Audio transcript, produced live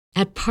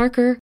At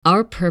Parker,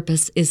 our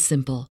purpose is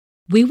simple.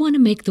 We want to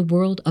make the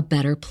world a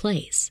better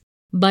place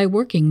by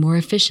working more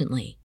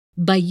efficiently,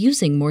 by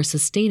using more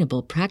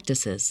sustainable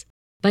practices,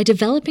 by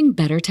developing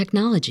better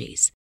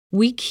technologies.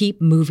 We keep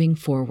moving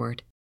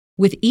forward.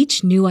 With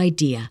each new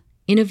idea,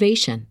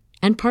 innovation,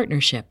 and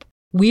partnership,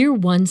 we're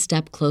one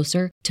step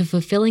closer to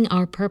fulfilling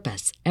our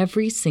purpose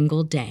every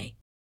single day.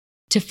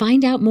 To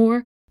find out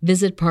more,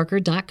 visit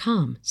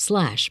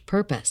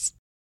parker.com/purpose.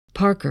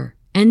 Parker,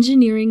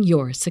 engineering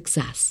your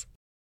success.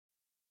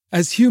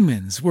 As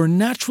humans, we're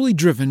naturally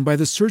driven by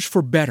the search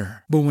for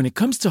better. But when it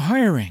comes to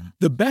hiring,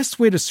 the best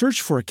way to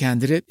search for a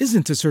candidate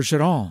isn't to search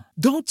at all.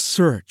 Don't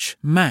search,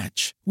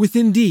 match with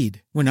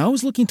Indeed. When I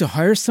was looking to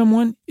hire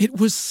someone, it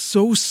was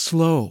so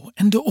slow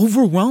and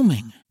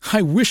overwhelming.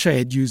 I wish I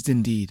had used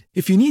Indeed.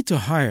 If you need to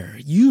hire,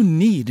 you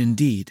need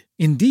Indeed.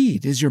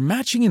 Indeed is your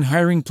matching and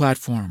hiring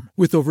platform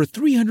with over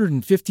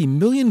 350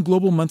 million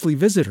global monthly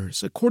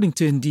visitors, according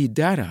to Indeed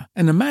data,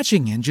 and a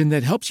matching engine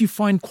that helps you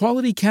find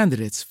quality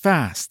candidates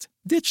fast.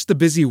 Ditch the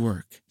busy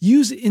work.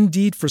 Use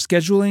Indeed for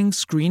scheduling,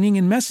 screening,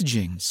 and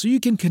messaging so you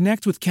can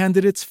connect with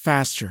candidates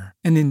faster.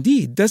 And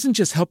Indeed doesn't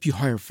just help you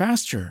hire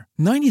faster.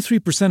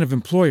 93% of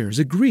employers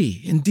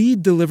agree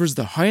Indeed delivers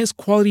the highest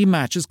quality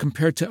matches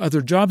compared to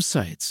other job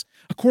sites,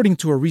 according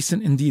to a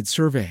recent Indeed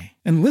survey.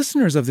 And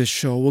listeners of this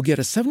show will get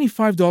a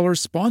 $75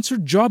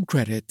 sponsored job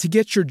credit to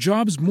get your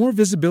jobs more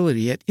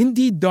visibility at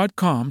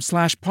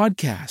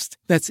Indeed.com/podcast.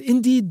 That's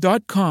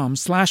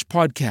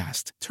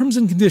Indeed.com/podcast. Terms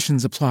and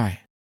conditions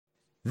apply.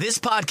 This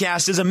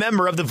podcast is a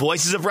member of the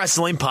Voices of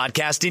Wrestling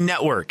Podcasting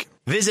Network.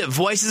 Visit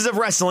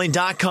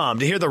voicesofwrestling.com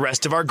to hear the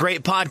rest of our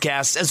great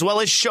podcasts, as well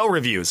as show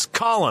reviews,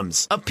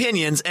 columns,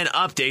 opinions, and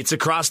updates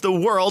across the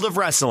world of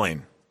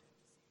wrestling.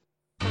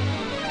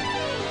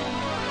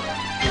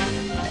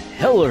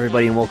 Hello,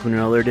 everybody, and welcome to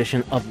another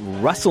edition of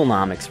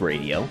WrestleNomics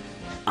Radio.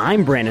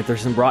 I'm Brandon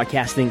Thurston,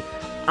 broadcasting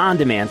on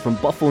demand from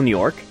Buffalo, New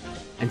York,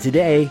 and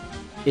today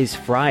is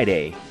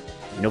Friday,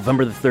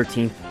 November the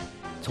 13th,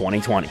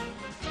 2020.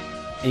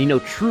 And you know,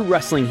 true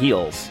wrestling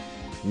heels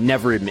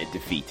never admit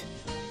defeat,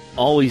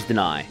 always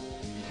deny.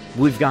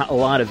 We've got a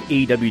lot of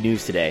AEW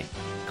news today,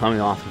 coming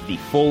off of the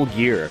Full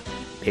Gear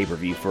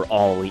pay-per-view for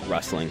All Elite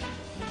Wrestling.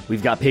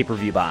 We've got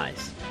pay-per-view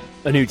buys,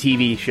 a new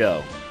TV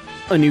show,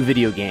 a new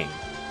video game,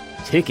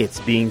 tickets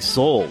being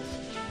sold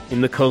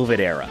in the COVID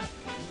era,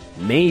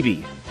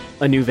 maybe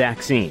a new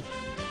vaccine,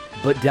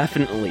 but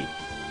definitely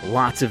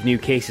lots of new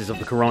cases of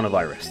the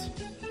coronavirus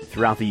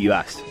throughout the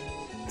U.S.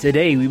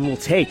 Today we will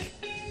take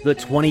the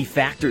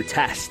 20-factor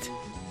test,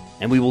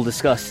 and we will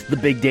discuss the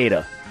big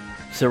data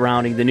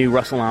surrounding the new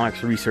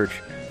WrestleNomics research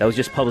that was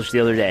just published the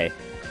other day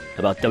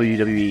about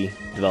WWE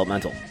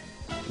developmental.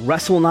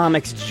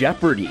 WrestleNomics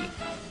Jeopardy,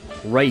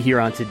 right here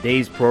on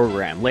today's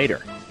program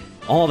later.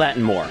 All that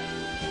and more.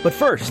 But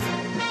first,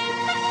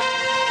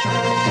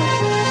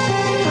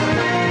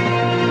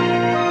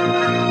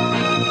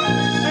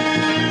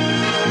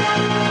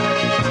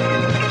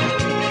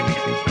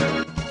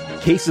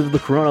 cases of the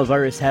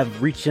coronavirus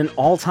have reached an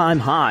all-time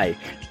high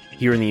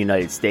here in the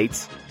United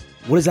States.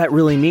 What does that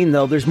really mean,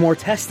 though? There's more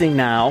testing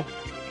now,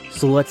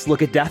 so let's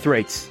look at death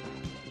rates.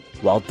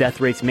 While death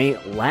rates may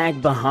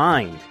lag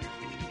behind,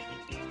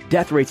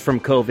 death rates from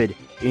COVID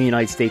in the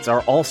United States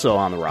are also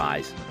on the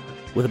rise,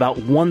 with about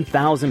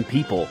 1,000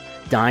 people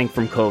dying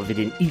from COVID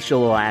in each of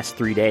the last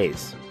 3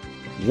 days.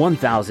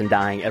 1,000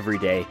 dying every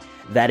day.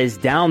 That is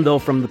down, though,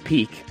 from the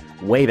peak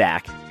way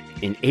back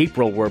in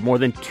April, where more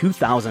than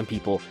 2,000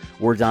 people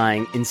were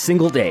dying in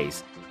single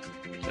days,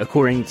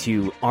 according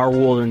to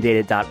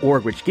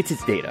ourworldindata.org, which gets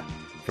its data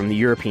from the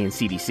European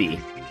CDC.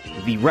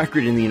 The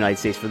record in the United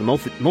States for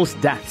the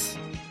most deaths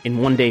in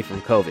one day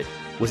from COVID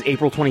was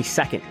April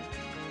 22nd,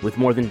 with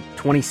more than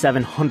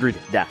 2,700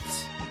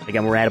 deaths.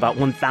 Again, we're at about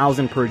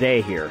 1,000 per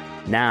day here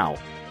now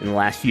in the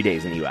last few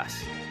days in the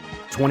U.S.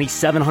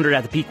 2,700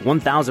 at the peak,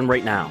 1,000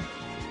 right now,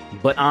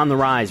 but on the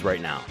rise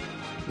right now.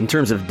 In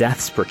terms of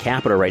deaths per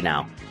capita right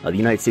now, the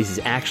United States is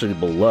actually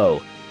below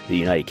the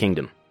United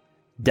Kingdom.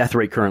 Death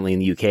rate currently in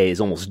the UK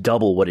is almost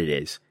double what it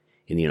is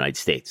in the United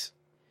States.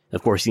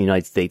 Of course, the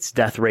United States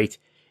death rate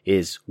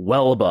is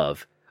well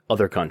above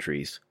other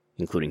countries,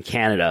 including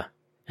Canada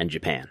and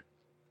Japan.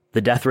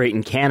 The death rate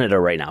in Canada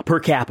right now, per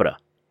capita,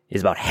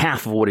 is about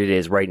half of what it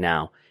is right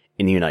now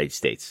in the United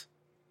States.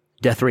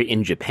 Death rate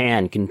in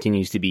Japan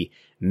continues to be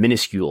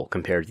minuscule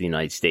compared to the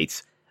United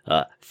States.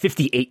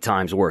 58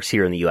 times worse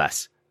here in the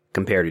U.S.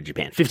 compared to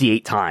Japan.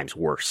 58 times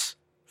worse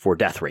for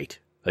death rate,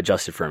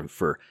 adjusted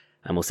for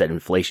I almost said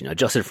inflation,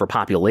 adjusted for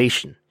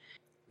population.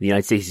 The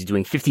United States is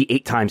doing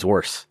 58 times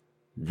worse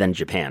than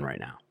Japan right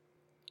now.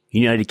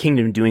 United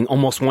Kingdom doing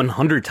almost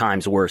 100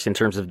 times worse in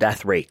terms of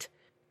death rate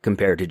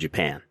compared to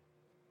Japan.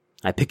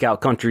 I pick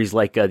out countries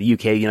like the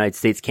UK, United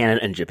States,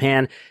 Canada, and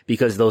Japan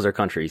because those are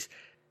countries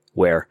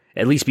where,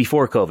 at least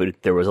before COVID,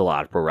 there was a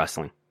lot of pro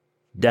wrestling.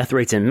 Death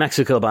rates in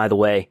Mexico, by the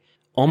way,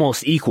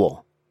 almost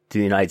equal to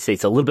the United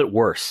States, a little bit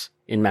worse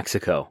in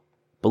Mexico.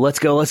 But let's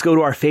go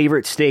to our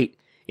favorite state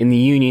in the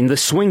union, the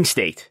swing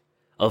state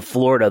of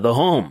Florida, the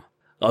home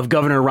of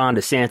Governor Ron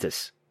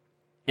DeSantis.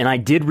 And I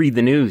did read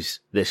the news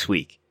this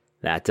week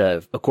that,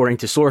 according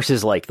to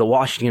sources like the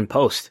Washington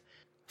Post,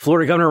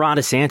 Florida Governor Ron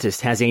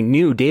DeSantis has a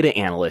new data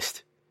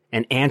analyst,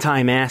 an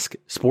anti-mask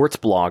sports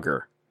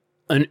blogger,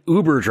 an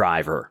Uber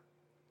driver,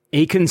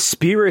 a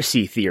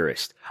conspiracy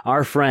theorist,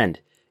 our friend,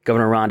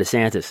 Governor Ron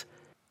DeSantis.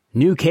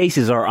 New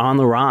cases are on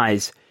the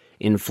rise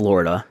in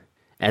Florida,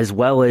 as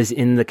well as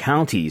in the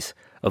counties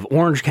of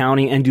Orange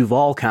County and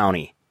Duval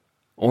County.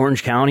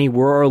 Orange County,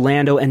 where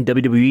Orlando and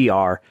WWE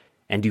are,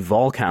 and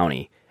Duval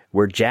County,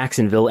 where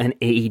Jacksonville and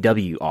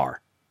AEW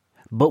are.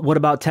 But what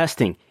about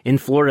testing? In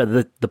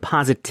Florida, the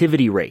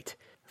positivity rate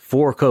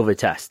for COVID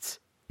tests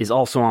is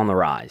also on the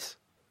rise.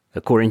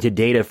 According to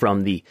data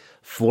from the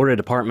Florida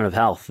Department of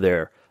Health,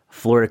 their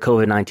Florida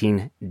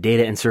COVID-19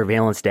 Data and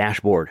Surveillance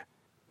Dashboard,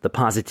 the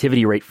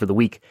positivity rate for the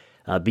week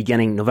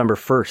beginning November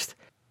 1st,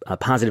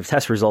 positive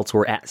test results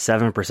were at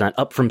 7%,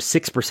 up from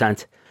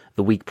 6%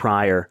 the week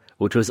prior,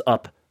 which was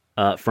up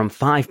from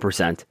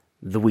 5%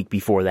 the week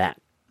before that.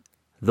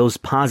 Those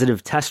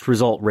positive test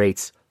result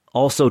rates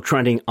also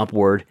trending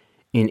upward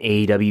in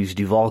AEW's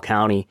Duval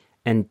County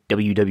and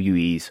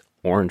WWE's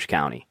Orange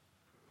County.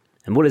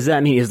 And what does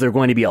that mean? Is there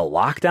going to be a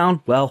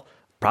lockdown? Well,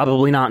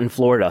 probably not in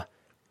Florida.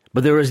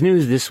 But there was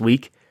news this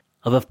week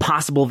of a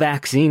possible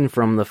vaccine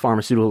from the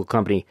pharmaceutical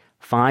company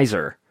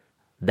Pfizer.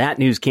 That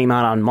news came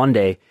out on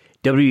Monday.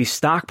 WWE's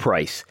stock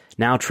price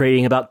now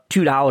trading about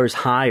 $2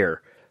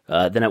 higher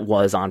than it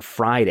was on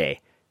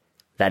Friday.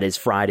 That is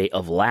Friday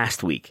of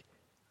last week.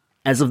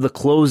 As of the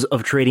close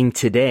of trading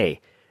today,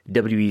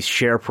 WWE's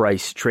share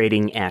price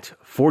trading at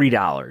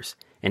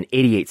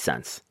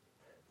 $40.88,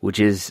 which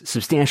is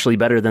substantially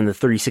better than the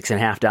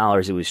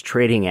 $36.50 it was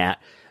trading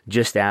at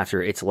just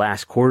after its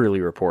last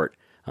quarterly report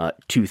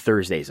 2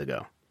 Thursdays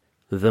ago.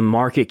 The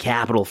market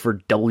capital for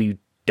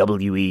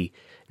WWE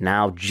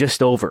now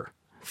just over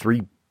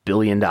 $3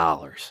 billion.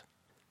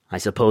 I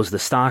suppose the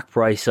stock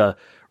price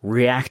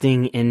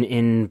reacting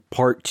in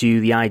part to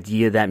the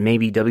idea that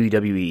maybe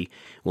WWE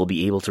will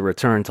be able to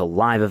return to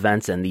live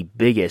events, and the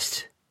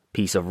biggest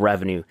piece of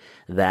revenue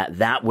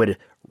that would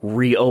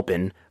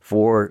reopen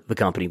for the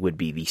company would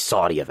be the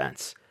Saudi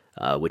events,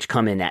 which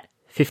come in at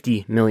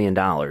 $50 million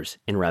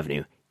in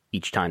revenue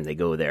each time they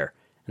go there,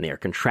 and they are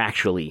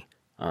contractually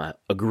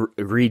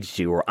agreed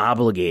to or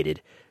obligated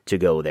to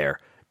go there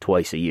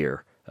twice a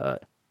year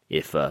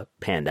if a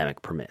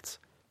pandemic permits.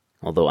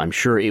 Although I'm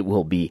sure it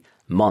will be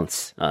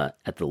months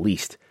at the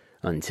least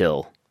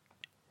until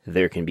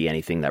there can be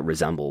anything that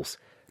resembles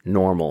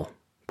normal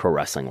pro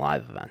wrestling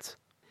live events.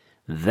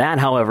 That,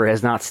 however,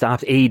 has not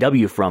stopped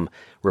AEW from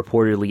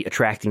reportedly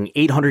attracting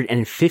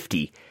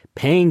 850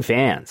 paying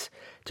fans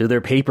to their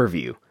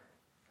pay-per-view,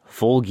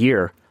 Full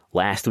Gear,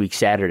 last week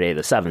Saturday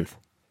the 7th.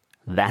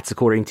 That's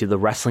according to the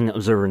Wrestling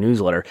Observer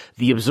newsletter.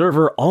 The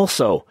Observer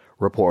also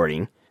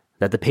reporting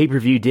that the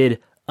pay-per-view did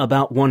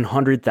about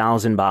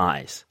 100,000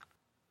 buys.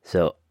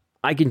 So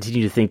I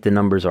continue to think the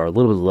numbers are a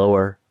little bit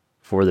lower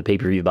for the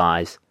pay-per-view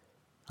buys.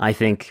 I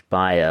think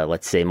by,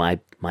 let's say, my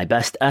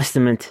best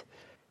estimate,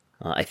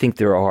 I think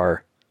there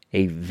are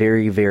a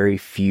very, very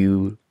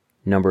few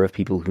number of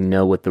people who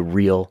know what the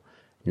real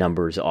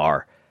numbers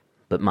are.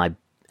 But my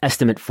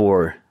estimate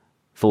for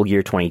Full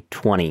Gear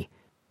 2020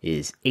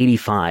 is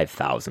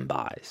 85,000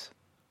 buys.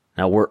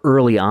 Now, we're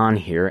early on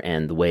here,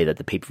 and the way that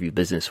the pay-per-view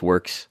business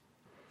works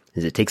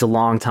is it takes a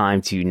long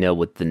time to know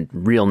what the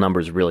real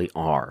numbers really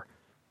are,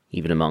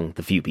 even among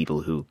the few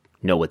people who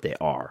know what they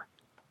are.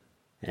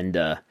 And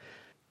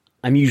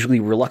I'm usually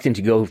reluctant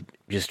to go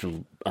just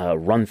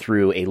run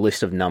through a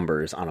list of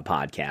numbers on a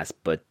podcast,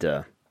 but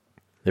there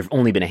have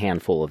only been a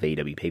handful of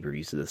AEW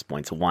pay-per-views at this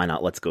point, so why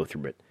not? Let's go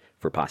through it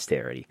for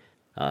posterity.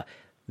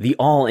 The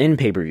All In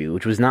pay-per-view,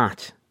 which was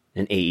not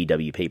an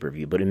AEW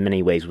pay-per-view, but in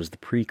many ways was the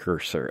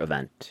precursor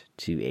event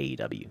to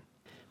AEW.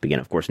 Again,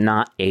 of course,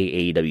 not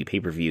a AEW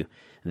pay-per-view.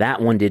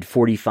 That one did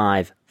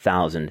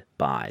 45,000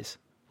 buys.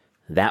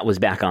 That was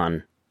back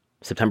on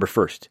September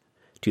 1st,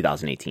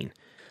 2018.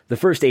 The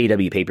first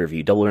AEW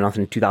pay-per-view, Double or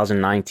Nothing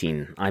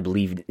 2019, I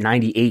believe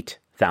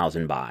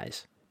 98,000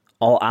 buys.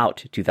 All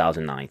Out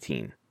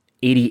 2019,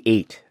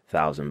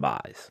 88,000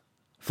 buys.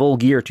 Full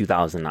Gear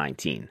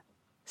 2019,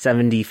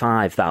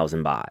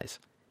 75,000 buys.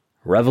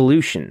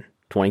 Revolution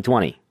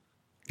 2020,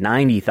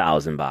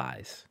 90,000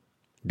 buys.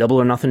 Double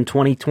or Nothing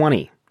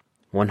 2020,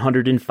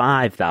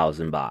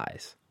 105,000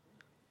 buys.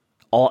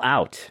 All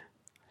Out,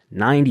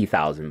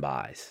 90,000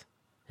 buys.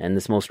 And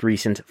this most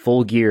recent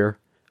Full Gear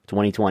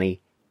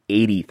 2020,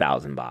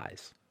 80,000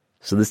 buys.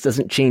 So this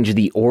doesn't change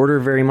the order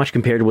very much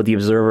compared to what the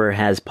Observer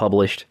has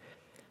published,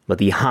 but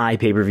the high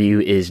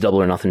pay-per-view is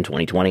Double or Nothing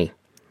 2020.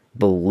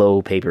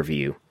 Below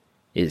pay-per-view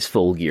is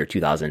Full Gear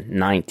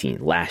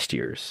 2019, last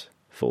year's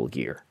Full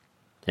Gear.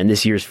 And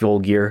this year's Full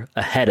Gear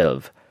ahead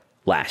of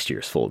last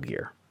year's Full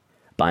Gear.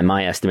 By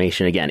my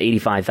estimation, again,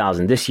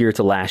 85,000 this year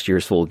to last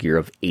year's Full Gear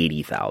of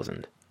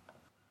 80,000.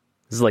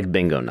 This is like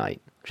bingo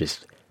night,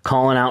 just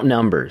calling out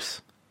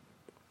numbers.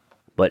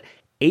 But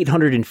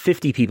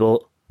 850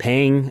 people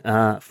paying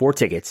for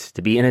tickets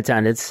to be in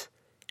attendance,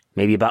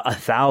 maybe about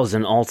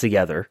 1,000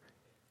 altogether,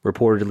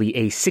 reportedly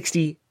a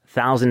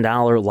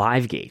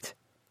Livegate.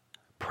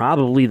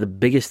 Probably the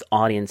biggest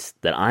audience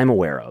that I'm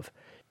aware of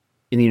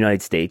in the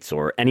United States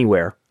or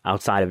anywhere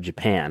outside of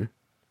Japan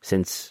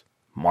since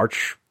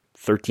March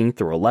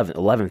 13th or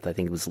 11th, I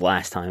think it was the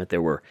last time that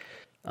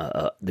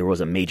there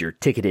was a major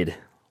ticketed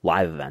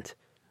live event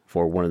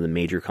for one of the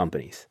major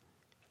companies.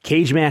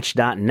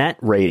 CageMatch.net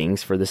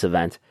ratings for this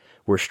event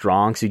were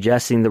strong,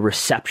 suggesting the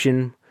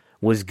reception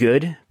was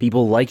good.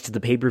 People liked the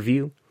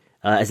pay-per-view.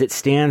 As it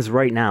stands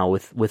right now,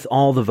 with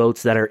all the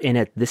votes that are in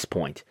at this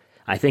point,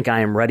 I think I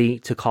am ready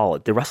to call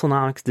it. The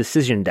WrestleNomics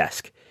decision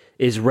desk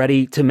is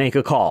ready to make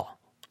a call.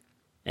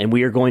 And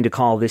we are going to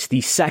call this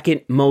the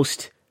second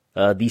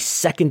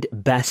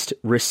best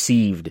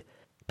received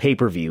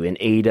pay-per-view in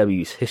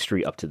AEW's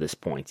history up to this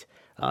point.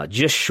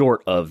 Just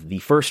short of the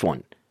first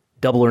one,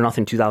 Double or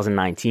Nothing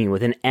 2019,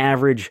 with an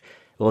average,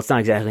 well, it's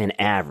not exactly an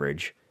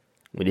average.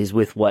 It is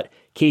with what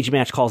Cage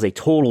Match calls a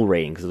total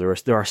rating,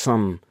 because there are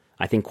some,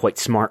 I think, quite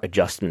smart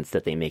adjustments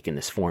that they make in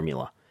this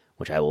formula,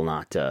 which I will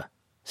not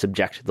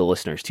subject the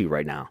listeners to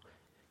right now.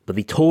 But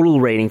the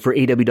total rating for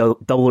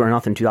AEW Double or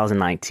Nothing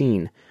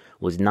 2019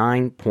 was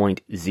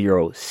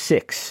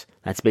 9.06.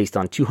 That's based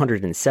on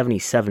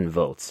 277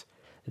 votes.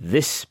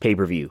 This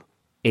pay-per-view,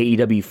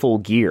 AEW Full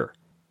Gear,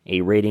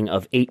 a rating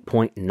of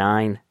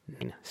 8.9.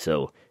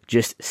 So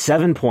just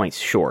 7 points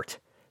short,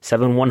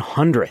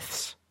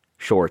 7/100ths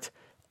short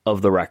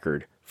of the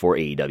record for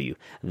AEW.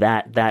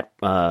 That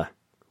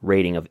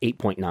rating of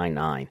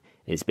 8.99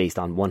 is based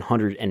on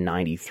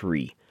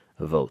 193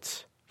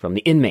 votes from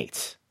the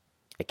inmates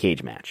at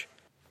Cage Match.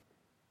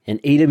 And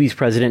AEW's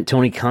president,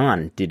 Tony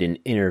Khan, did an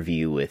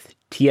interview with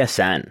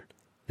TSN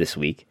this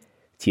week.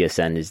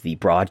 TSN is the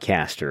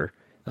broadcaster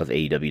of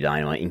AEW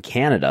Dynamite in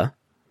Canada,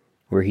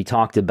 where he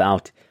talked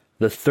about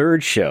the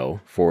third show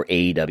for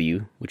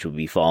AEW, which will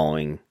be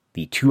following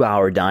the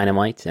 2-hour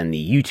Dynamite and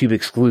the YouTube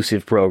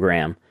exclusive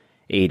program,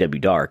 AEW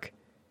Dark.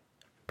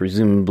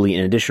 Presumably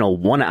an additional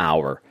 1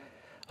 hour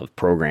of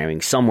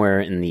programming somewhere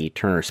in the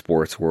Turner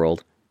Sports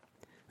world.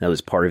 That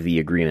was part of the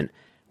agreement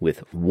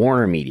with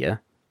Warner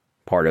Media,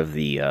 part of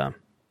the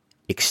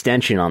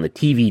extension on the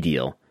TV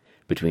deal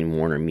between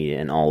Warner Media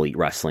and All Elite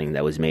Wrestling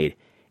that was made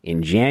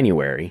in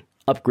January,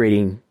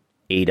 upgrading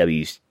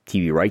AEW's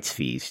TV rights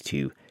fees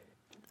to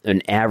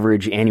an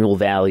average annual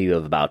value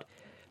of about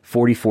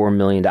 $44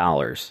 million.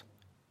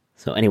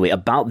 So anyway,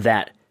 about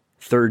that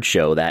third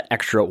show, that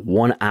extra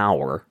 1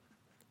 hour,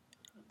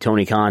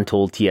 Tony Khan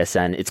told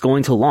TSN it's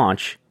going to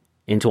launch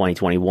in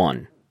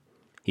 2021.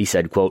 He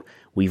said, quote,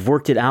 "We've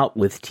worked it out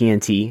with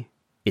TNT.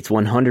 It's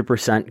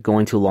 100%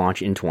 going to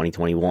launch in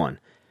 2021.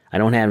 I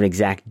don't have an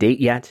exact date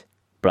yet,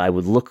 but I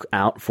would look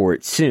out for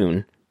it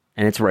soon,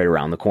 and it's right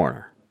around the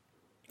corner."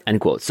 End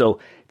quote. So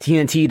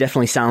TNT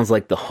definitely sounds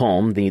like the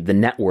home, the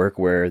network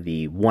where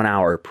the 1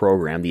 hour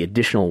program, the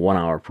additional 1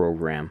 hour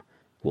program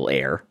will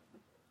air.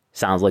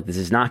 Sounds like this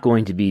is not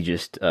going to be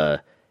just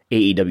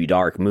AEW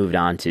Dark moved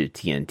on to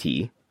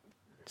TNT.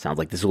 Sounds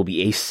like this will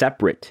be a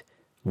separate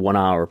 1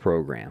 hour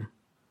program.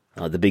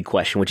 The big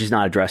question, which is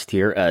not addressed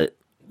here,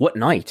 what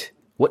night,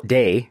 what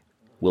day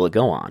will it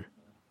go on?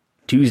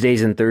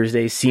 Tuesdays and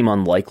Thursdays seem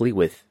unlikely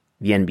with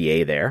the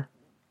NBA there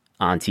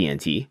on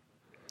TNT.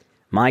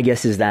 My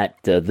guess is that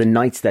the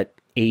nights that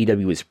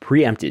AEW is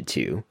preempted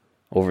to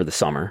over the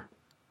summer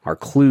are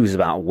clues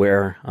about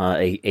where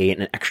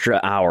an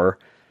extra hour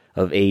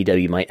of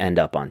AEW might end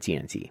up on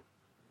TNT.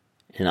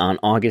 And on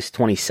August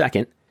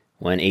 22nd,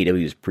 when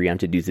AEW was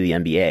preempted due to the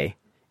NBA,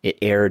 it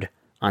aired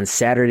on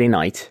Saturday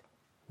night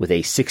with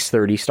a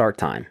 6:30 start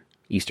time,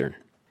 Eastern.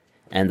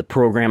 And the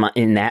program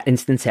in that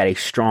instance had a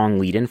strong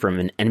lead-in from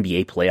an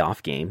NBA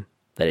playoff game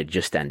that had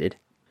just ended.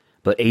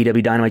 But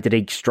AEW Dynamite did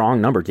a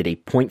strong number, did a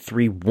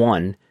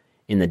 .31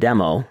 in the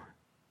demo,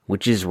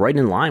 which is right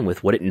in line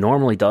with what it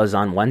normally does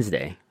on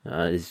Wednesday.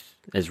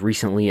 As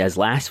recently as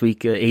last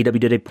week, AEW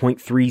did a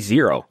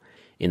 .30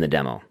 in the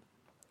demo.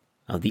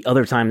 The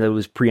other time that it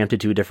was preempted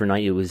to a different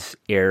night, it was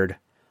aired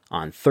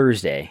on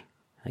Thursday.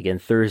 Again,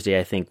 Thursday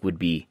I think would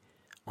be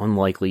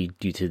unlikely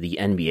due to the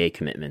NBA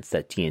commitments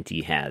that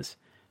TNT has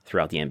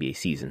throughout the NBA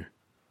season.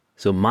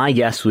 So my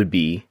guess would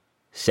be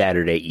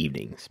Saturday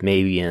evenings,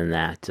 maybe in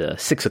that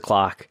 6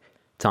 o'clock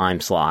time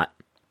slot,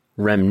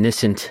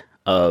 reminiscent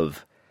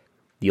of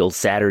the old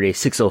Saturday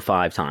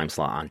 6:05 time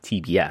slot on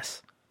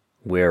TBS,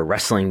 where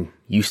wrestling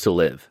used to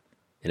live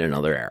in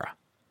another era.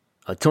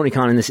 Tony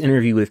Khan in this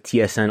interview with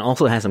TSN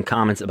also has some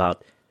comments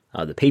about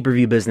the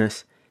pay-per-view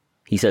business.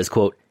 He says,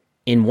 quote,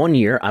 "In 1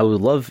 year, I would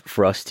love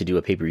for us to do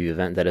a pay-per-view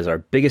event that is our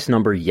biggest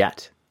number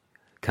yet,"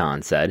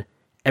 Khan said.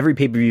 "Every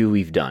pay-per-view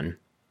we've done,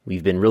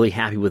 we've been really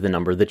happy with the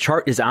number. The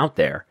chart is out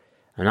there.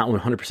 I'm not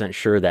 100%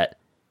 sure that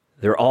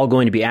they're all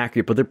going to be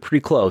accurate, but they're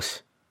pretty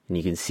close. And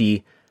you can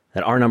see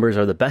that our numbers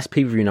are the best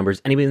pay-per-view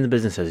numbers anybody in the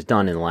business has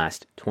done in the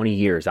last 20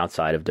 years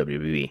outside of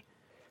WWE."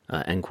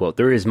 End quote.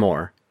 There is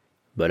more,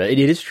 but it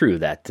is true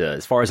that,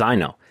 as far as I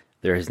know,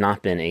 there has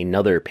not been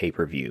another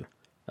pay-per-view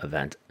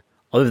event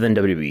other than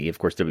WWE. Of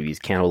course, WWE's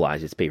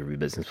cannibalized its pay-per-view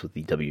business with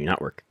the W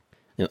Network.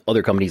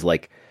 Other companies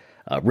like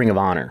Ring of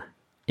Honor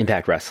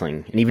Impact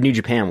Wrestling, and even New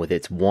Japan with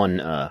its One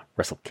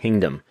Wrestle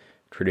Kingdom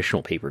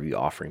traditional pay-per-view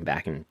offering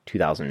back in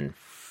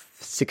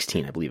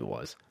 2016, I believe it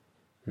was.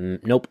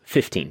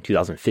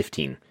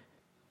 2015.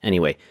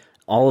 Anyway,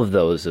 all of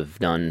those have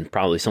done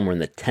probably somewhere in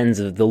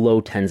the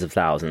low tens of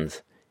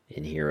thousands.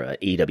 In here,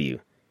 AEW,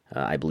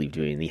 I believe,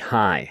 doing the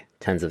high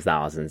tens of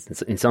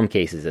thousands, in some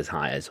cases as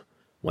high as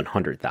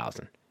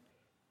 100,000.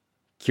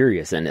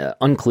 Curious and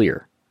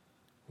unclear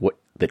what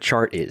the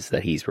chart is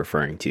that he's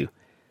referring to,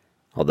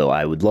 although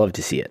I would love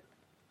to see it.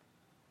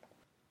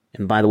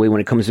 And by the way, when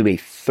it comes to a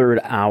third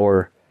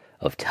hour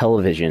of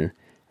television,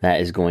 that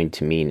is going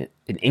to mean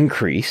an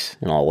increase,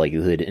 in all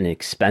likelihood, in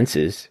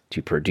expenses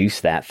to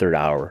produce that third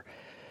hour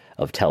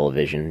of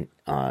television.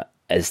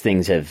 As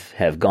things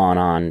have gone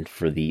on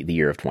for the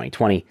year of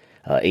 2020,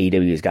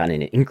 AEW has gotten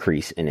an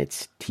increase in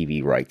its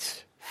TV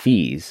rights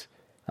fees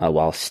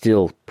while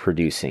still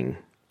producing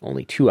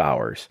only 2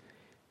 hours.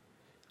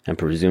 And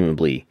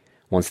presumably,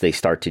 once they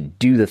start to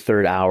do the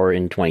third hour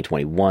in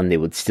 2021, they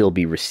would still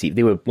be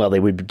they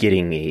would be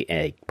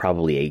getting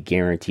probably a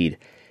guaranteed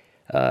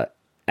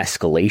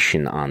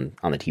escalation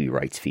on the TV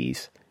rights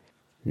fees,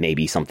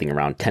 maybe something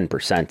around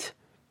 10%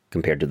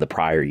 compared to the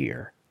prior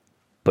year.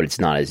 But it's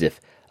not as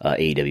if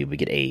AEW would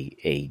get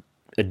a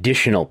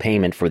additional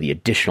payment for the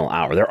additional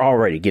hour. They're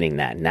already getting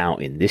that now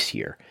in this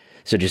year.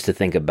 So just to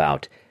think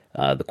about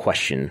the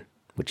question,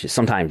 which is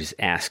sometimes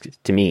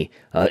asked to me,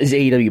 is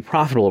AEW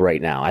profitable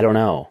right now? I don't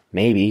know.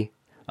 Maybe.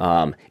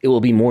 It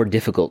will be more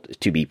difficult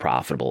to be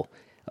profitable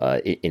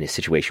in a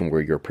situation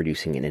where you're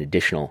producing an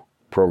additional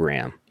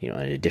program,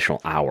 an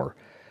additional hour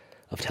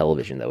of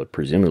television that would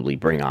presumably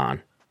bring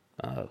on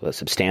a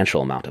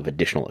substantial amount of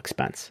additional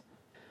expense,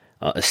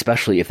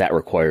 especially if that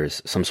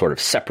requires some sort of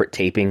separate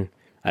taping.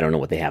 I don't know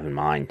what they have in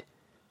mind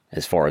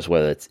as far as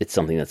whether it's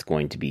something that's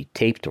going to be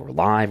taped or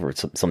live, or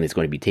it's something that's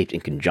going to be taped in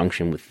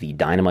conjunction with the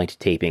Dynamite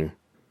taping,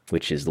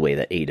 which is the way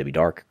that AEW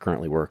Dark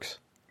currently works.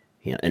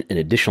 An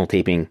additional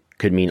taping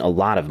could mean a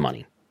lot of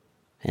money,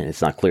 and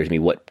it's not clear to me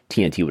what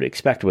TNT would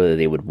expect, whether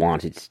they would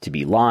want it to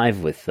be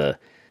live with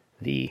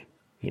the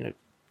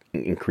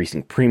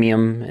increasing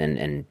premium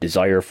and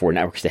desire for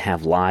networks to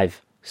have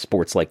live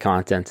sports-like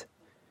content.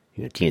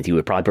 TNT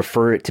would probably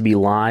prefer it to be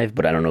live,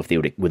 but I don't know if they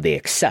would they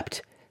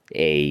accept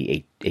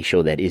a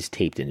show that is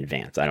taped in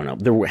advance. I don't know.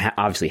 There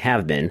obviously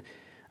have been,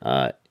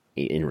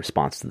 in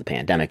response to the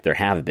pandemic, there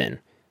have been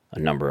a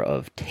number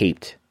of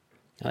taped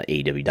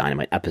AEW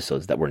Dynamite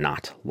episodes that were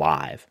not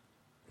live.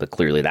 But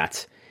clearly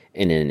that's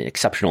in an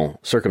exceptional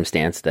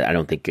circumstance that I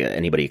don't think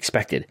anybody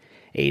expected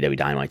AEW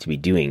Dynamite to be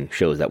doing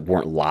shows that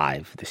weren't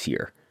live this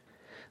year,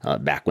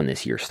 back when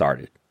this year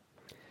started.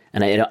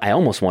 And I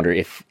almost wonder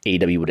if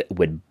AEW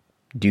would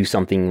do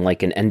something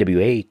like an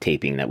NWA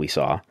taping that we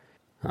saw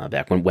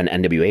back when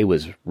NWA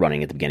was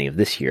running at the beginning of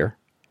this year.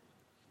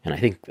 And I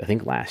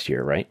think last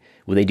year, right?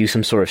 Would they do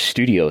some sort of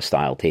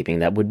studio-style taping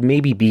that would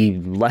maybe be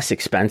less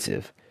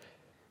expensive?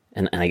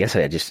 And I guess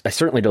I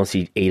certainly don't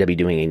see AEW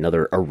doing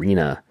another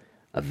arena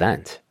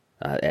event.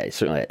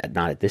 Certainly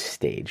not at this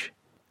stage.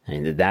 I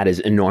mean, that is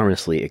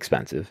enormously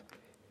expensive.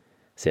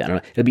 So I don't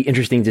know. It'll be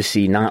interesting to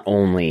see not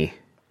only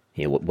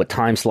what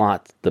time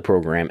slot the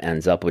program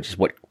ends up, which is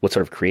what sort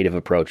of creative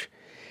approach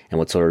and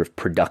what sort of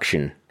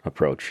production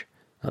approach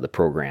the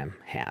program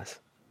has.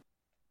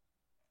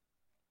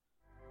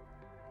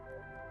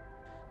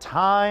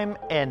 Time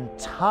and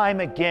time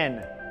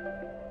again,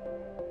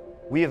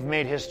 we have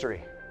made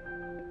history.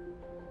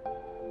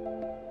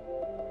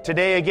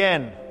 Today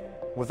again,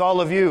 with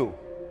all of you,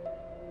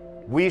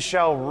 we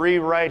shall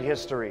rewrite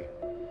history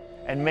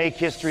and make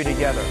history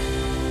together.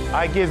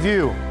 I give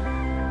you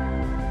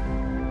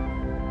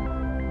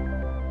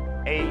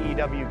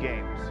AEW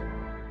Games.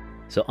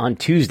 So on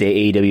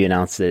Tuesday, AEW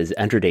announced that it has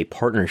entered a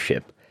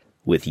partnership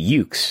with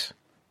Yuke's,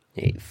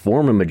 a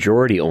former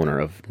majority owner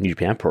of New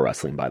Japan Pro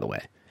Wrestling, by the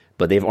way.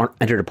 But they've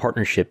entered a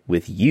partnership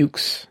with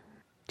Yuke's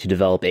to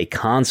develop a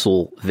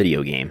console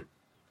video game.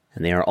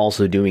 And they are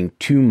also doing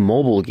 2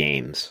 mobile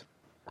games,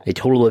 a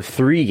total of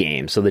 3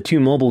 games. So the 2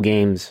 mobile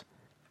games,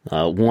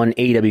 one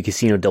AEW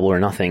Casino Double or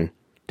Nothing,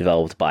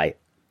 developed by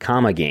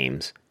Kama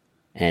Games,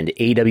 and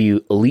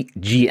AEW Elite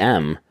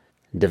GM,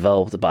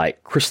 developed by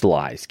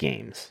Crystallized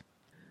Games.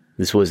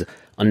 This was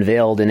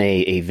unveiled in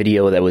a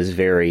video that was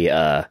very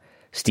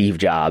Steve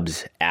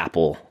Jobs,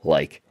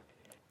 Apple-like.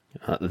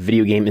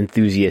 Video game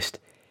enthusiast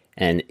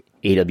and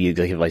AEW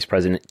Executive Vice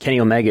President Kenny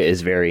Omega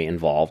is very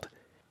involved,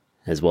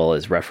 as well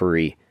as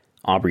referee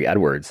Aubrey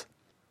Edwards.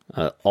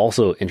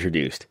 Also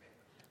introduced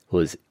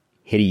was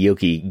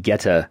Hideyoki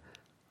Geta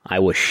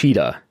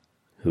Iwashita,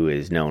 who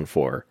is known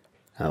for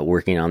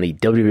working on the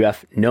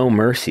WWF No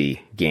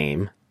Mercy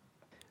game,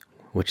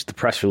 which the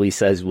press release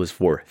says was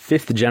for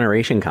 5th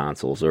generation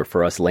consoles, or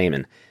for us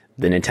laymen,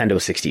 the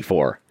Nintendo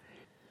 64.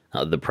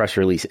 The press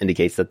release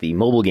indicates that the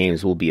mobile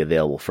games will be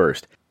available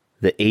first.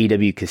 The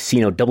AEW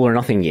Casino Double or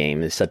Nothing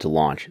game is set to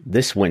launch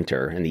this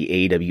winter, and the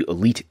AEW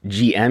Elite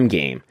GM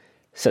game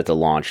set to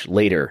launch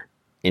later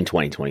in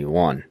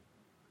 2021.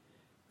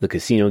 The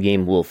casino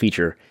game will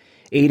feature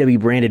AEW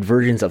branded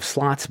versions of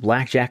slots,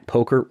 blackjack,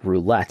 poker,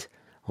 roulette,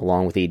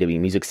 along with AEW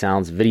music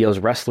sounds,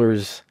 videos,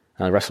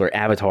 wrestler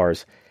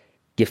avatars,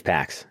 gift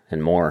packs,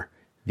 and more.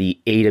 The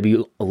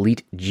AEW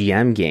Elite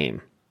GM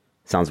game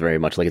sounds very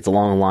much like it's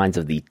along the lines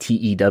of the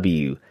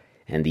TEW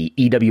and the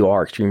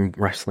EWR,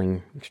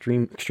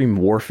 Extreme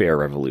Warfare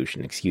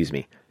Revolution,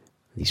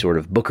 the sort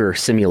of Booker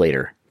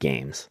simulator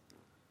games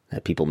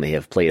that people may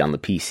have played on the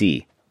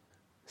PC.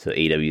 So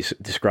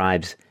AEW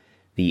describes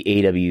the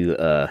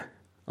AEW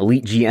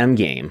Elite GM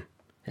game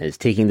as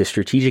taking the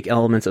strategic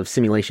elements of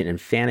simulation and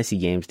fantasy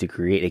games to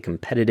create a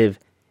competitive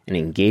and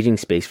engaging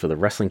space for the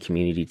wrestling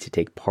community to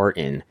take part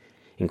in,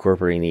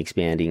 incorporating the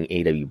expanding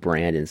AEW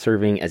brand and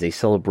serving as a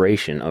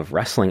celebration of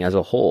wrestling as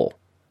a whole.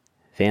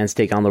 Fans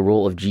take on the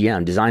role of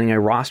GM, designing a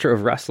roster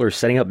of wrestlers,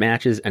 setting up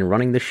matches, and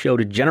running the show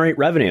to generate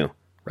revenue,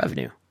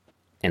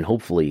 and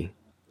hopefully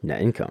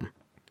net income.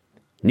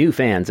 New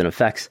fans and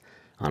effects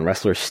on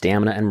wrestlers'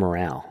 stamina and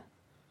morale.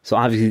 So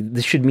obviously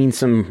this should mean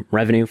some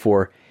revenue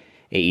for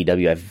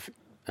AEW.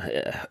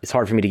 It's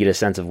hard for me to get a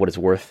sense of what it's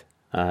worth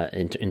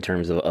in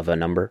terms of a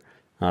number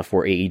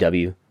for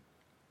AEW,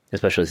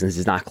 especially since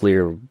it's not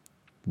clear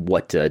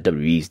what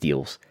WWE's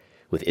deals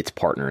with its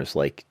partners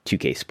like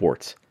 2K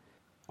Sports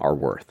are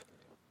worth.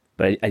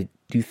 But I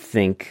do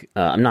think,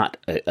 I'm not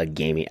a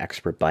gaming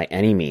expert by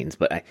any means,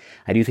 but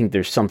I do think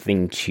there's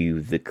something to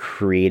the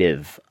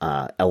creative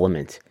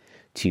element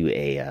to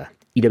a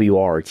EWR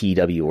or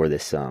TEW or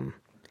this AEW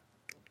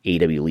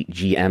Elite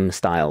GM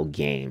style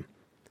game.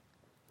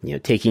 You know,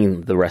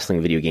 taking the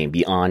wrestling video game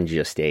beyond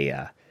just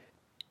a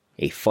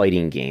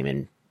fighting game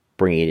and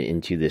bringing it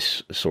into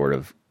this sort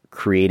of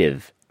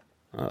creative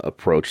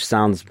approach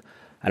sounds,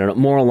 I don't know,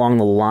 more along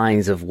the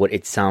lines of what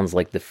it sounds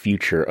like the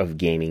future of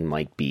gaming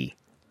might be.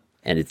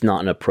 And it's not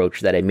an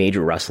approach that a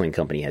major wrestling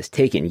company has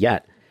taken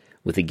yet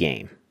with a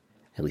game,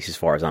 at least as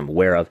far as I'm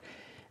aware of.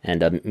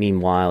 And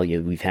meanwhile,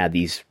 we've had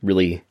these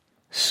really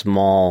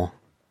small,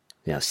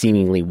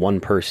 seemingly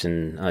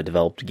one-person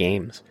developed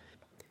games.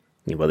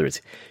 Whether it's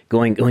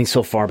going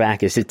so far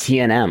back as to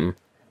TNM,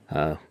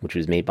 which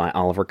was made by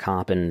Oliver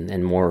Kopp,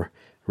 and more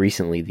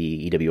recently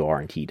the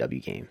EWR and TEW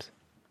games.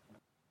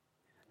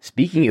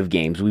 Speaking of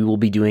games, we will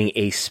be doing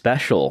a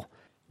special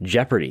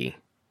Jeopardy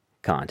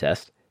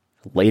contest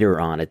later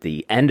on at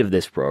the end of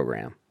this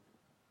program.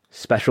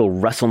 Special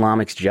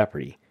WrestleNomics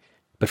Jeopardy.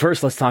 But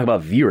first, let's talk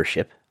about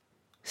viewership.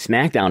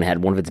 SmackDown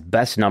had one of its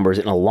best numbers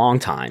in a long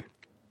time.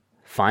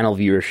 Final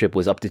viewership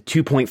was up to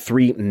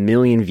 2.3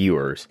 million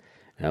viewers,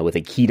 with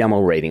a key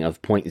demo rating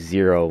of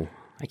 0.0.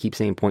 I keep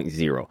saying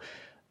 0.0.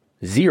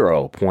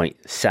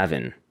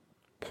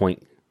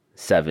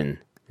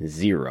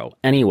 0.70.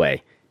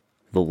 Anyway,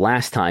 the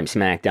last time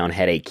SmackDown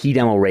had a key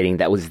demo rating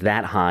that was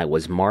that high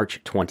was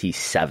March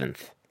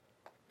 27th.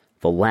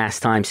 The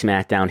last time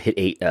SmackDown hit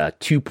a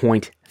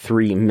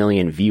 2.3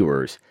 million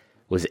viewers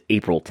was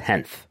April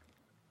 10th.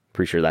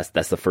 Pretty sure that's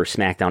the first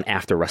SmackDown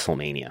after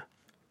WrestleMania.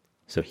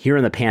 So here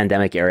in the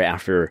pandemic era,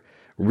 after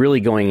really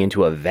going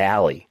into a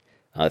valley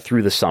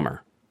through the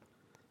summer,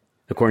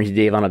 according to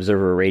Dave on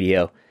Observer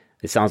Radio,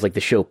 it sounds like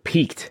the show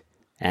peaked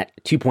at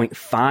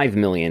 2.5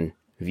 million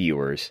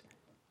viewers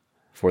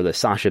for the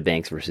Sasha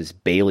Banks versus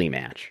Bayley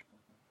match.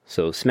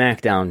 So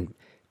SmackDown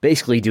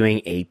basically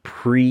doing a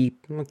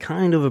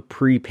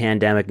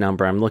pre-pandemic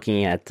number. I'm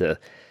looking at the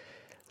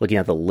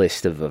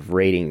list of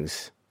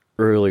ratings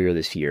earlier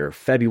this year.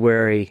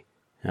 February,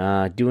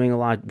 doing a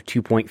lot,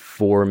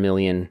 2.4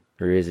 million.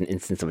 There is an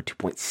instance of a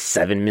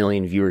 2.7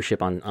 million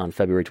viewership on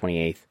February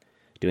 28th,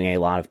 doing a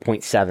lot of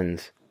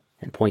 0.7s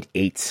and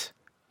 0.8s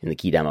in the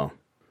key demo.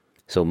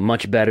 So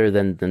much better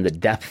than the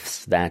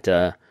depths that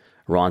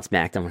Raw and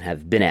SmackDown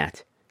have been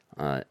at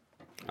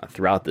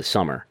throughout the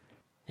summer.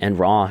 And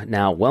Raw,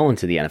 now well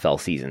into the NFL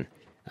season,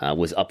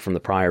 was up from the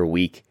prior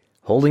week,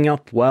 holding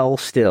up well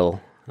still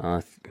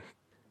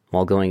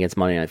while going against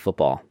Monday Night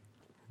Football.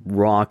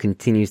 Raw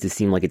continues to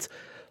seem like it's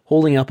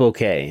holding up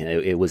okay.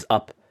 It was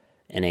up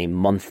in a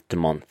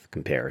month-to-month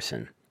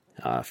comparison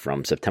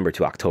from September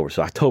to October.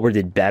 So October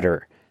did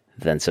better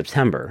than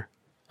September.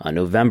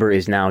 November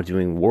is now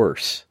doing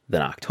worse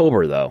than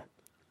October, though.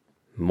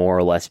 More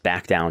or less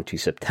back down to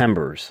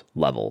September's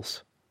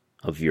levels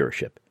of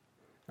viewership.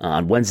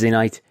 On Wednesday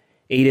night,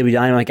 AEW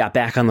Dynamite got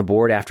back on the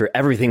board after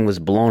everything was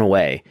blown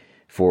away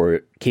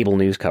for cable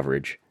news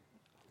coverage.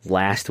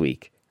 Last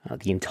week,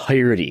 the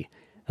entirety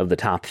of the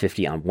top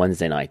 50 on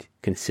Wednesday night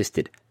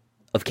consisted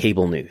of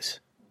cable news.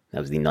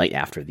 That was the night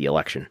after the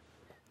election.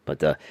 But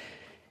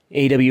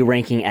AEW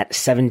ranking at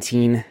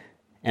 17,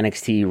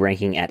 NXT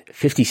ranking at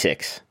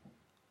 56.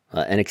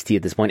 NXT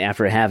at this point,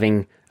 after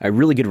having a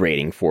really good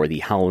rating for the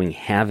Halloween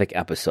Havoc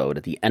episode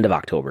at the end of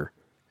October,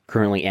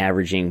 currently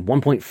averaging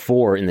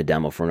 1.4 in the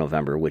demo for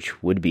November,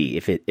 which would be,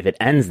 if it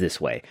ends this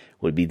way,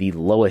 would be the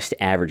lowest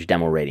average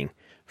demo rating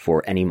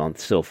for any month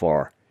so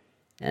far.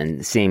 And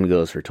the same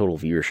goes for total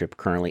viewership,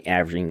 currently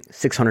averaging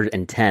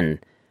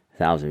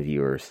 610,000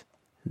 viewers.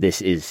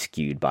 This is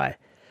skewed by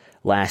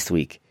last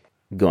week,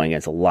 going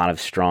against a lot of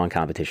strong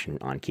competition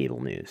on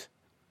cable news.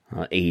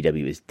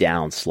 AEW is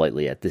down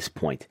slightly at this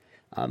point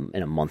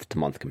in a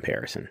month-to-month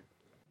comparison.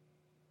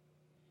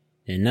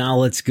 And now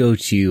let's go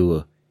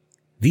to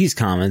These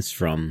comments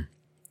from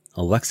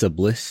Alexa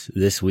Bliss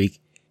this week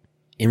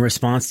in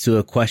response to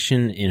a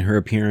question in her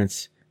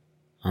appearance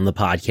on the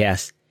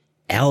podcast,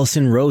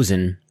 Allison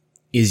Rosen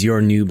is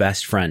Your New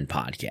Best Friend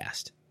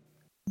podcast.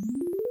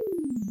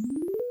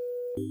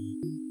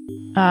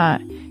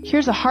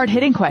 Here's a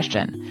hard-hitting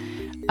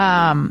question.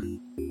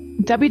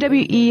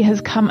 WWE has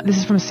come, this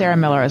is from Sarah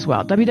Miller as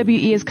well.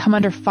 WWE has come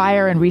under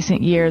fire in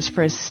recent years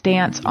for its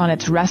stance on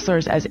its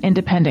wrestlers as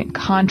independent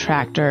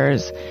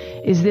contractors.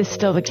 Is this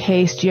still the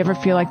case? Do you ever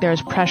feel like there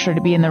is pressure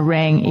to be in the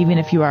ring, even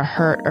if you are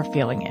hurt or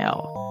feeling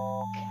ill?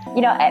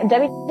 You know,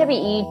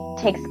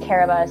 WWE takes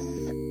care of us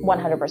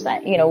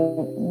 100%. You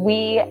know,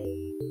 we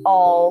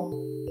all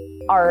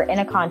are in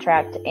a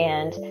contract,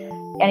 and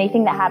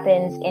anything that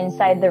happens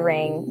inside the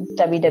ring,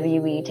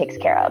 WWE takes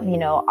care of. You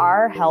know,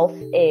 our health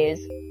is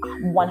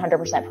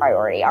 100%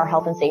 priority. Our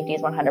health and safety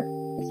is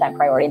 100%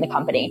 priority in the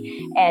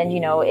company. And,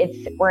 you know,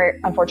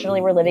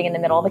 unfortunately, we're living in the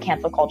middle of a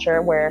cancel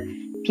culture where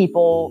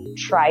people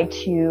try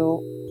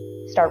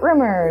to start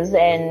rumors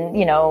and,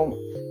 you know,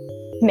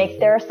 make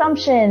their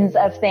assumptions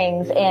of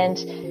things. And,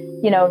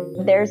 you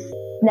know, there's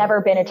never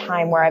been a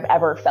time where I've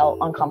ever felt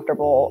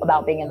uncomfortable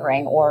about being in the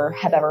ring or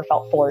have ever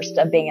felt forced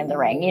of being in the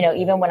ring. You know,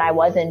 even when I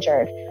was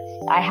injured,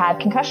 I had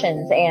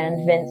concussions,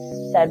 and Vince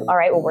said, all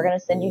right, well, we're going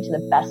to send you to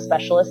the best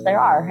specialist there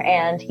are.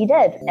 And he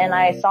did. And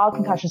I saw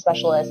concussion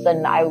specialists,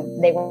 and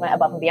they went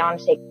above and beyond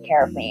to take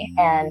care of me.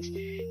 And,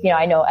 you know,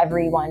 I know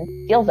everyone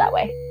feels that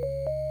way.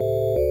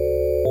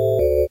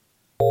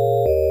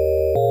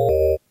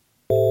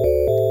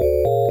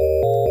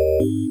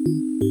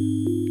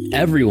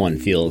 Everyone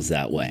feels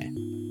that way.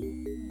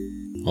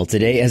 Well,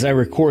 today, as I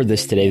record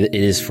this today, it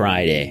is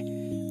Friday.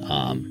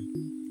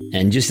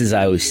 And just as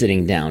I was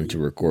sitting down to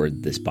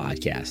record this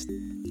podcast,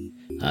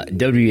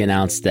 WWE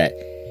announced that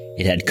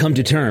it had come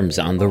to terms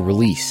on the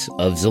release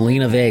of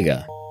Zelina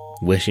Vega,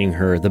 wishing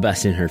her the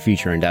best in her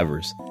future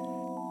endeavors.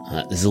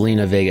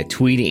 Zelina Vega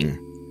tweeting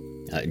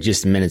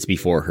just minutes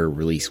before her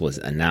release was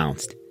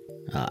announced.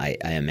 I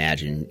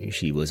imagine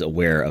she was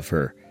aware of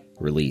her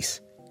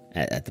release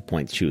at the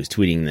point she was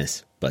tweeting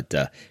this, but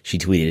she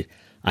tweeted,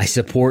 "I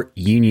support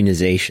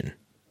unionization."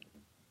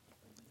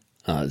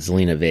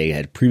 Zelina Vega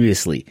had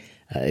previously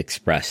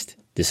expressed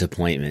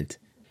disappointment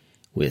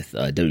with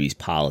WWE's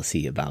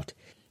policy about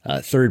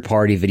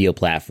third-party video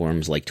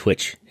platforms like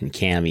Twitch and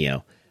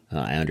Cameo.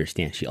 I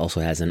understand she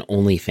also has an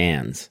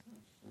OnlyFans.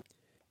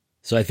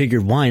 So I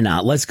figured, why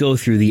not? Let's go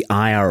through the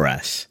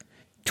IRS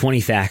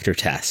 20-factor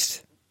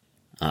test.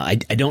 I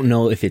don't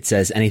know if it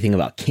says anything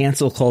about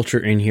cancel culture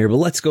in here, but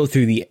let's go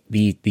through the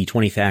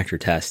 20-factor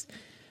test.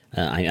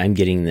 I'm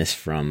getting this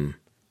from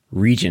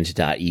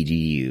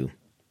regent.edu.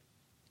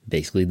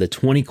 Basically, the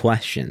 20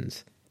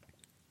 questions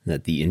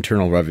that the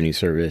Internal Revenue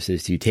Service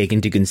is to take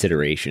into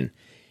consideration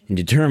in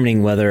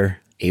determining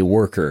whether a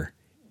worker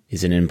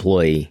is an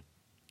employee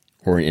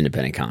or an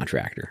independent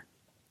contractor.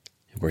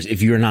 Of course,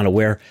 if you're not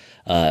aware,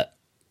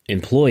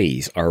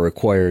 employees are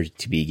required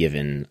to be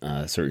given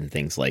certain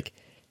things like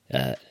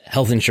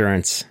health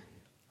insurance,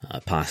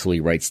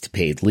 possibly rights to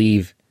paid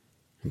leave.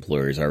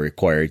 Employers are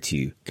required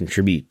to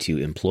contribute to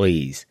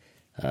employees'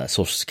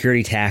 Social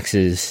Security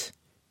taxes,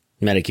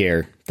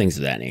 Medicare, things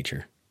of that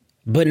nature.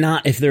 But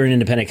not if they're an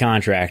independent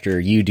contractor.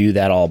 You do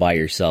that all by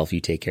yourself.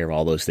 You take care of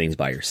all those things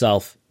by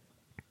yourself.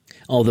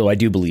 Although I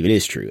do believe it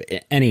is true.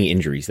 Any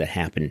injuries that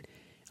happen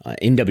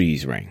in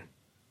WWE's ring,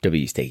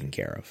 WWE's taken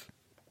care of.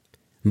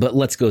 But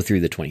let's go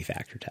through the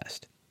 20-factor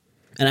test.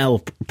 And I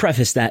will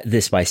preface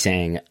this by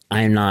saying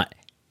I am not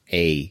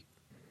a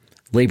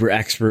labor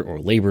expert or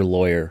labor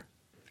lawyer.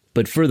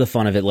 But for the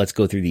fun of it, let's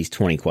go through these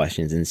 20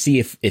 questions and see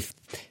if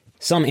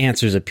some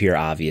answers appear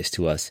obvious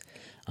to us.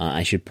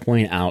 I should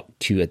point out,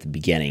 too, at the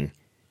beginning,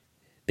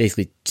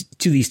 basically,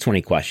 to these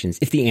 20 questions,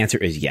 if the answer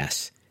is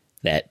yes,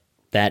 that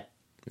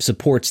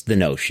supports the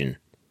notion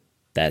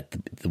that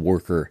the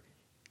worker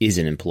is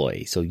an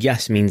employee. So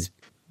yes means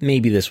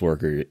maybe this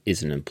worker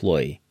is an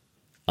employee.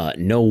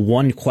 No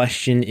one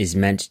question is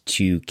meant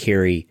to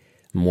carry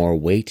more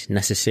weight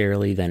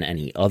necessarily than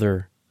any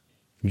other.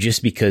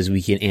 Just because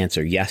we can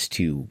answer yes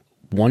to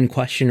one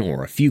question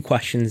or a few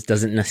questions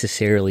doesn't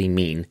necessarily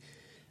mean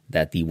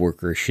that the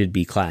worker should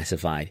be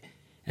classified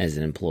as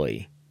an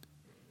employee.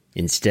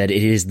 Instead,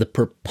 it is the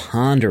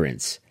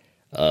preponderance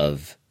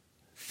of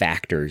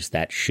factors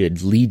that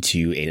should lead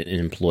to an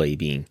employee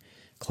being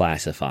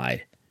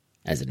classified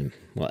as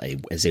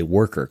a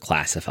worker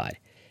classified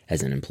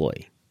as an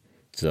employee.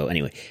 So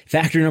anyway,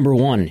 factor number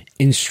 1,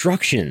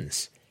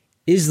 instructions.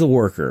 Is the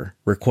worker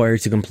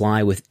required to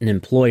comply with an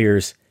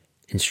employer's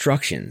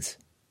instructions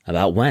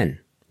about when,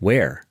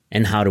 where,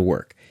 and how to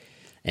work?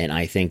 And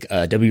I think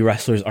W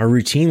wrestlers are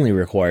routinely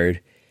required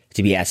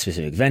to be at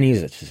specific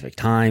venues at specific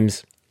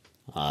times.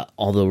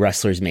 Although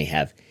wrestlers may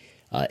have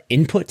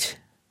input,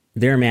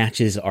 their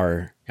matches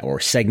or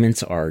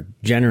segments are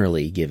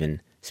generally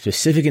given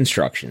specific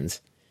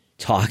instructions.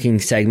 Talking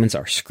segments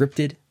are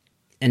scripted,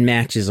 and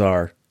matches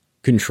are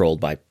controlled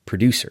by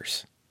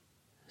producers.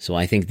 So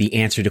I think the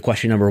answer to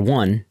question number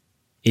 1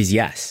 is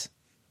yes,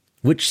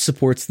 which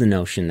supports the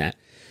notion that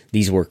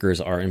these workers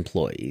are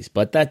employees.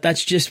 But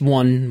that's just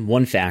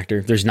one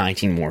factor. There's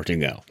 19 more to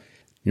go.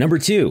 Number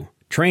 2,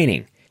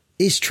 training.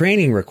 Is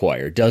training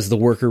required? Does the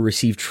worker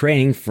receive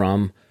training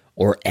from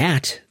or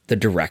at the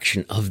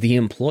direction of the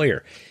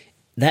employer?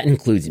 That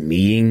includes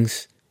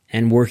meetings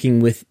and working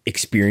with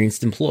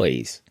experienced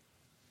employees.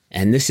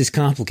 And this is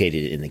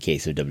complicated in the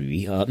case of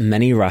WWE.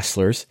 Many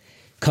wrestlers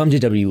come to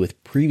WWE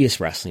with previous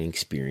wrestling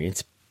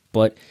experience,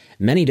 but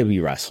many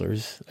WWE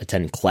wrestlers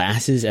attend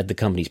classes at the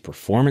company's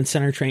Performance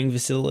Center training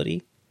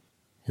facility,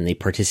 and they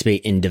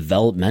participate in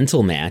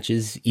developmental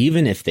matches,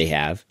 even if they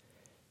have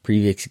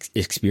previous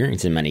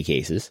experience in many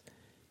cases.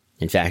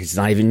 In fact, it's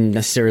not even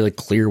necessarily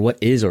clear what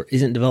is or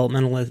isn't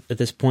developmental at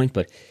this point,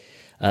 but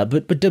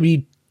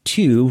W2,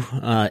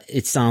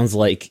 it sounds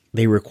like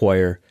they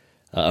require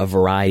a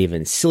variety of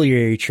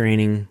ancillary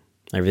training,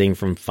 everything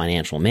from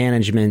financial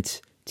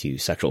management to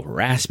sexual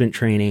harassment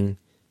training.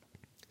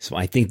 So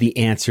I think the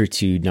answer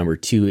to number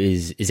 2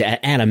 is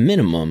at a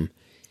minimum.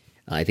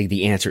 I think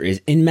the answer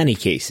is in many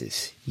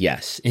cases,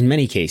 yes. In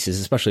many cases,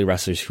 especially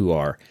wrestlers who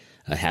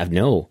have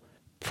no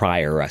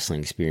prior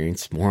wrestling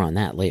experience, more on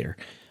that later.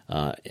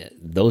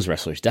 Those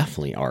wrestlers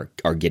definitely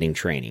are getting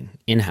training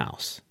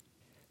in-house.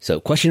 So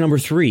question number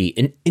 3,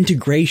 in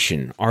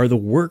integration. Are the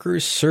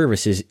workers'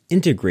 services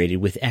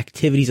integrated with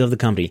activities of the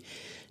company?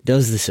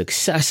 Does the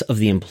success of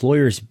the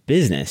employer's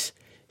business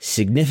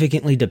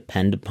significantly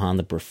depend upon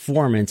the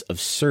performance of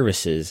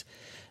services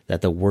that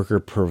the worker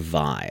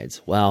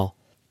provides? Well,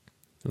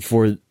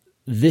 for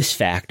this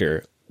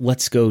factor,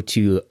 let's go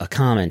to a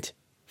comment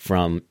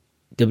from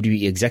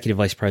WWE Executive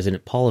Vice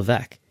President Paul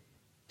Levesque,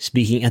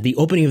 speaking at the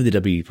opening of the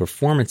WWE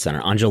Performance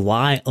Center on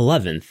July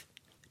 11th,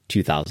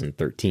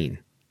 2013.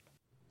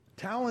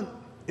 Talent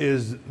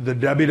is the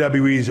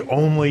WWE's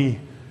only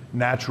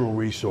natural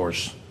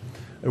resource.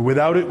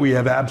 Without it, we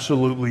have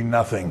absolutely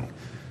nothing.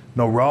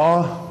 No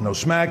Raw, no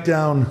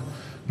SmackDown,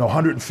 no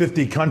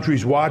 150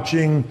 countries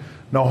watching,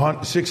 no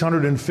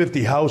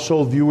 650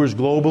 household viewers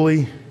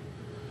globally,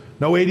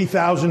 no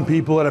 80,000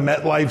 people at a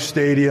MetLife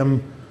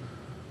Stadium,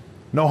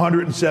 no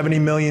 170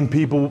 million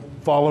people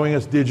following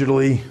us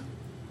digitally.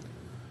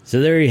 So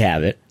there you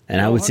have it. And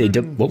I would say,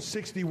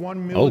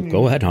 61 million,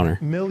 go ahead, Hunter.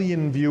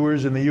 Million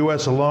viewers in the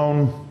U.S.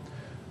 alone,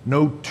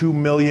 no 2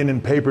 million in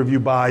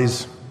pay-per-view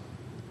buys.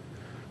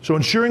 So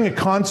ensuring a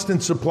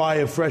constant supply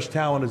of fresh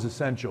talent is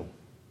essential.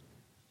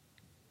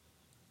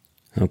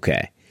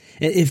 Okay.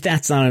 If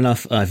that's not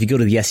enough, if you go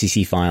to the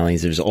SEC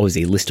filings, there's always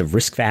a list of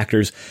risk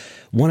factors.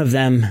 One of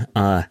them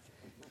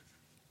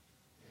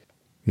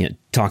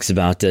talks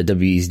about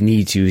WWE's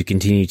need to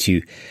continue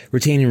to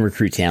retain and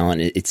recruit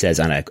talent. It says,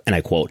 and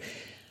I quote,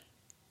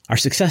 "Our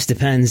success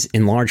depends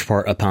in large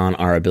part upon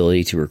our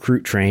ability to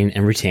recruit, train,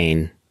 and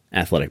retain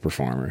athletic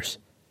performers."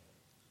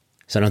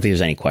 So I don't think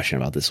there's any question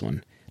about this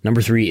one.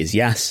 Number 3 is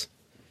yes.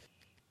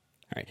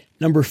 All right.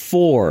 Number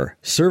 4,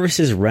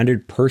 services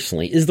rendered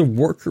personally. Is the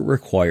worker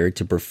required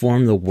to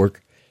perform the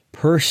work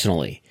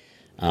personally?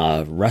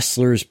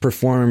 Wrestlers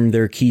perform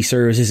their key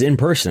services in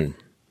person,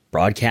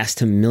 broadcast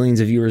to millions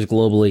of viewers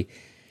globally,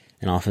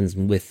 and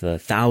often with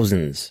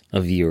thousands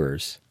of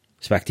viewers,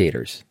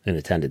 spectators in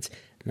attendance.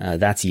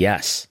 That's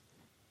yes.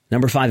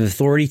 Number 5,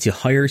 authority to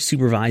hire,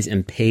 supervise,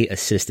 and pay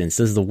assistants.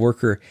 Does the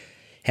worker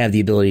have the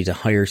ability to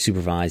hire,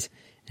 supervise,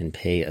 and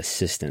pay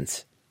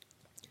assistants?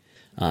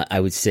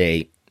 I would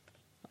say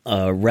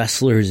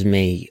wrestlers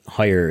may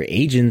hire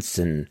agents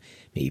and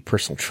maybe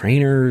personal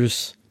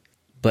trainers,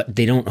 but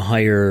they don't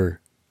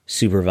hire,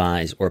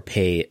 supervise, or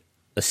pay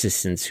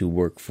assistants who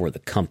work for the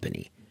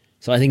company.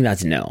 So I think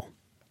that's no.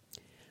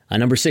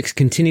 Number 6,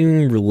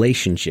 continuing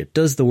relationship.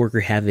 Does the worker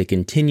have a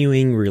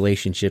continuing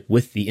relationship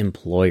with the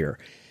employer?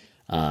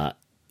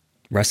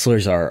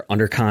 Wrestlers are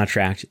under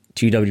contract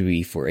to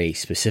WWE for a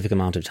specific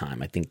amount of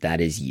time. I think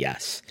that is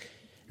yes.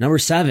 Number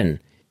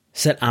 7,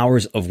 set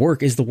hours of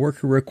work. Is the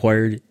worker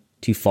required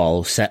to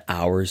follow set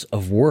hours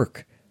of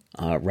work?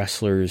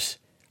 Wrestlers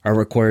are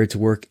required to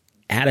work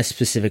at a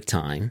specific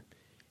time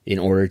in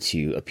order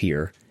to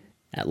appear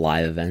at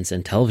live events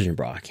and television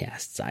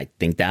broadcasts. I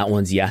think that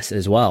one's yes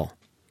as well.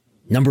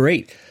 Number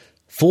 8,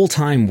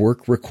 full-time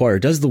work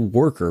required. Does the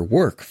worker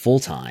work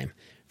full-time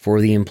for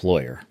the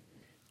employer?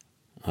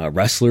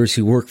 Wrestlers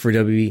who work for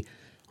WWE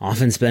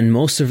often spend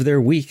most of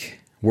their week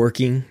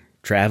working,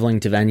 traveling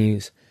to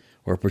venues,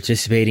 or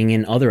participating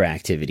in other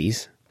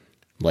activities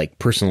like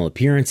personal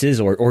appearances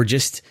or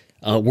just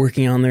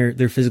working on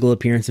their physical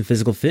appearance and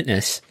physical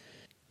fitness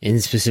in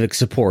specific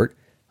support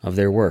of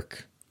their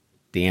work.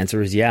 The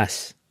answer is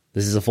yes.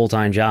 This is a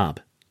full-time job.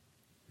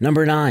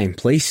 Number 9,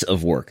 place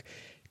of work.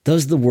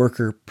 Does the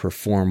worker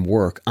perform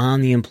work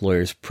on the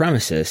employer's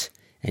premises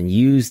and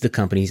use the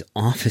company's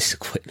office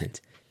equipment?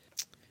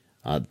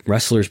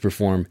 Wrestlers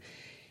perform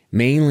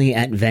mainly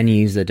at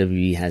venues that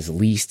WWE has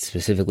leased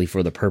specifically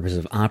for the purpose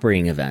of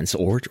operating events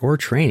or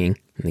training,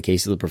 in the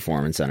case of the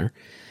Performance Center.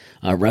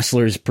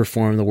 Wrestlers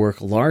perform the work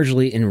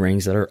largely in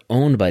rings that are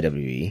owned by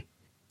WWE,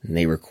 and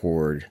they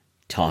record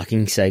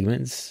talking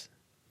segments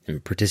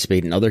and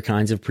participate in other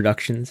kinds of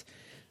productions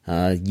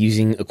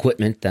using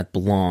equipment that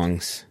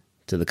belongs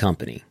to the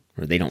company,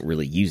 or they don't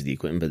really use the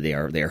equipment, but they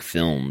are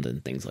filmed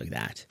and things like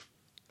that,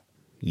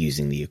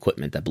 using the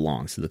equipment that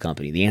belongs to the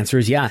company? The answer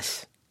is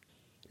yes.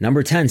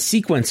 Number 10,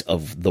 sequence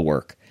of the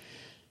work.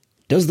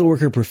 Does the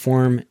worker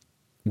perform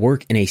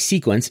work in a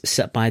sequence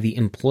set by the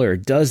employer?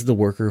 Does the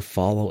worker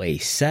follow a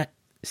set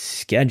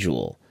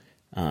schedule?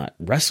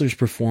 Wrestlers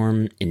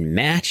perform in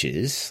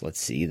matches,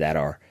 that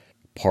are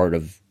part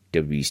of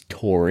WWE's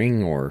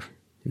touring, or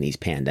in these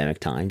pandemic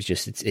times,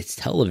 just its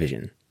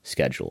television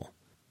schedule.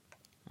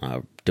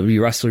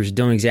 WWE wrestlers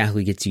don't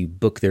exactly get to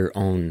book their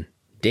own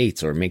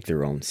dates or make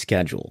their own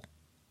schedule.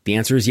 The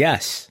answer is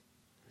yes.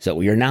 So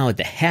we are now at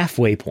the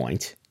halfway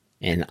point,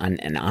 and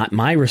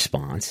my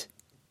response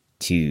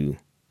to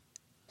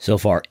so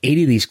far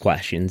 80 of these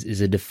questions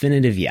is a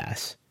definitive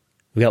yes.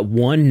 We got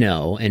one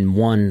no and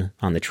one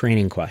on the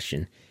training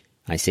question.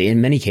 I say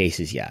in many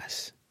cases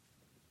yes.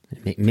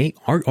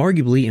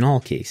 Arguably in all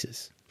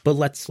cases, but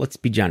let's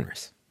be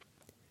generous.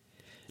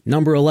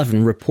 Number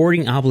 11,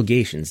 reporting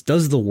obligations.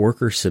 Does the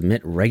worker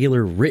submit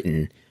regular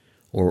written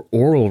or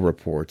oral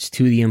reports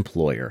to the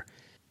employer?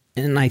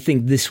 And I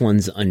think this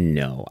one's a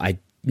no. I'm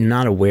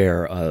not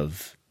aware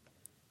of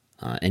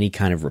any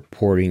kind of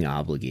reporting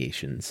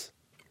obligations,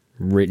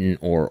 written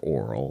or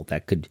oral,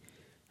 that could,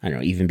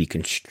 even be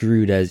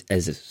construed as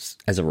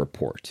a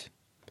report.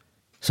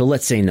 So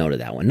let's say no to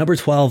that one. Number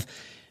 12,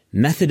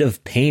 method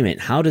of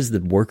payment. How does the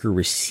worker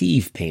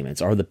receive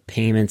payments? Are the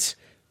payments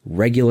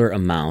regular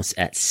amounts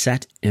at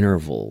set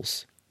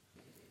intervals?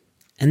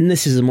 And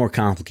this is a more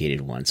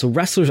complicated one. So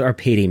wrestlers are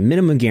paid a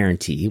minimum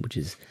guarantee, which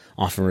is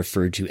often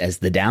referred to as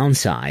their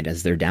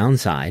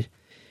downside,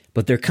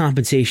 but their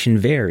compensation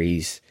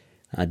varies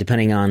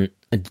depending on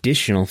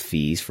additional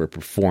fees for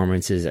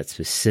performances at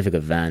specific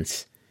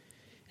events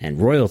and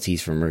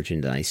royalties for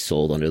merchandise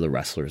sold under the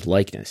wrestler's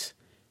likeness.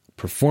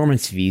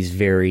 Performance fees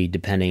vary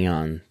depending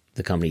on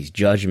the company's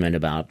judgment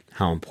about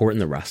how important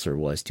the wrestler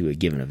was to a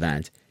given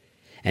event,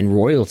 and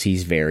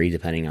royalties vary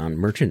depending on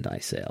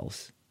merchandise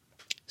sales.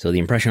 So the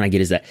impression I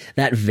get is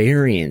that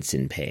variance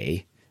in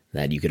pay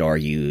that you could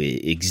argue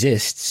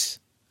exists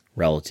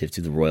relative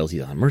to the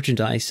royalties on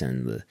merchandise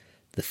and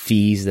the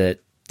fees that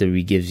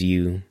WWE gives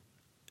you,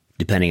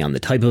 depending on the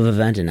type of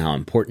event and how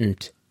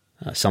important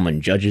someone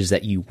judges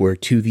that you were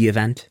to the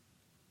event.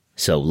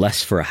 So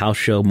less for a house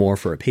show, more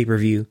for a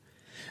pay-per-view,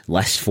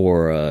 less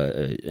for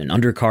an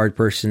undercard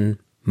person,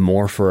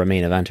 more for a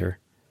main eventer.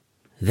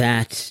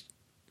 That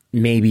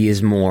maybe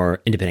is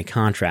more independent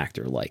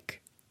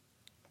contractor-like.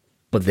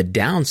 But the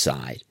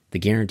downside, the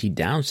guaranteed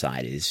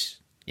downside, is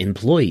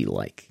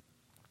employee-like.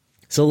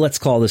 So let's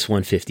call this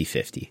one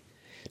 50-50.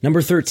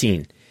 Number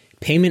 13,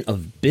 payment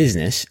of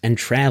business and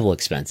travel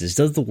expenses.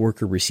 Does the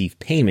worker receive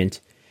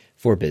payment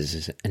for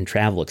business and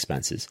travel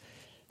expenses?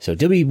 So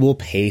WWE will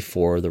pay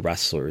for the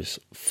wrestlers'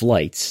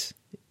 flights,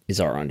 is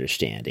our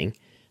understanding.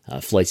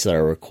 Flights that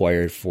are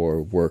required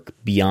for work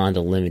beyond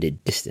a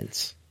limited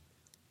distance.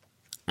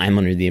 I'm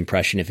under the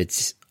impression if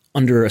it's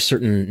under a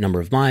certain number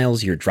of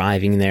miles, you're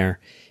driving there.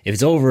 If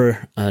it's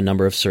over a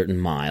number of certain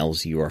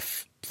miles, you are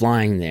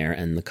flying there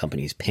and the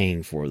company is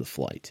paying for the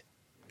flight.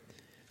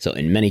 So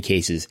in many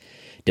cases,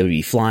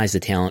 WWE flies the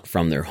talent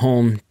from their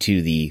home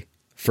to the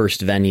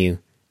first venue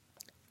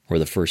or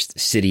the first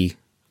city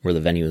where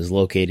the venue is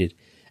located,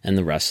 and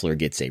the wrestler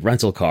gets a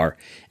rental car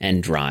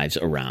and drives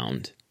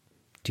around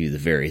to the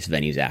various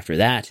venues after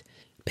that,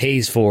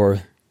 pays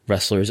for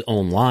wrestler's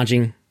own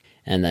lodging,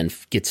 and then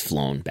gets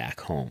flown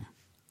back home.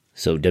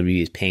 So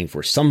WWE is paying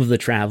for some of the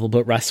travel,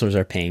 but wrestlers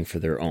are paying for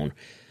their own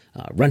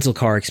rental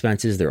car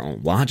expenses, their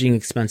own lodging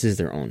expenses,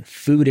 their own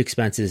food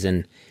expenses,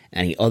 and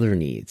any other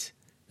needs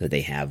that they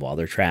have while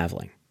they're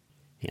traveling.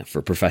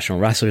 For professional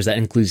wrestlers, that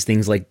includes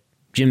things like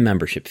gym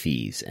membership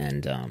fees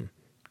and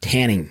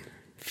tanning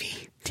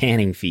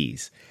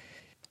fees.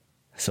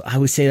 So I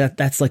would say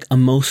that's like a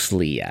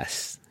mostly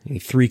yes,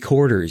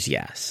 3/4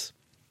 yes.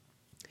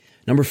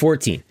 Number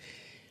 14,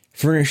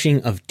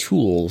 furnishing of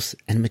tools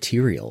and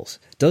materials.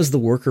 Does the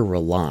worker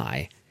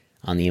rely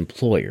on the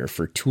employer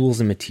for tools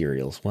and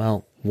materials?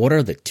 Well, what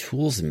are the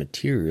tools and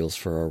materials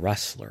for a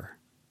wrestler?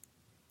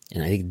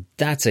 And I think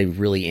that's a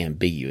really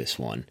ambiguous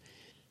one.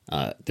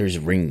 There's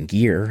ring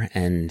gear,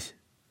 and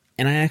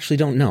I actually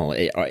don't know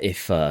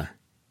if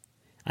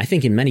I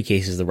think in many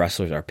cases the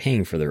wrestlers are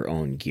paying for their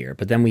own gear,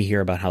 but then we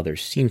hear about how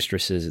there's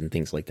seamstresses and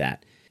things like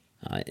that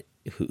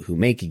who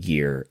make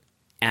gear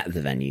at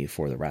the venue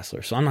for the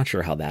wrestler. So I'm not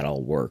sure how that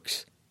all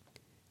works.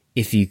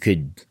 If you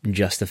could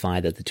justify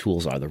that the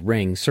tools are the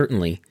ring,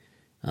 certainly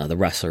the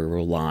wrestler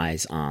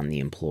relies on the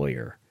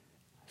employer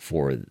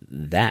for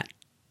that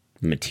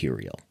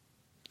material.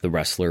 The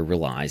wrestler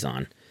relies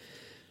on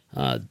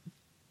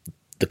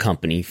the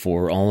company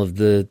for all of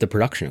the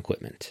production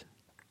equipment.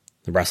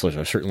 The wrestlers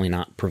are certainly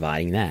not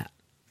providing that.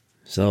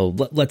 So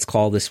let's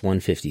call this one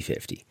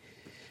 50-50.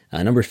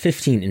 Number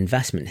 15,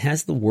 investment.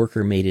 Has the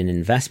worker made an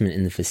investment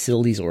in the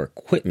facilities or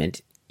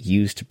equipment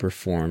used to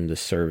perform the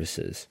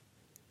services?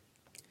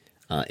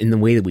 In the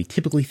way that we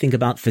typically think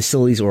about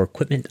facilities or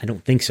equipment, I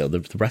don't think so.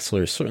 The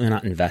wrestler is certainly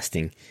not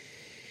investing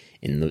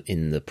in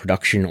the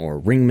production or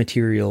ring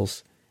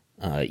materials.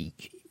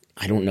 I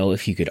I don't know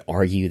if you could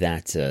argue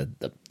that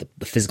the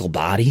physical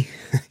body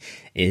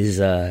is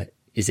a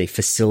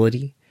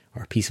facility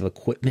or a piece of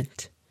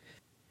equipment.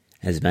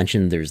 As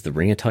mentioned, there's the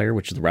ring attire,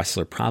 which the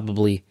wrestler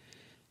probably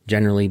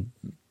generally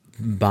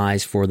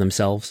buys for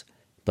themselves.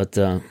 But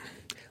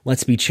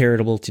let's be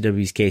charitable to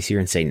WWE's case here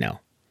and say no.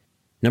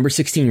 Number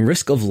 16,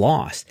 risk of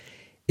loss.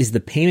 Is the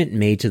payment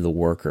made to the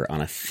worker on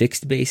a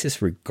fixed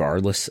basis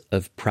regardless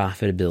of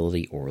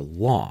profitability or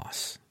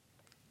loss?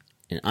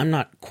 And I'm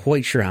not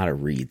quite sure how to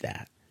read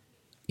that.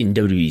 In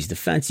WWE's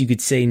defense, you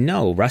could say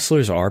no,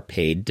 wrestlers are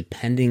paid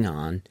depending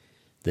on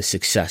the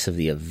success of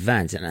the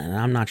event, and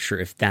I'm not sure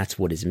if that's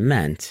what is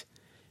meant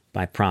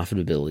by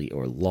profitability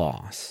or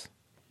loss.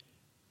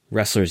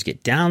 Wrestlers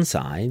get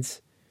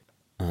downsides,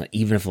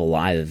 even if a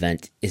live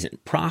event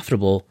isn't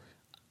profitable.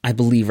 I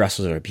believe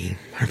wrestlers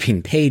are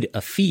being paid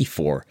a fee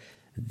for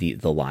the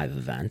live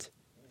event.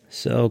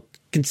 So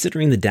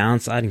considering the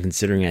downside and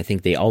considering I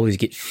think they always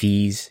get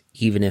fees,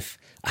 even if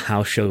a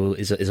house show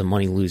is a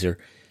money loser,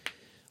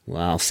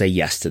 well, I'll say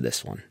yes to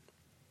this one.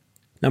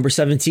 Number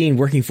 17,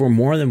 working for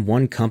more than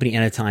one company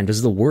at a time.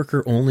 Does the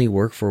worker only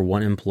work for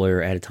one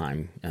employer at a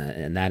time?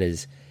 And that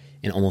is,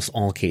 in almost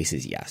all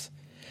cases, yes.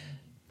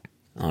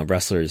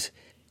 Wrestlers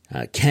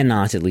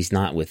cannot, at least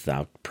not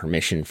without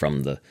permission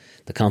from the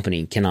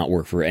company, cannot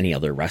work for any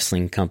other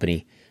wrestling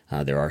company.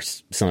 There are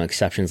some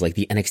exceptions like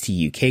the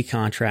NXT UK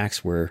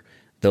contracts where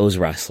those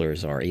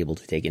wrestlers are able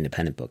to take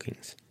independent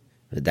bookings.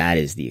 But that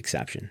is the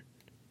exception.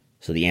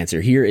 So the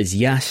answer here is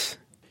yes.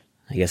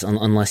 I guess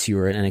unless you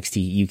are an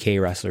NXT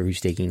UK wrestler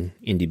who's taking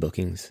indie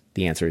bookings,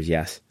 the answer is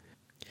yes.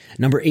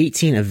 Number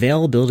 18,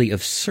 availability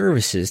of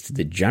services to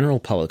the general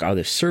public. Are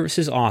the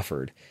services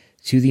offered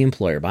to the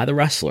employer by the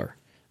wrestler,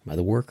 by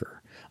the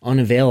worker,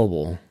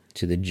 unavailable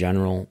to the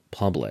general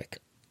public?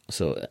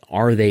 So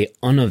are they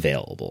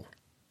unavailable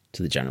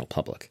to the general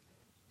public?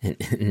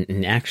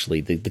 And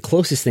actually, the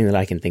closest thing that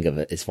I can think of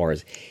as far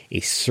as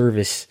a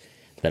service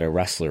that a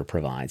wrestler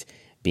provides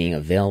being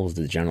available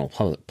to the general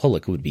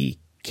public would be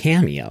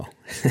Cameo.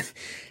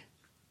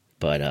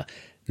 But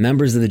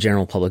members of the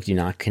general public do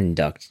not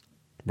conduct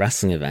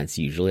wrestling events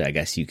usually. I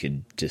guess you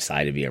could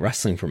decide to be a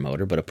wrestling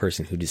promoter, but a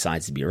person who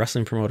decides to be a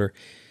wrestling promoter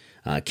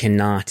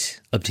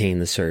cannot obtain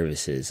the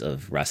services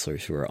of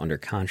wrestlers who are under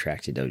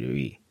contract to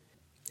WWE.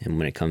 And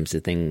when it comes to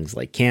things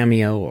like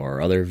Cameo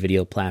or other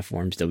video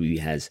platforms, WWE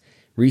has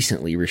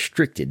recently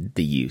restricted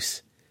the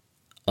use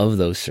of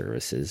those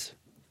services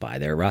by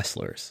their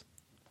wrestlers.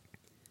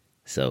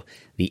 So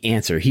the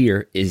answer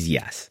here is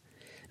yes.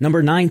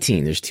 Number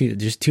 19, there's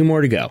two more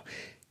to go.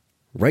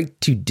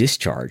 Right to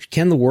discharge.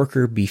 Can the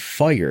worker be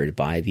fired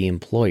by the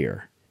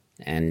employer?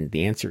 And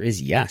the answer is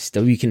yes.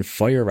 WWE can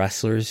fire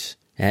wrestlers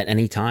at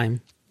any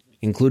time,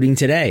 including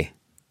today.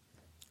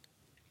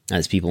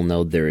 As people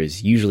know, there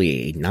is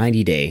usually a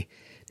 90-day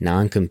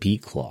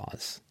non-compete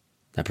clause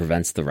that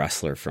prevents the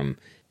wrestler from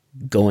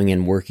going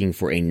and working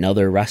for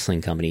another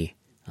wrestling company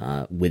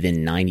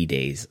within 90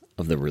 days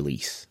of the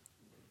release.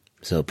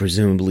 So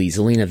presumably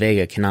Zelina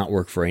Vega cannot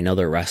work for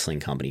another wrestling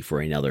company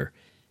for another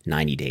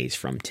 90 days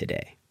from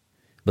today.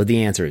 But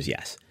the answer is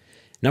yes.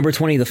 Number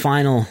 20, the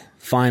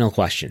final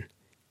question.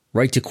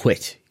 Right to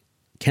quit.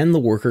 Can the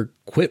worker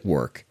quit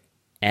work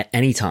at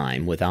any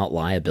time without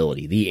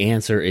liability? The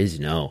answer is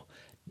no.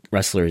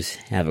 Wrestlers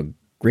have a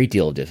great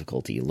deal of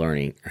difficulty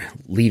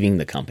leaving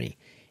the company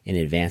in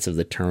advance of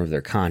the term of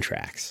their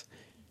contracts.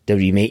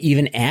 WWE may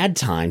even add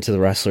time to the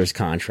wrestler's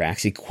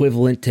contracts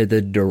equivalent to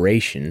the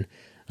duration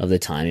of the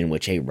time in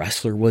which a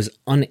wrestler was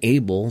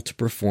unable to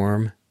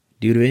perform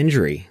due to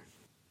injury.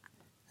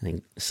 I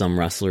think some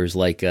wrestlers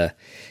like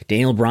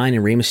Daniel Bryan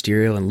and Rey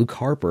Mysterio and Luke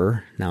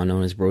Harper, now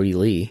known as Brody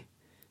Lee,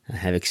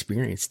 have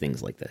experienced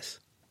things like this,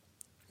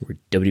 where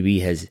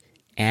WWE has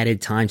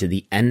added time to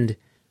the end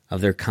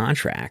of their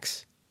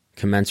contracts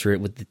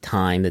commensurate with the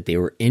time that they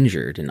were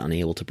injured and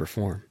unable to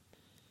perform.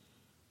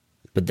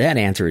 But that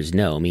answer is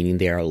no, meaning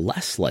they are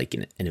less like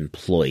an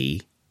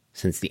employee,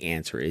 since the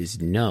answer is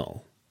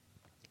no.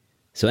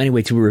 So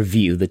anyway, to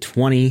review the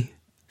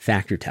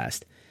 20-factor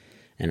test,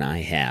 and I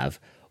have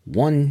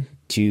 1,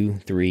 2,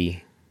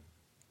 3,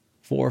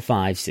 4,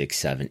 5, 6,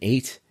 7,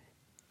 8,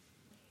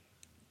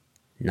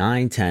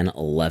 9, 10,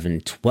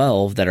 11,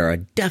 12 that are a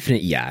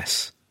definite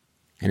yes,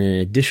 and an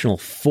additional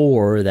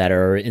 4 that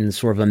are in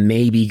sort of a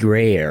maybe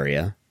gray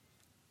area,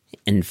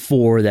 and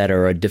 4 that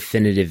are a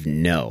definitive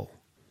no.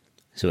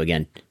 So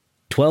again,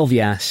 12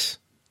 yes,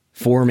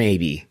 4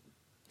 maybe,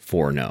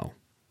 4 no.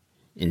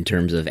 In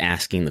terms of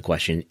asking the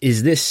question,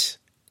 is this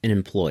an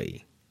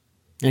employee?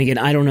 And again,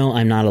 I don't know,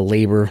 I'm not a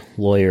labor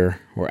lawyer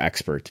or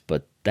expert,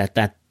 but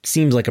that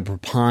seems like a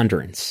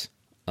preponderance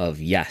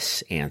of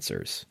yes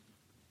answers,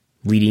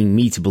 leading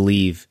me to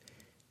believe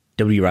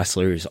WWE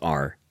wrestlers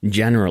are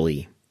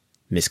generally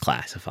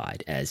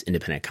misclassified as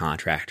independent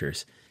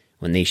contractors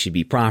when they should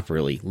be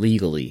properly,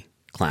 legally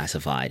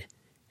classified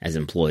as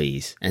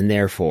employees and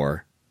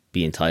therefore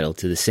be entitled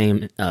to the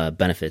same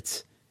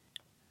benefits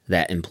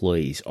that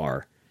employees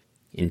are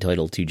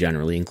entitled to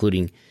generally,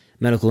 including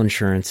medical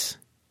insurance,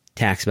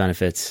 tax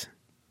benefits,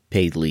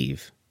 paid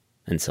leave,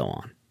 and so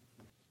on.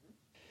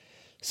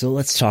 So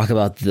let's talk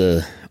about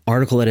the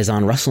article that is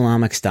on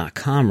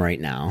WrestleNomics.com right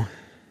now,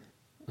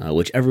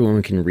 which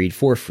everyone can read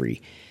for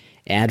free,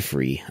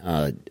 ad-free,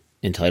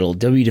 entitled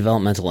W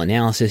Developmental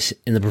Analysis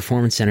in the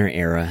Performance Center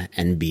Era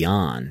and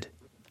Beyond.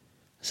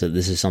 So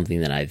this is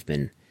something that I've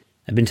been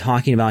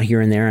talking about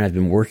here and there, and I've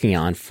been working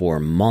on for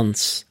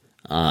months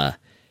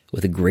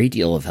with a great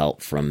deal of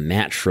help from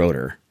Matt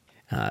Schroeder,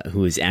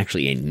 who is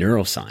actually a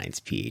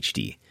neuroscience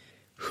PhD,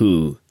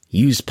 who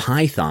used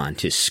Python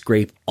to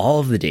scrape all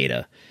of the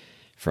data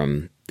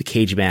from the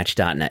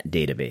cagematch.net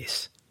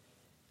database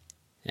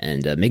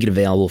and make it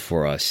available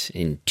for us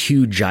in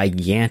 2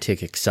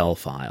 gigantic Excel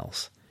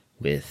files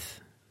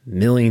with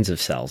millions of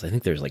cells. I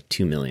think there's like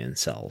 2 million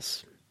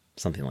cells,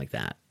 something like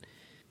that.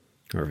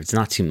 Or if it's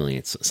not 2 million,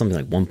 it's something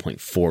like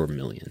 1.4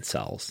 million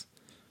cells.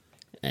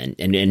 And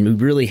we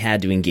really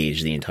had to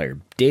engage the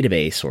entire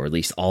database, or at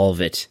least all of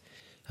it,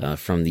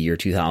 from the year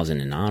 2000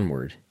 and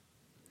onward,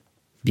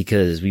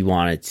 because we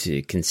wanted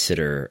to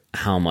consider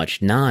how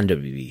much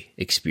non-WWE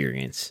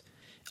experience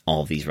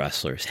all of these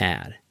wrestlers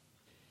had.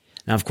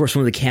 Now, of course,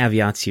 one of the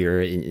caveats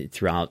here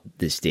throughout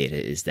this data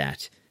is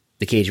that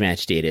the cage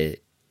match data,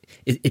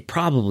 it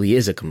probably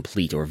is a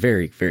complete or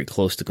very, very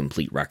close to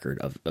complete record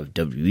of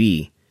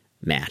WWE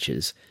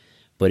matches,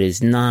 but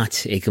is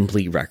not a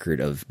complete record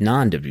of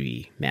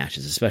non-WWE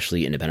matches,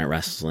 especially independent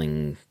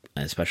wrestling,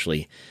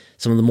 especially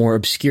some of the more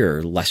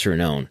obscure,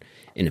 lesser-known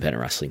independent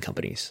wrestling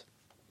companies.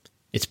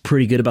 It's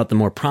pretty good about the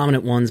more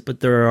prominent ones,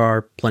 but there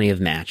are plenty of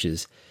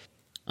matches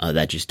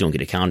that just don't get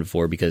accounted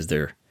for because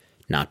they're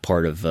not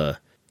part of an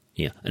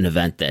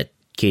event that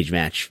Cage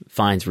Match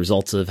finds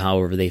results of,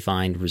 however they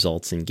find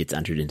results, and gets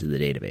entered into the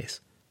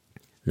database.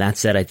 That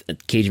said,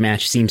 Cage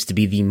Match seems to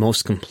be the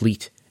most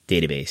complete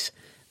database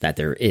that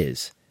there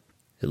is,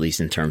 at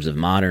least in terms of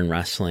modern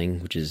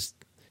wrestling, which is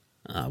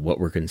what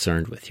we're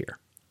concerned with here.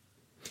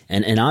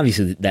 And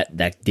obviously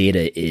that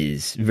data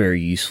is very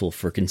useful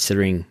for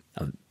considering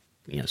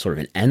sort of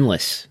an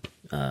endless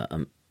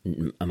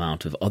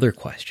amount of other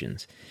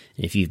questions.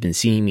 And if you've been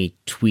seeing me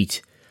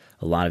tweet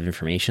a lot of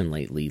information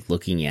lately,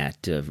 looking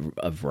at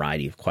a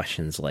variety of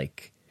questions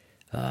like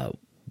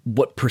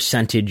what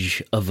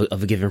percentage of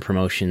a given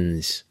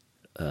promotion's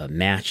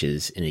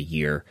matches in a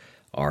year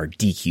are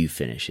DQ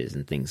finishes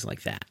and things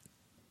like that.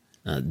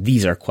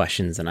 These are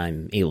questions that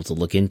I'm able to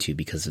look into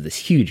because of this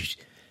huge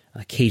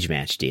cage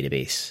match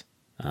database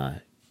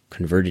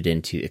converted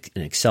into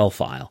an Excel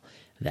file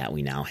that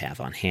we now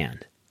have on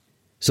hand.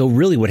 So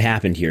really what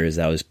happened here is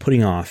I was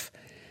putting off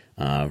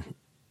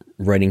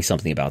writing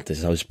something about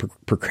this. I was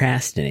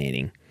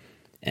procrastinating.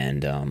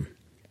 And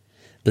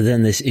but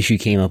then this issue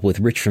came up with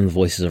Rich from the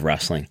Voices of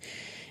Wrestling,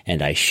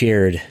 and I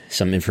shared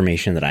some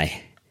information that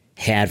I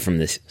had from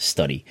this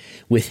study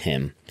with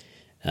him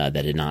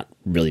that had not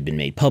really been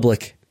made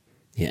public,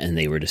 and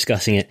they were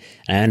discussing it.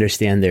 I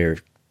understand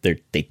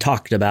they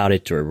talked about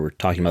it, or were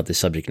talking about this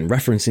subject and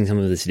referencing some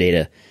of this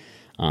data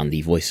on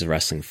the Voices of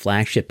Wrestling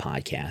flagship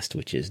podcast,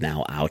 which is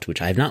now out,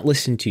 which I have not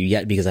listened to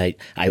yet because I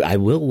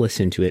will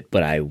listen to it,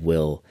 but I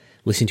will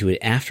listen to it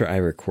after I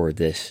record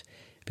this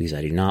because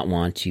I do not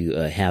want to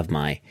have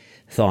my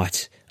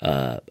thoughts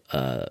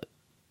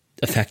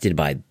affected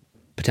by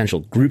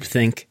potential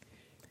groupthink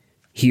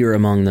here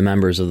among the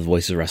members of the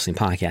Voices of Wrestling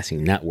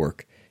podcasting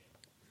network.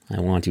 I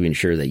want to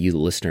ensure that you, the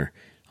listener,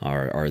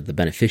 are the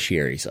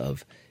beneficiaries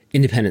of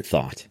independent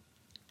thought.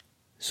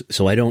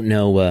 So I don't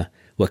know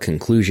what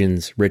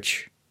conclusions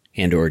Rich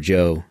and or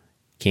Joe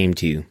came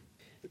to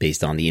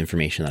based on the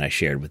information that I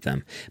shared with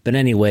them. But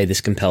anyway,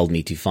 this compelled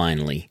me to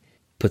finally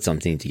put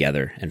something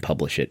together and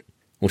publish it,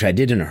 which I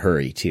did in a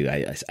hurry too.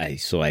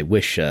 So I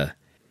wish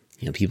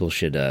people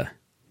should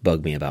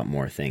bug me about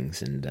more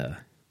things, and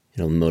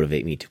it'll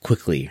motivate me to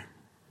quickly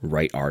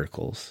write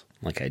articles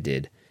like I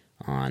did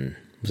on,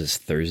 was this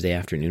Thursday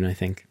afternoon, I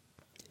think?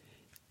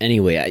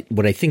 Anyway,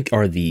 what I think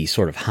are the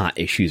sort of hot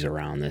issues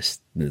around this,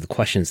 the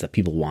questions that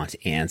people want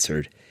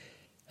answered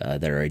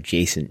that are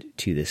adjacent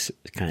to this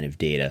kind of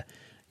data,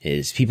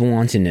 is people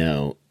want to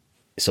know,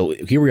 so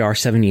here we are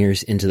 7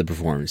 years into the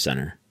Performance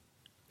Center.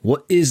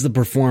 What is the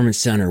Performance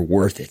Center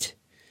worth it?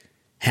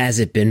 Has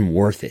it been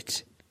worth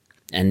it?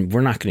 And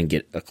we're not going to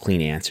get a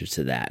clean answer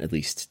to that, at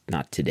least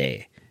not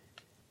today.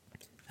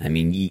 I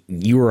mean,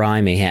 you or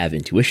I may have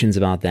intuitions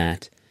about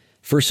that.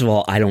 First of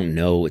all, I don't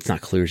know. It's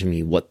not clear to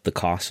me what the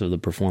cost of the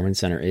Performance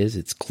Center is.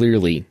 It's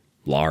clearly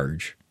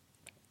large.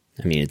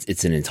 I mean,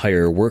 it's an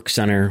entire work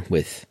center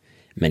with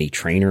many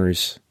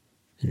trainers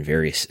and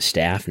various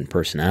staff and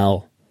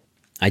personnel.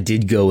 I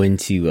did go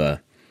into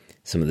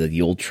some of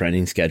the old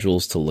training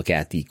schedules to look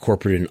at the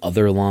corporate and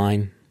other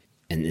line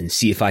and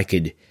see if I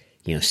could,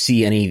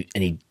 see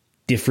any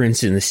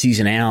difference in the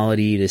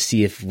seasonality, to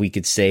see if we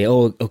could say,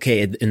 oh,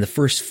 okay, in the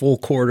first full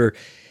quarter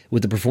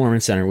with the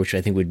Performance Center, which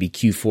I think would be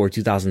Q4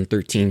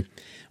 2013,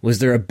 was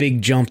there a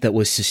big jump that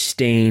was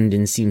sustained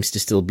and seems to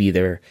still be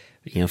there,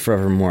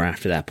 forevermore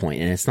after that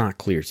point? And it's not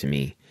clear to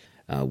me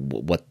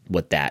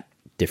what that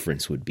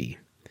difference would be.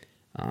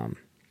 And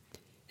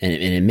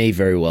it may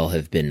very well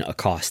have been a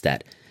cost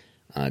that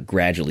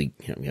gradually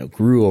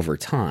grew over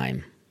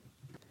time.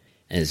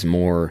 as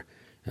more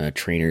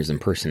trainers and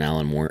personnel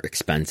and more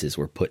expenses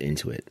were put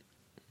into it.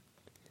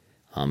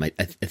 I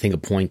think a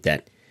point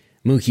that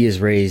Mookie has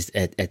raised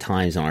at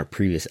times on our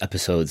previous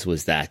episodes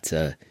was that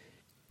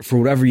for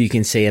whatever you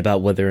can say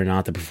about whether or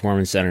not the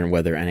Performance Center and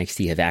whether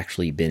NXT have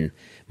actually been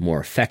more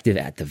effective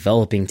at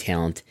developing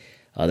talent,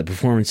 the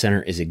Performance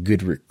Center is a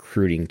good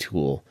recruiting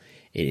tool.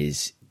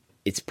 It's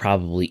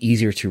probably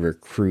easier to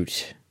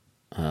recruit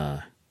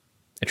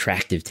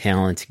attractive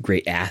talent,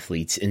 great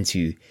athletes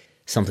into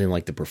something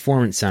like the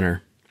Performance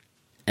Center,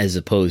 as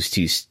opposed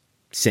to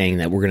saying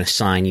that we're going to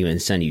sign you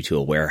and send you to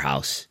a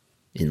warehouse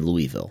in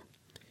Louisville.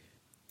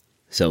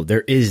 So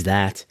there is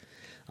that.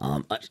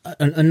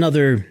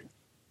 Another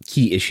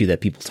key issue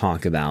that people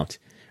talk about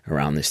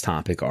around this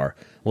topic are,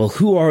 well,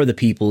 who are the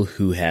people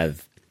who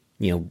have,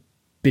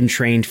 been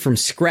trained from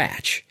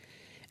scratch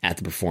at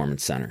the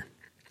Performance Center?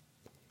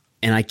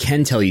 And I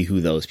can tell you who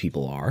those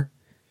people are.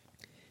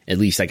 At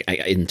least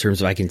in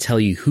terms of I can tell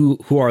you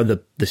who are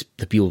the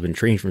people who've been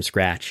trained from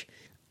scratch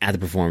at the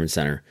Performance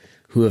Center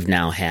who have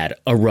now had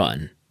a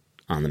run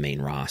on the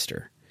main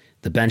roster.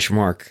 The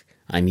benchmark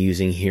I'm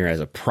using here as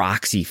a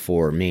proxy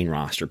for main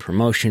roster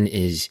promotion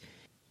is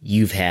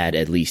you've had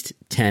at least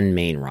 10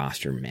 main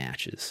roster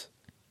matches.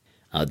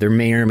 There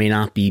may or may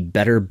not be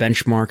better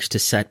benchmarks to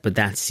set, but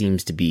that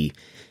seems to be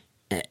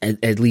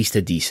at least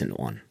a decent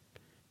one.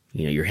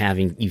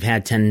 You've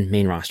had 10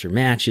 main roster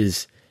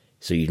matches,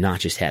 so you've not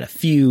just had a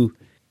few.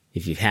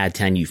 If you've had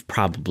 10, you've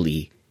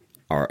probably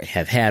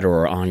have had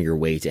or are on your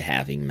way to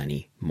having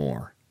many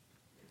more.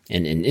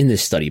 And in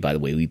this study, by the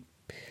way, we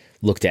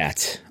looked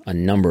at a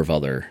number of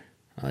other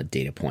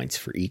data points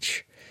for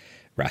each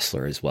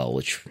wrestler as well,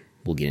 which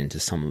we'll get into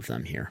some of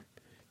them here.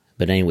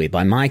 But anyway,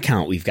 by my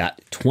count, we've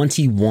got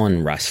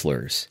 21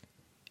 wrestlers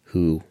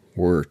who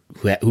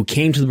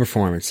came to the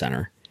Performance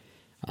Center.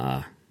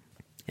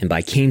 And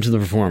by came to the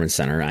Performance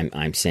Center,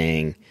 I'm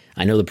saying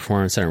I know the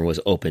Performance Center was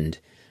opened,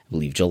 I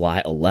believe,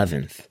 July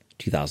 11th,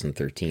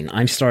 2013.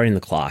 I'm starting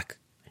the clock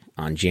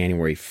on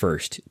January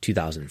 1st,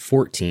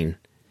 2014,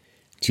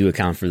 to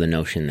account for the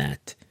notion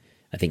that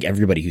I think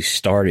everybody who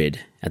started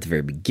at the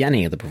very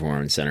beginning of the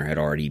Performance Center had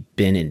already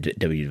been in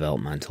W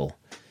Developmental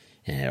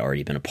and had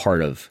already been a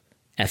part of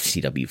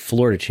FCW,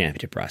 Florida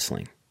Championship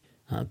Wrestling,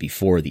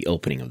 before the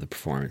opening of the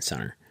Performance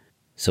Center.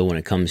 So when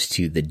it comes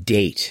to the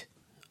date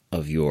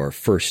of your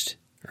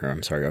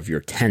of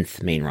your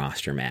 10th main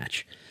roster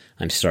match,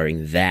 I'm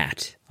starting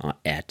that I'm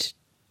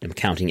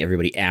counting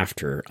everybody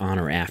on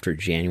or after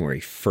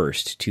January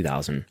 1st,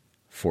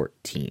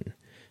 2014.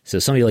 So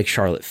somebody like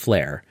Charlotte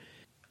Flair,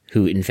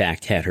 who in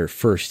fact had her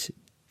first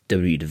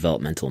WWE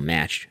developmental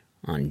match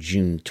on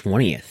June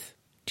 20th,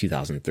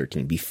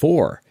 2013,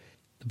 before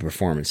the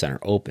Performance Center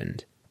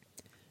opened.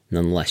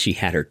 Nonetheless, she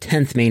had her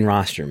 10th main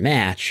roster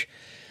match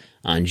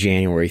on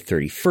January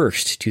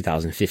 31st,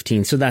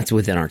 2015, so that's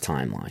within our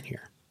timeline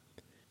here.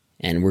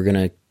 And we're going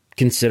to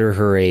consider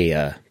her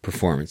a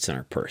Performance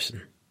Center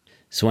person.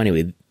 So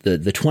anyway,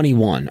 the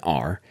 21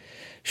 are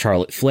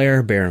Charlotte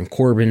Flair, Baron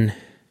Corbin,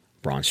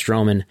 Braun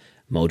Strowman,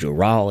 Mojo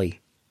Rawley,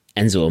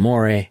 Enzo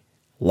Amore,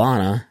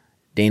 Lana,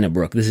 Dana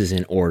Brooke. This is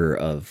in order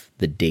of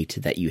the date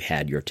that you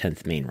had your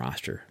 10th main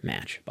roster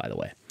match, by the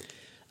way.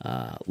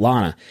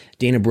 Lana,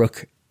 Dana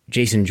Brooke,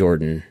 Jason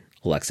Jordan,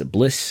 Alexa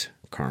Bliss,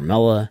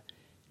 Carmella,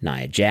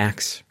 Nia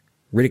Jax,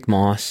 Riddick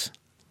Moss,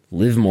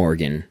 Liv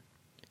Morgan,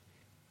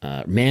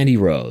 Mandy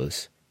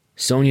Rose,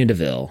 Sonya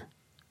Deville,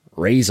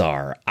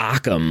 Razor,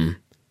 Akam,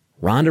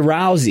 Ronda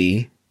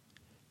Rousey,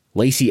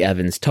 Lacey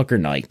Evans, Tucker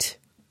Knight,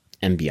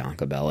 and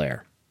Bianca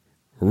Belair.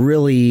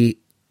 Really,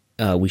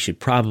 we should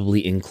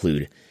probably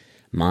include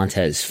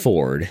Montez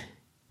Ford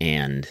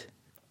and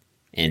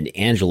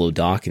Angelo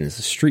Dawkins,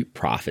 the Street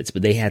Profits,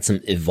 but they had some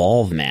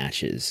Evolve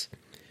matches.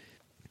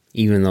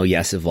 Even though,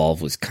 yes,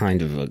 Evolve was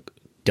kind of a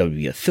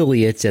WWE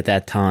affiliate at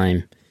that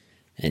time.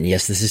 And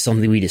yes, this is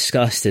something we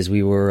discussed as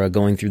we were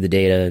going through the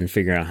data and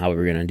figuring out how we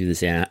were going to do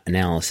this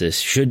analysis.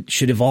 Should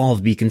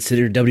Evolve be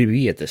considered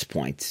WWE at this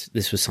point?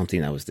 This was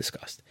something that was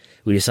discussed.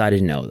 We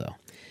decided no, though.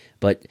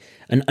 But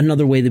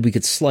another way that we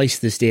could slice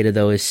this data,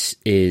 though,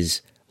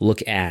 is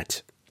look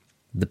at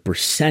the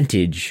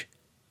percentage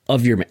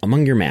of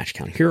among your match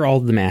count. Here are all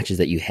the matches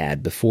that you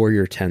had before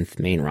your 10th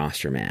main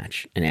roster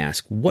match, and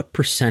ask what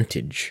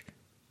percentage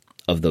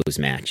of those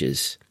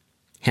matches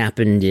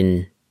happened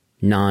in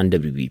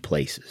non-WWE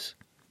places.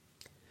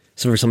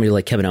 So for somebody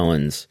like Kevin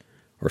Owens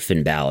or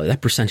Finn Balor,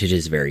 that percentage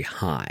is very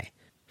high.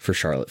 For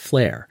Charlotte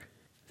Flair,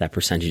 that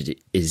percentage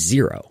is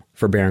 0.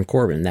 For Baron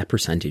Corbin, that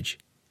percentage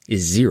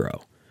is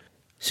 0.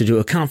 So to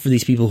account for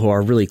these people who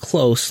are really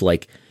close,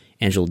 like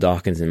Angelo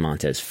Dawkins and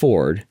Montez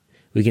Ford,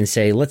 we can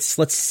say, let's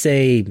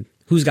say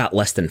who's got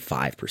less than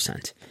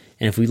 5%.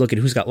 And if we look at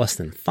who's got less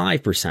than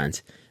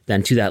 5%,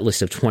 then to that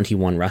list of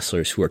 21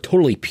 wrestlers who are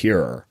totally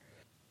pure,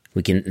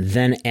 we can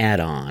then add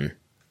on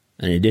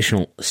an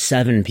additional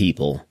 7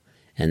 people,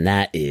 and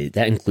that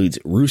includes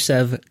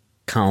Rusev,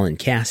 Colin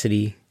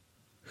Cassidy,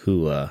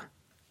 who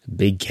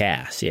Big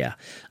Cass, yeah,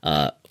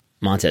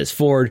 Montez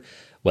Ford,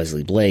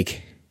 Wesley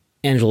Blake,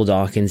 Angelo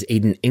Dawkins,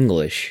 Aiden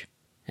English,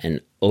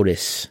 and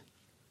Otis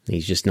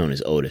He's just known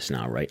as Otis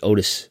now, right?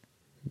 Otis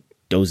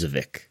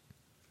Dozovic.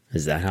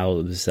 Is that how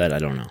it was said? I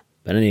don't know.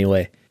 But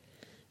anyway,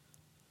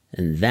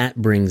 and that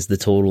brings the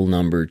total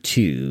number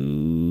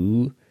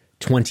to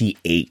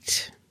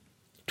 28.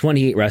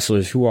 28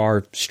 wrestlers who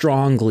are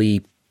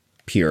strongly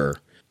pure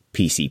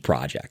PC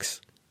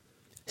projects.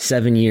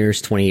 7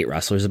 years, 28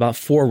 wrestlers, about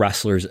 4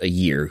 wrestlers a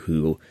year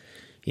who,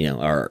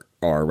 are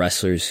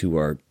wrestlers who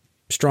are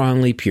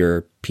strongly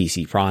pure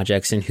PC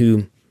projects and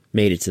who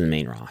made it to the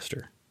main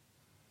roster.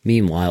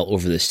 Meanwhile,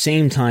 over the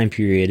same time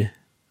period,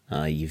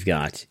 you've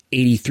got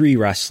 83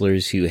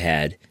 wrestlers who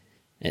had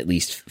at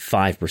least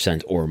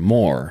 5% or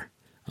more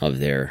of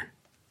their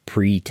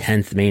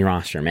pre-10th main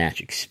roster match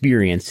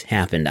experience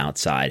happened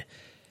outside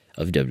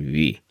of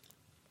WWE.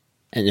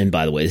 And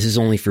by the way, this is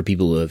only for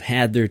people who have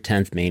had their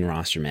 10th main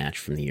roster match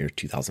from the year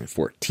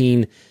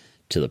 2014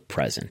 to the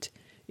present.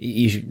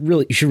 You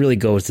should really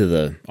go to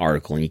the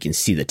article and you can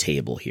see the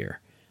table here.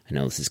 I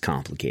know this is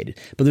complicated,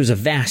 but there's a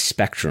vast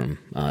spectrum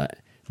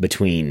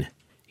between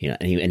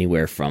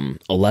anywhere from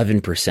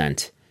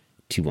 11%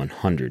 to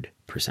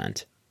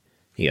 100%.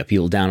 You got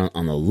people down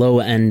on the low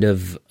end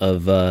of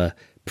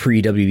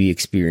pre-WWE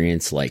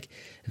experience like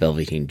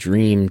Velveteen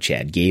Dream,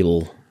 Chad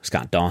Gable,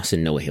 Scott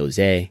Dawson, Noah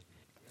Jose.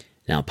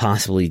 Now,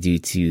 possibly due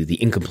to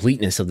the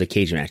incompleteness of the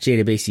Cage Match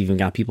database, you even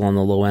got people on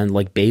the low end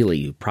like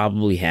Bayley, who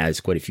probably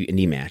has quite a few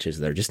indie matches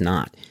that are just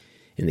not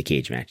in the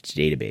Cage Match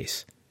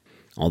database.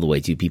 All the way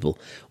to people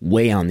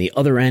way on the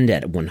other end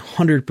at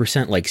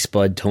 100% like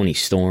Spud, Tony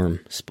Storm,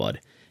 Spud.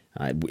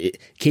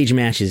 Cage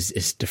Match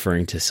is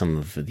deferring to some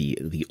of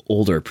the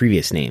older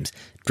previous names.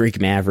 Drake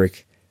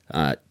Maverick,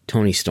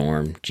 Tony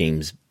Storm,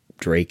 James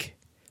Drake,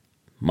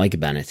 Mike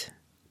Bennett,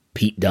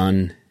 Pete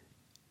Dunne,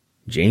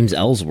 James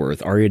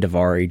Ellsworth, Arya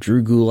Daivari,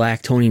 Drew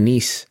Gulak, Tony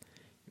Nese,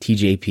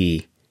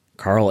 TJP,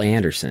 Carl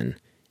Anderson,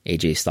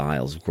 AJ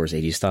Styles. Of course,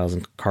 AJ Styles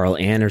and Carl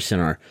Anderson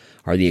are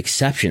the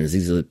exceptions.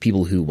 These are the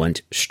people who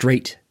went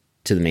straight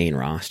to the main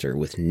roster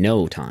with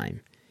no time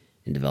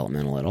in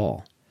developmental at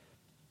all.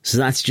 So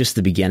that's just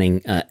the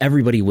beginning.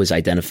 Everybody was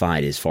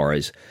identified as far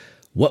as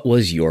what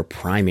was your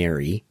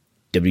primary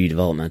W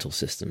developmental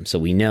system. So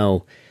we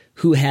know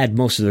who had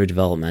most of their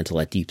developmental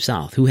at Deep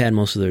South, who had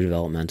most of their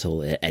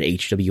developmental at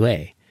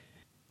HWA,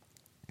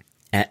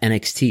 at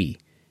NXT,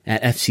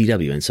 at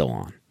FCW, and so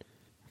on.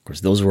 Of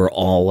course, those were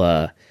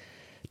all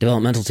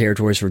developmental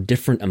territories for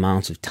different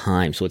amounts of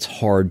time, so it's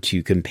hard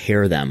to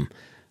compare them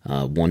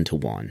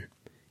one-to-one.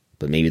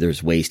 But maybe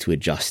there's ways to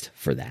adjust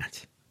for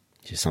that.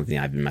 It's just something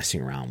I've been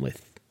messing around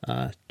with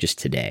just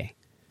today.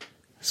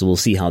 So we'll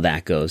see how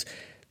that goes.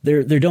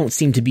 There don't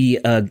seem to be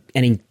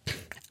any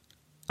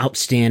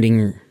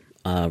outstanding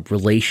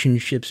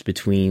relationships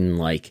between,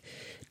 like,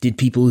 did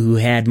people who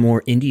had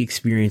more indie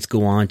experience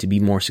go on to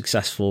be more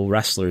successful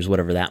wrestlers,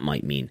 whatever that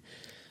might mean.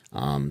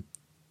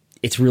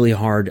 It's really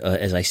hard,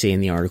 as I say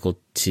in the article,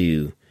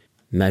 to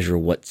measure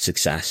what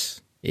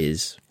success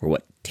is or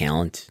what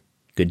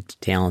good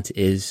talent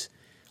is.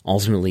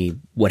 Ultimately,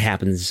 what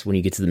happens when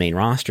you get to the main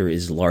roster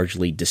is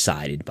largely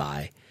decided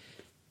by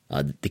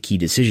the key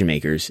decision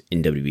makers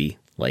in WWE,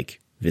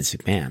 like Vince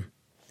McMahon.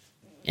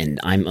 And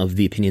I'm of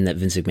the opinion that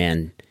Vince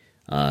McMahon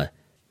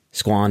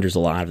squanders a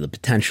lot of the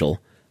potential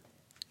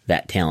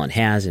that talent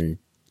has and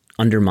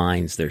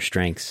undermines their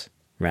strengths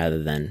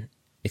rather than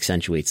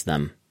accentuates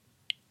them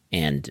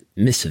and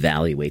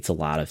misevaluates a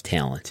lot of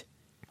talent.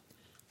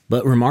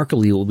 But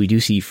remarkably, what we do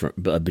see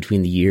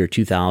between the year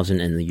 2000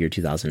 and the year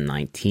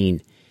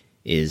 2019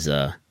 is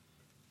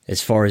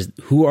as far as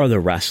who are the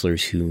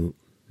wrestlers who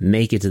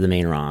make it to the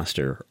main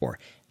roster or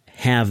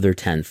have their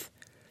 10th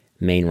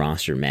main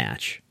roster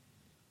match.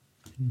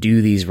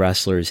 Do these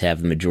wrestlers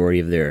have the majority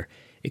of their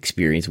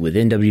experience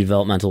within W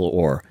developmental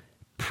or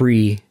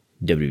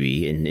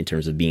pre-WWE in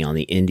terms of being on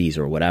the indies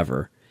or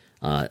whatever?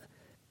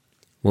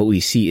 What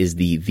we see is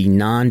the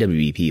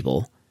non-WWE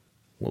people,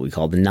 what we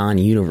call the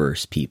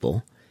non-universe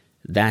people.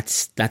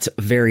 That's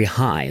very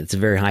high. It's a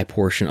very high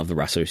portion of the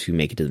wrestlers who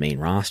make it to the main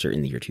roster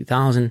in the year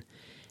 2000.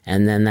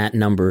 And then that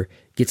number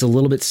gets a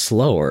little bit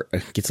smaller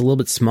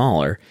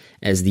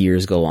as the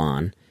years go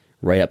on,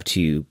 right up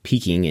to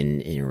peaking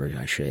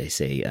or should I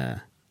say,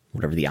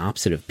 whatever the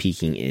opposite of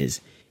peaking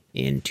is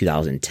in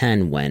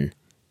 2010, when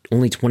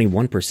only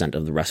 21%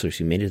 of the wrestlers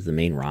who made it to the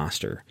main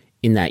roster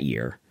in that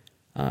year,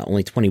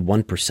 only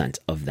 21%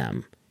 of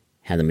them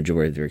had the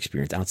majority of their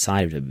experience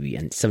outside of WWE,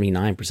 and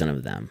 79%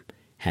 of them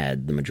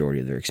had the majority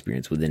of their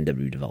experience within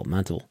W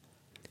developmental.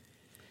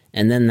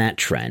 And then that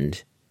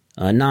trend,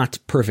 not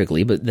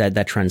perfectly, but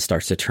that trend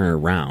starts to turn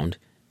around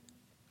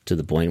to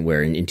the point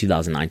where in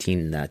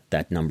 2019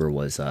 that number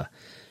was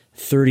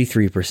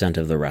 33%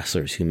 of the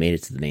wrestlers who made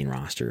it to the main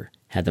roster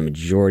had the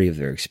majority of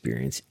their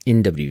experience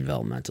in W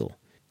developmental.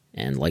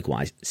 And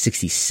likewise,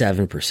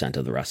 67%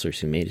 of the wrestlers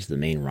who made it to the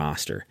main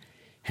roster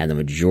had the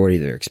majority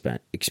of their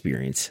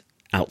experience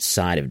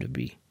outside of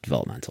W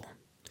developmental.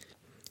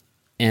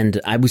 And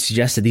I would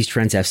suggest that these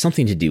trends have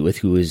something to do with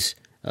who was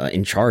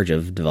in charge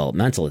of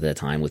developmental at that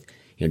time, with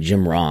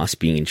Jim Ross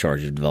being in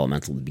charge of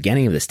developmental at the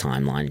beginning of this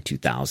timeline in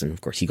 2000.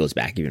 Of course, he goes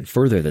back even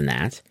further than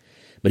that.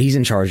 but he's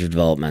in charge of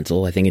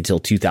developmental, I think, until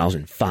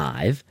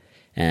 2005.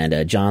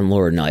 And John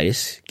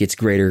Laurinaitis gets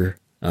greater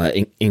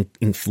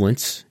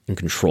influence and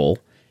control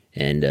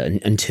and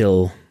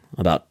until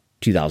about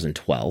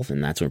 2012,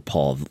 and that's when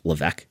Paul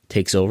Levesque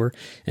takes over.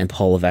 And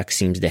Paul Levesque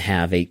seems to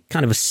have a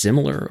kind of a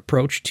similar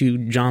approach to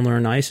John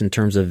Laurinaitis in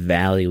terms of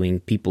valuing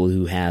people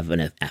who have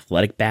an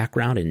athletic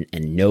background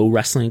and no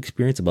wrestling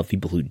experience above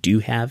people who do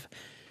have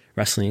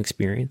wrestling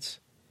experience.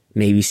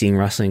 Maybe seeing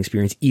wrestling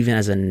experience even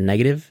as a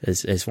negative,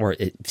 as far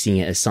as seeing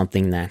it as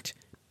something that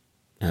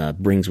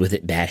brings with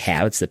it bad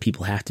habits that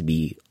people have to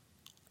be,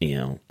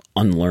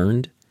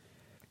 unlearned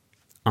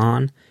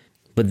on.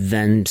 But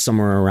then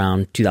somewhere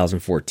around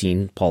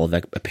 2014, Paul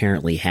Levesque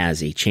apparently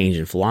has a change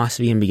in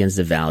philosophy and begins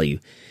to value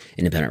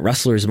independent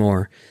wrestlers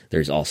more.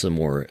 There's also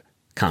more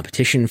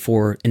competition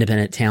for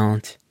independent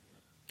talent,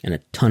 and a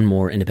ton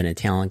more independent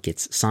talent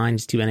gets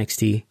signed to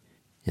NXT,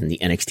 and the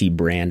NXT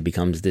brand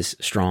becomes this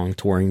strong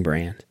touring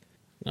brand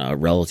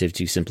relative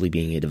to simply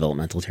being a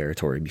developmental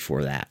territory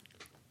before that.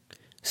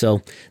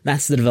 So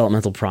that's the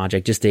developmental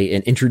project, just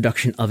an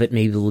introduction of it.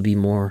 Maybe there'll be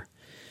more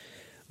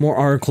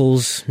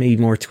articles, maybe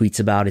more tweets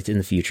about it in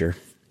the future.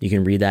 You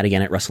can read that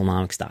again at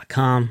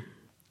WrestleNomics.com.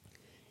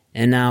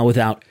 And now,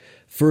 without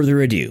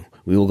further ado,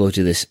 we will go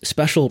to this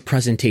special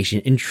presentation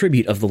in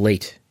tribute of the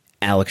late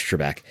Alex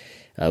Trebek.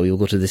 We will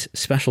go to this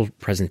special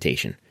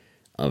presentation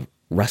of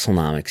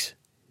WrestleNomics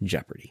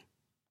Jeopardy!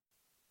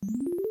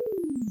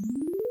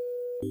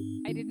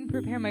 I didn't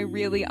prepare my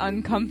really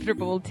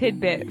uncomfortable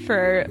tidbit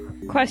for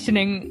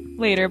questioning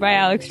later by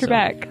Alex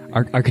Trebek.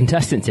 So our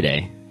contestant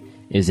today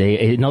is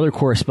another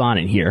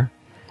correspondent here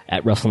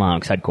at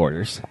WrestleNomics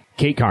headquarters,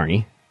 Kate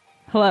Carney.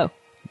 Hello.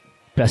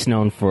 Best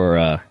known for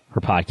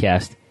her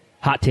podcast,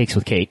 Hot Takes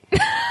with Kate.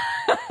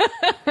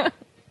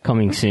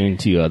 Coming soon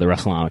to the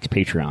WrestleNomics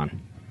Patreon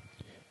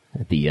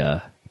at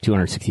the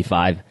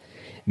 $265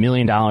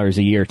 million a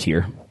year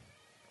tier.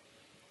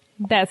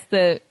 That's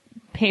the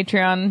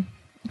Patreon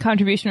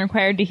contribution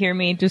required to hear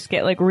me just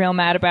get real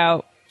mad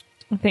about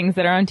things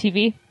that are on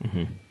TV.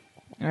 Mm-hmm.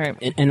 All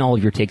right. And all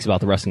of your takes about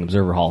the Wrestling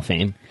Observer Hall of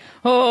Fame.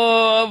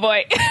 Oh,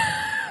 boy.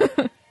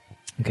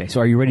 Okay, so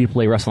are you ready to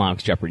play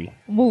WrestleNomics Jeopardy!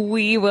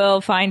 We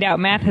will find out.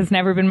 Math has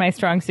never been my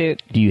strong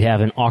suit. Do you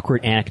have an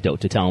awkward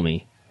anecdote to tell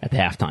me at the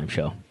halftime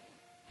show?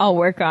 I'll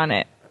work on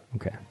it.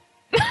 Okay.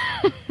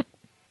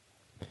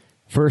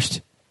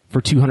 First,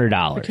 for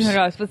 $200. For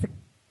 $200.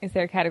 Is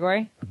there a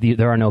category?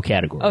 There are no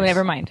categories. Oh,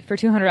 never mind. For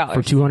 $200.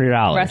 For $200.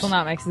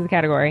 WrestleNomics is the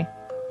category.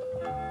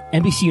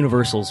 NBC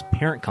Universal's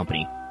parent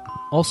company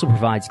also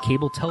provides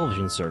cable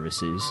television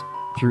services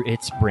through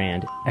its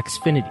brand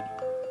Xfinity.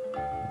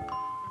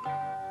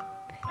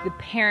 The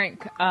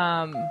parent,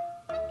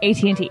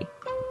 AT&T.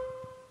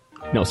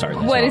 No, sorry.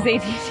 What is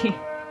AT&T?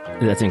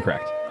 That's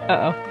incorrect.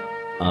 Uh-oh.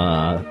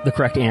 The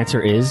correct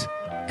answer is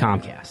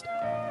Comcast.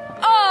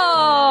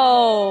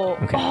 Oh!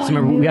 Okay, so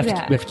remember, we have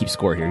to keep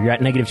score here. You're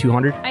at negative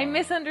 200? I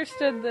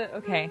misunderstood the...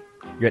 Okay.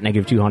 You're at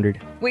negative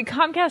 200? Wait,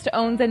 Comcast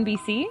owns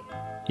NBC?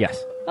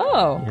 Yes.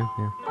 Oh. Yeah.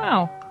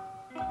 Wow.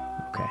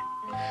 Okay.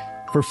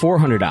 For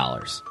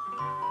 $400,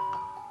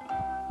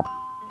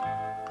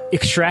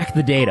 extract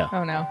the data.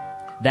 Oh, no.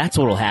 That's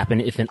what'll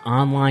happen if an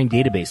online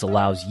database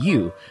allows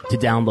you to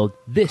download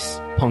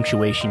this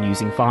punctuation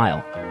using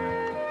file.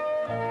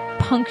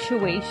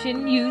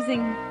 Punctuation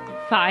using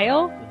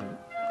file?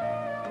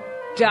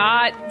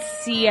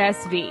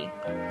 .csv.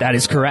 That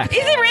is correct. Is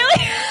it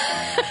really?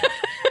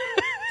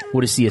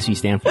 What does CSV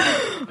stand for?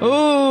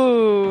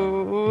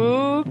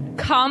 Ooh,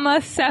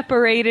 comma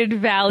separated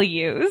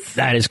values.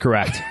 That is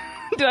correct.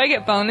 Do I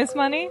get bonus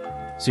money?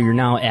 So you're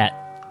now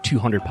at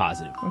 200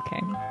 positive.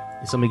 Okay.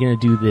 Is somebody going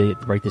to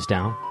write this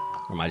down?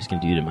 Or am I just going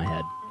to do it in my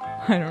head?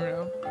 I don't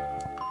know.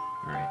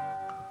 All right.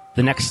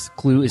 The next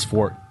clue is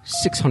for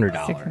 $600.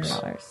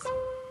 $600.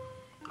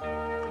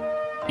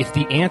 If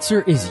the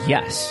answer is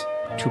yes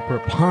to a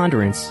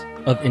preponderance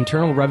of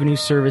Internal Revenue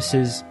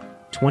Service's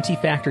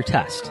 20-factor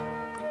test,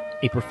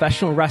 a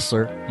professional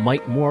wrestler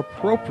might more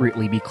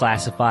appropriately be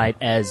classified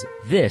as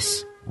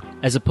this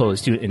as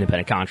opposed to an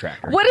independent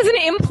contractor. What is an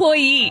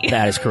employee?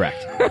 That is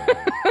correct.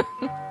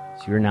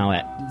 So you're now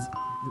at...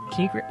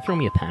 Can you throw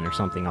me a pen or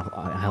something?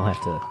 I'll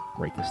have to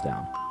write this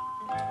down.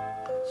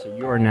 So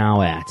you are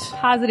now at...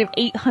 Positive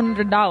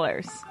 $800.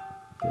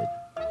 Good.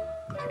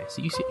 Okay,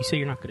 so you say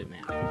you're not good at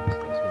math.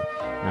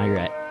 Now you're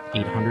at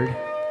 800.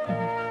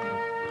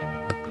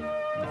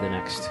 The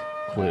next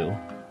clue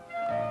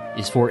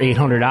is for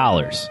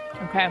 $800.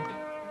 Okay.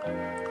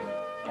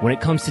 When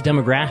it comes to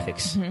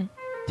demographics,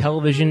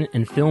 television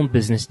and film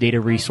business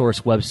data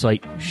resource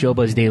website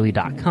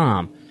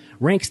ShowBuzzDaily.com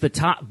ranks the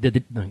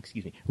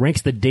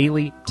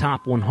daily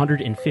top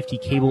 150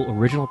 cable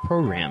original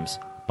programs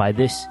by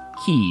this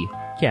key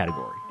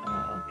category.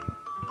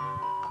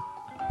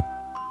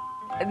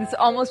 This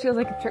almost feels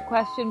like a trick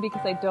question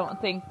because I don't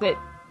think that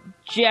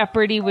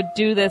Jeopardy would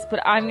do this,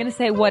 but I'm going to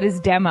say, what is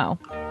demo?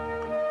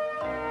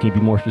 Can you be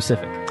more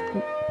specific?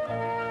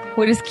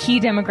 What is key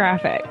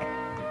demographic?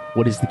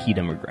 What is the key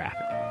demographic?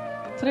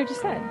 That's what I just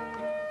said.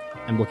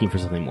 I'm looking for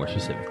something more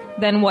specific.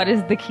 Then what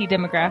is the key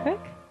demographic?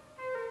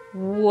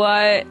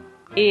 What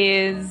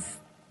is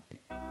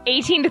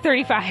 18 to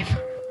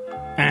 35?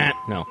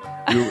 No.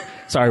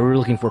 Sorry, we were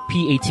looking for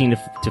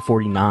P18 to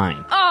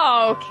 49.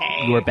 Oh,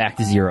 okay. You are back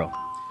to 0.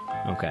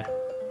 Okay.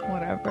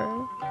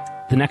 Whatever.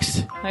 The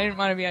next... I didn't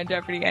want to be on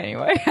Jeopardy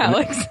anyway,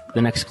 Alex.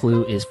 The next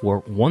clue is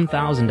for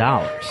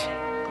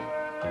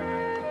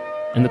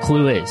 $1,000. And the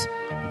clue is,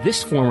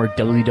 this former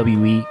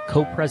WWE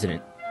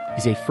co-president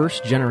is a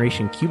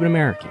first-generation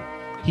Cuban-American.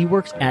 He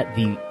works at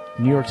the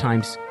New York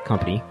Times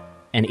Company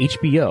and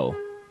HBO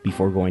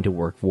before going to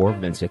work for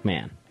Vince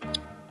McMahon.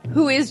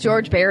 Who is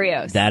George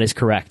Barrios? That is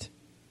correct.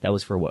 That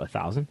was for what,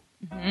 1,000?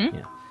 Mm-hmm.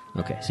 Yeah.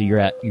 Okay, so you're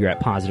at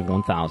positive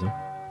 1,000.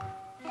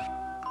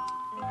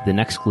 The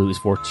next clue is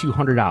for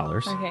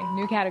 $200. Okay,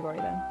 new category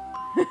then.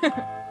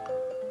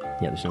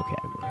 Yeah, there's no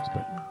categories,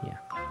 but yeah.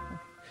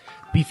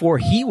 Before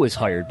he was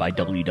hired by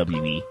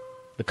WWE,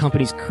 the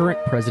company's current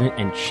president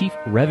and chief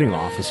revenue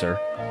officer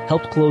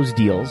helped close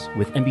deals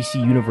with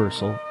NBC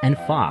Universal and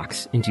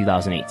Fox in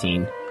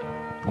 2018.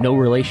 No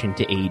relation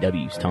to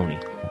AEW's Tony.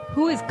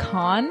 Who is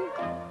Khan?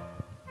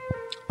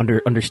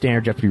 Under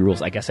standard Jeopardy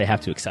rules, I guess I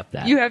have to accept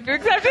that. You have to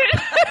accept it.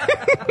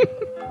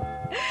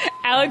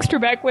 Alex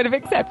Trebek would have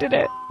accepted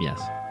it.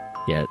 Yes.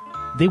 Yeah.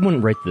 They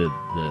wouldn't write the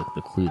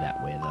clue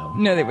that way, though.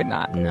 No, they would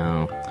not.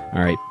 No.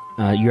 All right.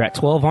 You're at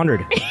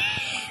 1,200.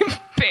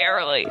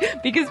 Barely.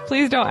 Because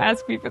please don't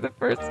ask me for the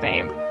first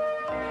name.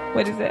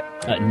 What is it?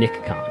 Nick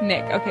Khan.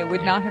 Nick. Okay,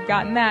 would not have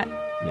gotten that.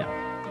 Yeah.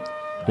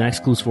 The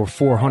next clue is for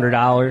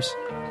 $400.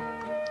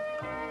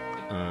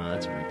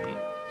 That's a repeat.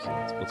 So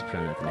let's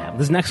pretend that didn't happen.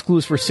 This next clue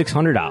is for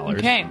 $600.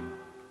 Okay.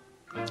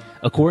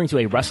 According to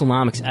a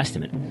WrestleNomics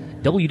estimate,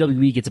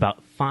 WWE gets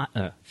about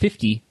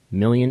 $50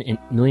 million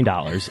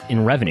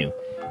in revenue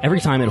every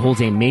time it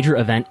holds a major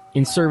event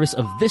in service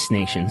of this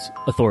nation's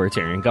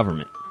authoritarian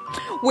government.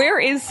 Where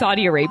is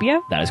Saudi Arabia?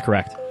 That is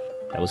correct.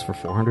 That was for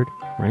 400,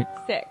 right?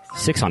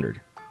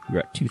 600. You're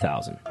at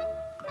 2,000.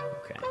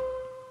 Okay.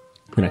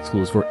 The next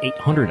clue is for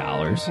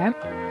 $800. Okay.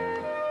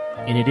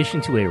 In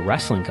addition to a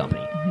wrestling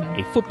company,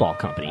 a football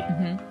company,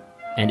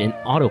 and an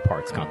auto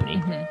parts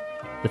company,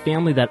 the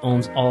family that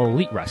owns All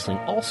Elite Wrestling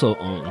also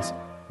owns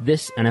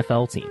this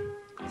NFL team.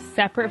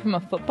 Separate from a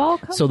football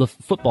company? So the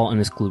football in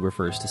this clue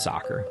refers to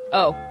soccer.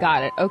 Oh,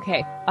 got it.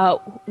 Okay.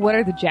 What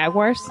are the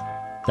Jaguars?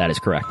 That is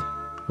correct.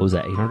 What was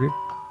that, 800? I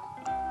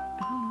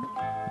don't know.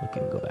 We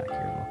can go back here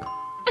and look.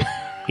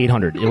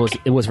 800.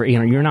 It was for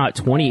 800. You're now at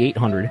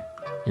 2,800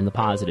 in the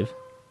positive.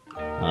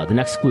 The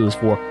next clue is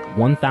for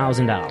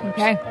 $1,000.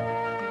 Okay.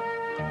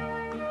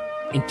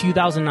 In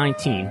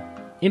 2019,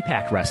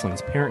 Impact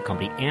Wrestling's parent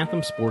company,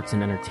 Anthem Sports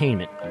and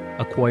Entertainment,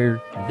 acquired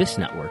this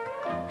network.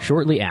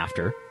 Shortly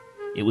after,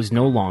 it was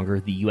no longer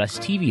the U.S.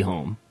 TV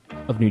home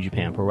of New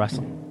Japan Pro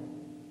Wrestling.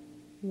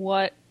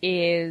 What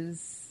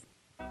is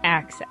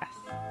Access?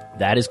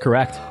 That is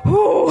correct.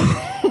 Ooh,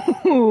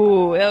 that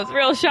was a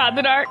real shot in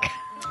the dark.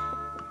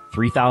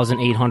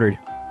 3,800.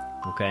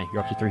 Okay,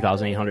 you're up to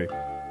 3,800.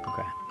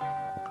 Okay.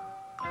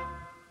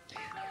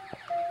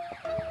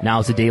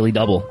 Now it's a daily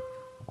double.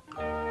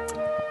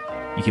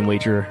 You can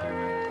wager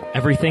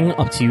everything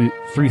up to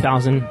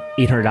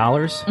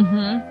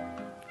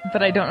 $3,800.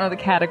 But I don't know the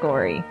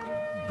category.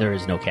 There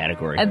is no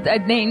category. I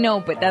know,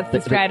 but that's the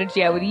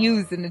strategy I would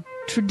use in a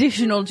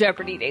traditional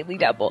Jeopardy daily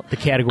double. The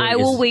category I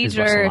will is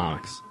wager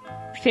WrestleNomics.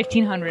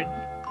 1,500.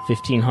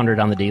 1,500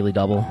 on the daily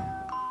double.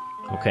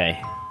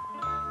 Okay.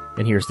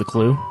 And here's the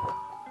clue.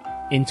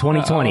 In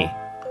 2020,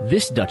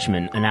 this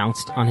Dutchman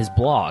announced on his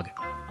blog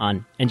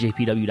on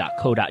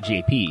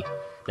njpw.co.jp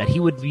that he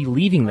would be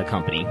leaving the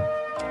company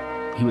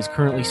he was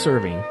currently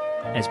serving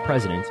as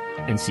president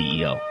and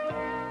CEO.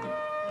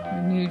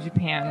 New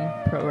Japan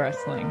Pro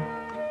Wrestling.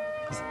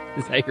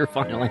 Is that your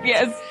final answer?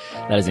 Yes.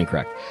 That is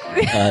incorrect.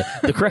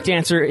 The correct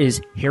answer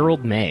is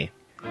Harold May.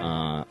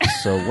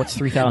 So what's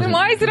 3,000? Then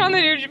why is it on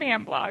the New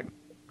Japan blog?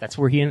 That's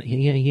where he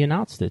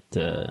announced it.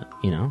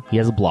 He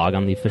has a blog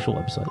on the official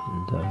website,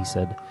 and he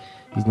said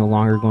he's no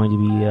longer going to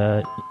be,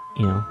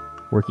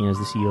 working as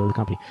the CEO of the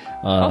company.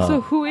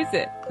 Also, who is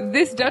it?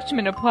 This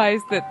Dutchman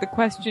applies that the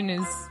question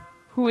is,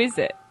 who is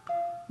it?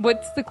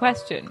 What's the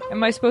question?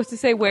 Am I supposed to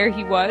say where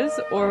he was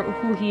or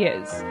who he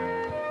is?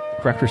 The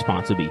correct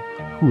response would be,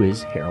 who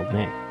is Harold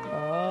May?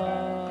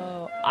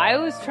 Oh, I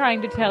was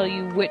trying to tell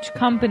you which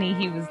company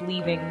he was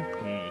leaving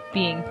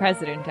being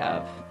president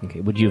of. Okay,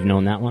 would you have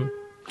known that one?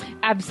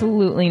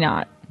 Absolutely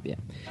not. Yeah.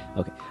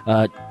 Okay.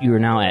 You are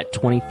now at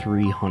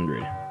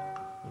 2,300.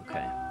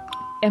 Okay.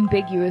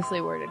 Ambiguously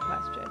worded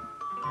question.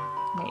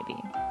 Maybe.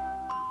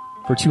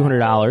 For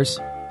 $200,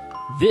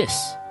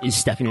 this is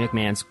Stephanie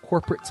McMahon's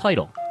corporate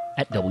title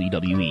at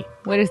WWE.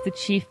 What is the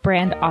chief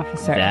brand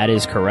officer? That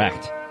is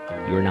correct.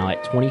 You are now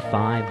at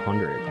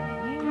 2,500.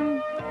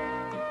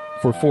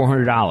 For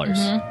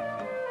 $400.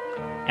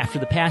 After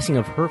the passing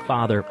of her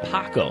father,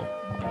 Paco,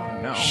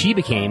 she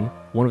became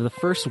one of the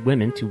first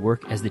women to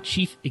work as the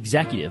chief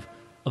executive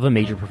of a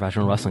major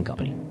professional wrestling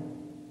company.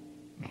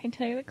 Can I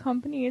tell you the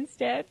company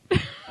instead?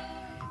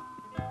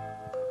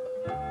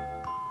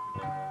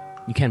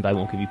 You can, but I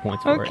won't give you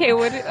points for Okay, it.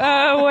 what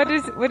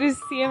is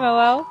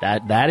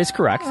CMLL? That is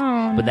correct,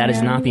 but that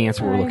is not the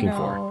answer we're looking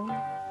for.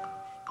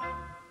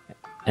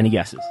 Any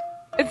guesses?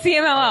 It's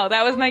CMLL.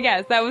 That was my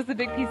guess. That was the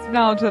big piece of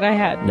knowledge that I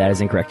had. That is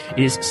incorrect.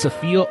 It is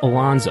Sophia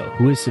Alonso.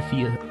 Who is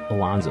Sophia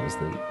Alonso is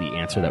the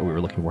answer that we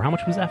were looking for. How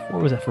much was that for?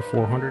 Was that for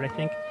 400, I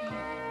think?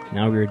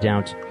 Now we're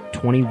down to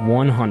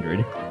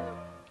 2,100.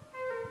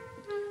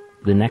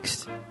 The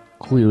next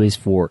clue is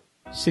for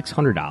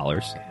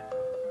 $600.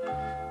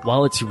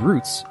 While its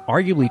roots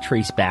arguably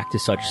trace back to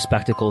such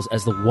spectacles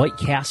as the White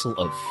Castle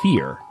of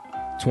Fear,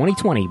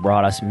 2020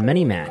 brought us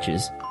many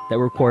matches that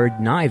required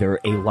neither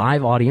a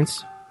live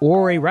audience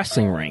or a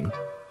wrestling ring,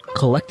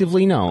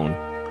 collectively known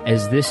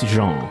as this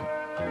genre.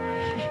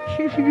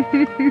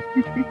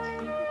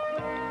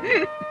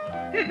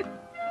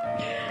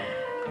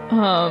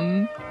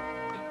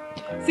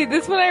 See,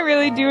 this one I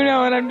really do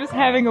know, and I'm just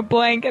having a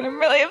blank, and I'm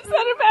really upset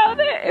about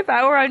it. If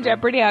I were on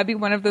Jeopardy, I'd be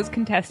one of those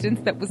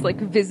contestants that was, like,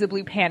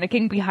 visibly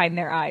panicking behind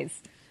their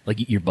eyes.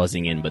 Like you're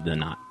buzzing in, but then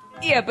not.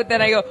 Yeah, but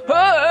then I go,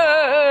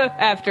 ah,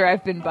 after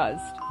I've been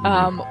buzzed.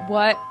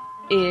 What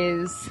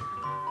is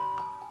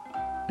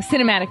a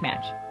cinematic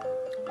match?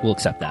 We'll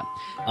accept that.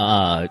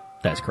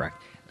 That's correct.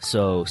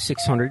 So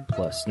 600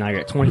 plus, now you're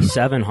at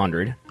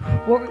 2,700.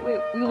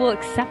 We will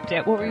accept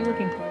it. What were you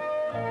looking for?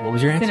 What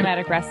was your answer?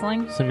 Cinematic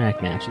wrestling?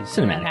 Cinematic matches.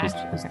 Cinematic Match,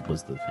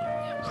 was the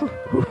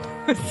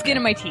thing. Skin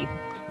of my teeth.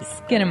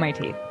 Skin of my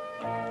teeth.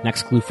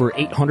 Next clue for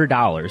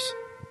 $800.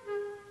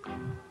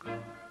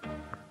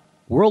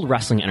 World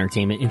Wrestling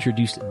Entertainment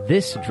introduced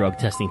this drug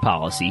testing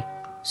policy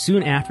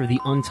soon after the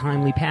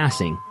untimely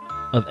passing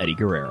of Eddie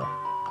Guerrero.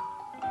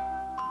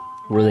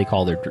 What do they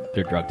call their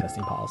drug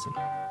testing policy?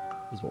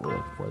 Is what we're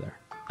looking for there.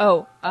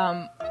 Oh,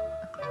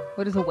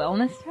 what is a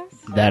wellness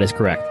test? That is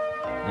correct.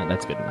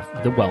 That's good enough.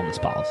 The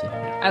wellness policy.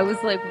 I was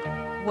like,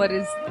 what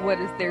is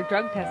their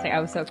drug testing? I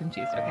was so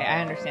confused. Okay, I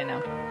understand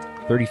now.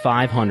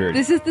 3,500.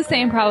 This is the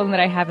same problem that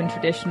I have in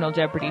traditional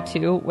Jeopardy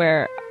too,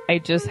 where I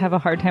just have a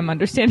hard time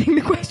understanding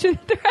the question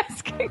that they're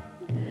asking.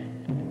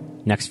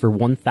 Next for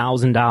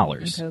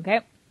 $1,000. Okay.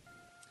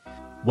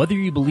 Whether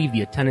you believe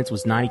the attendance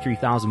was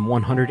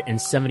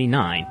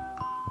 93,179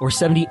 or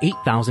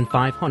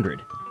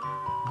 78,500,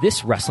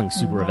 this wrestling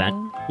super event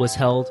was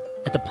held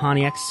at the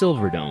Pontiac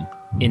Silverdome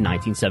in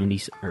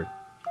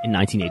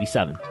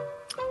 1987.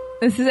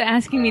 This is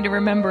asking me to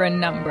remember a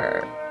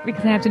number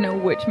because I have to know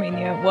which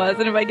Mania it was,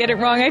 and if I get it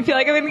wrong, I feel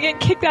like I'm going to get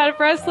kicked out of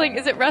wrestling.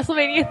 Is it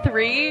WrestleMania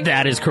 3?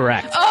 That is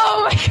correct.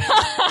 Oh my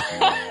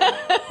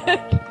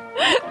god!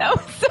 That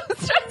was so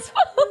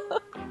stressful.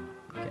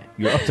 Okay,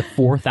 you're up to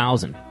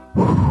 4,000.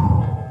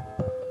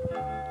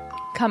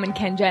 Coming,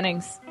 Ken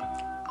Jennings.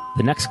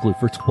 The next clue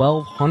for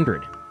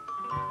 1,200.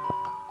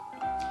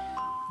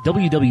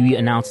 WWE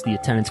announced the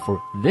attendance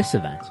for this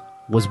event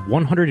was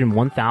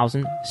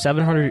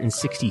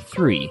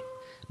 101,763,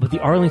 but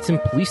the Arlington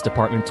Police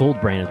Department told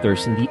Brandon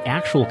Thurston the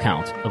actual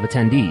count of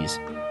attendees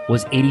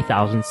was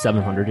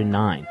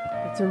 80,709.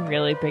 That's a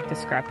really big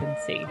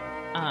discrepancy.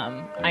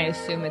 I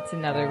assume it's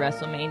another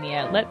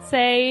WrestleMania. Let's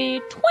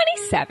say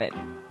 27.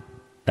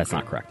 That's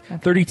not correct. Okay.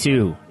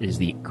 32 is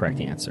the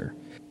correct answer.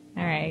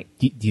 All right.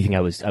 Do you think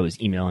I was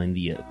emailing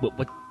the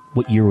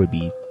what year would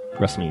be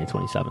WrestleMania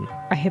 27?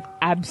 I have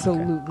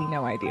absolutely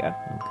no idea.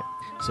 Okay.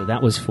 So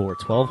that was for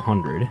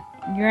 1,200.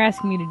 You're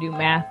asking me to do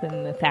math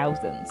in the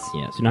thousands.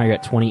 Yeah, so now you're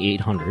at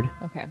 2,800.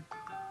 Okay.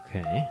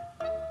 Okay.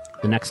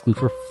 The next clue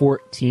for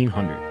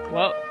 1,400.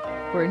 Whoa.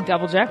 We're in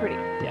double jeopardy.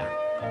 Yeah.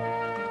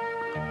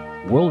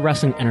 World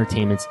Wrestling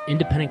Entertainment's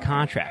independent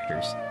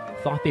contractors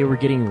thought they were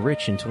getting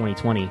rich in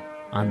 2020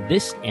 on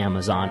this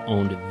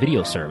Amazon-owned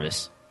video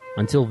service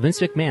until Vince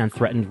McMahon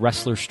threatened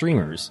wrestler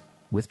streamers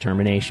with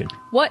termination.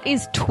 What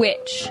is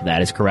Twitch?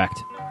 That is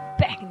correct.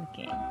 Back in the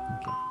game.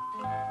 Okay.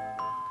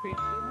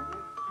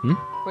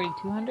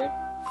 4,200?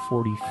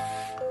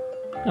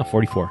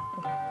 44.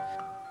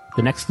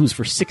 The next clue is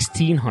for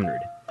 1,600.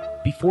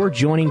 Before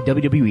joining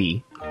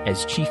WWE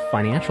as Chief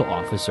Financial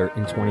Officer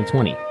in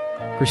 2020,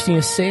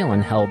 Christina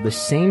Salen held the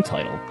same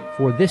title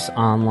for this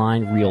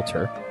online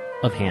realtor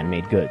of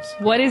handmade goods.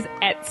 What is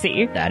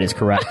Etsy? That is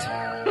correct.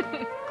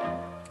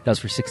 That was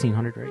for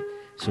 1,600, right?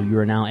 So you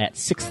are now at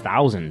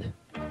 6,000.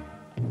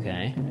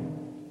 Okay.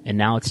 And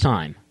now it's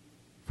time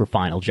for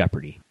Final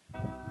Jeopardy.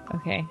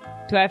 Okay.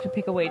 Do I have to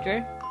pick a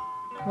wager?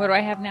 What do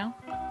I have now?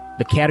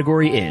 The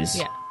category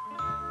is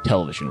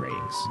television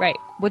ratings. Right.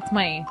 What's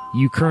my...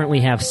 You currently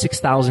have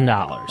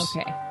 $6,000.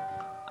 Okay.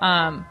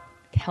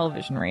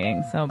 Television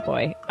ratings. Oh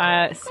boy.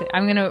 So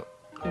I'm going to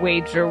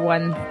wager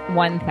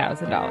 $1,000.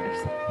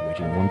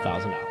 Wager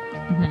 $1,000.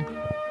 Mm-hmm.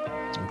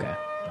 Okay.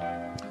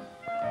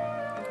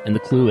 And the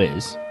clue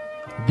is,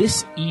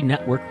 this E!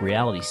 Network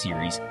reality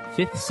series,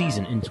 5th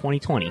season in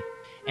 2020,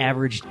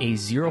 averaged a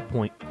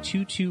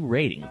 0.22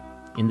 rating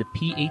in the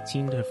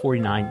P18 to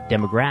 49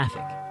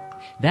 demographic.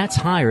 That's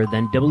higher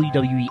than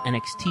WWE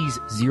NXT's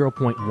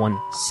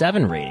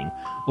 0.17 rating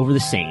over the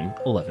same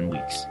 11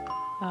 weeks.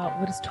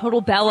 What is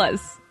Total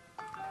Bellas?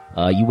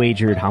 You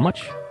wagered how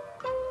much?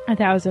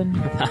 1,000.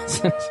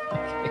 1,000.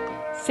 Okay.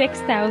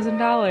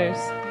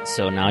 $6,000.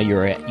 So now you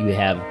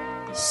have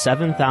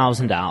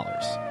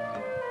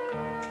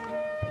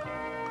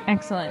 $7,000.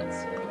 Excellent.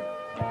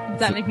 Does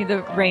that make me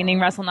the reigning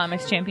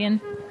WrestleNomics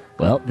champion?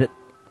 Well,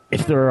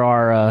 if there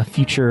are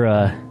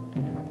future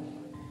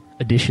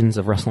editions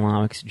of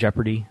WrestleNomics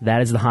Jeopardy,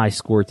 that is the high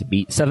score to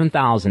beat.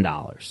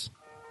 $7,000.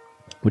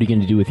 What are you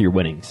going to do with your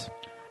winnings?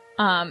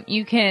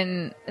 You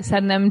can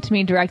send them to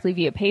me directly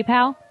via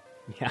PayPal.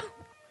 Yeah.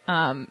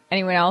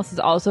 Anyone else is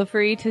also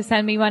free to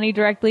send me money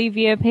directly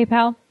via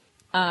PayPal.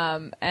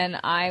 And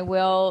I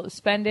will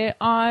spend it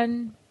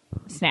on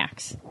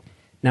snacks.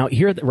 Now,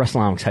 here at the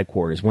WrestleNomics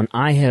headquarters, when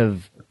I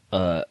have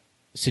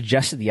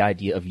suggested the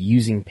idea of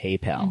using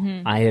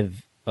PayPal, I have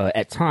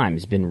at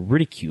times been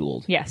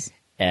ridiculed. Yes.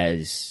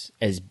 As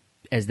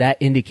that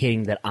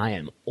indicating that I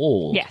am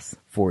old. Yes.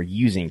 For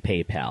using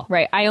PayPal.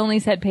 Right. I only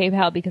said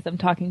PayPal because I'm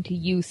talking to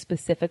you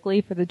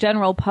specifically. For the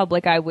general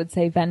public, I would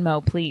say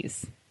Venmo,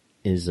 please.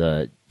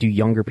 Do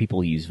younger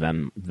people use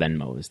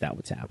Venmo? Is that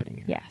what's happening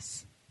here?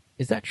 Yes.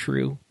 Is that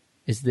true?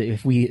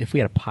 If we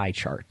had a pie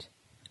chart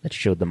that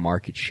showed the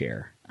market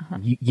share,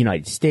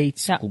 United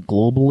States,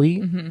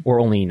 globally, or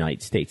only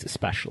United States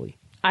especially?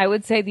 I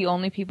would say the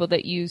only people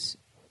that use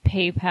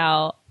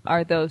PayPal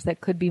are those that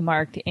could be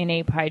marked in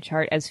a pie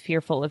chart as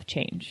fearful of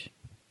change.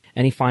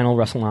 Any final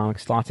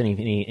WrestleNomics thoughts?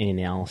 Any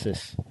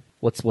analysis?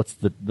 What's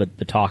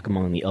the talk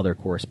among the other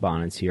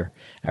correspondents here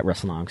at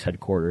WrestleNomics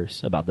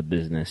headquarters about the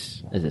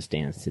business as it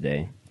stands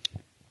today?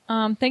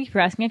 Thank you for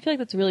asking. I feel like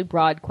that's a really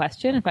broad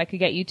question. If I could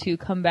get you to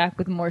come back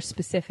with more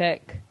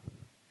specific...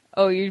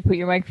 Oh, you put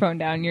your microphone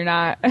down. You're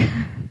not...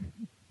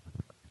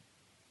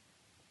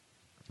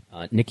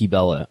 Nikki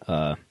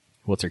Bella,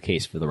 what's her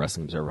case for the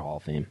Wrestling Observer Hall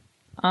of Fame?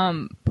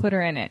 Put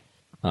her in it.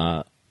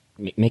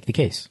 Make the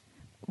case.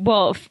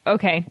 Well,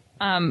 okay.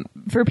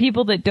 For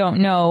people that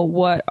don't know,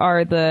 what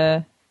are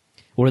the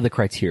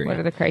criteria? What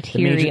are the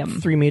criteria?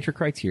 Three major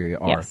criteria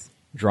are yes.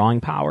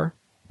 drawing power,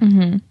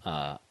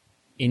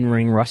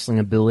 in-ring wrestling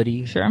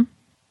ability, sure,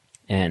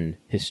 and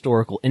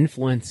historical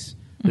influence.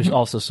 There's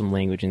also some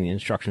language in the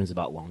instructions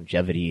about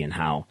longevity and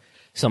how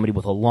somebody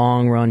with a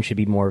long run should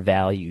be more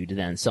valued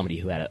than somebody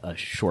who had a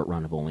short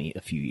run of only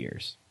a few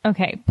years.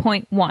 Okay,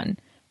 point 1,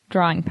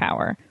 drawing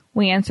power.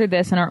 We answered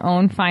this in our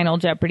own final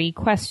Jeopardy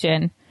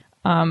question.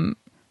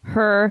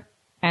 Her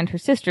and her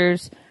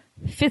sister's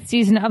 5th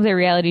season of their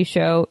reality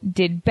show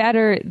did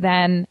better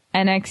than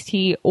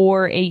NXT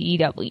or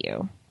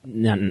AEW.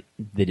 No,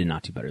 they did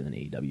not do better than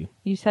AEW.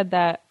 You said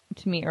that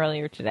to me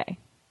earlier today.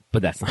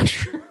 But that's not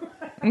true.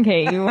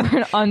 Okay, you were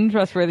an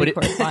untrustworthy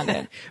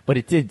correspondent. But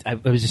it did. I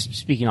was just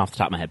speaking off the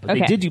top of my head. But okay.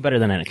 They did do better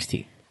than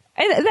NXT.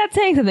 And that's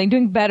saying something.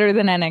 Doing better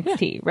than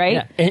NXT,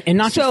 right? Yeah. And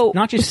not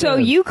just. So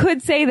you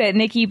could say that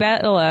Nikki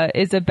Bella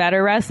is a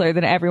better wrestler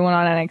than everyone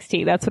on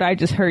NXT. That's what I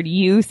just heard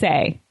you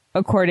say,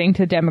 according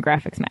to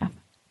demographics math.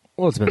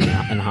 Well, it's been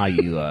on how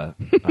you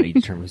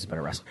determine who's a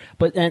better wrestler.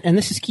 But and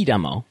this is key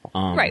demo.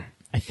 Right.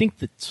 I think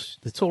that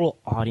the total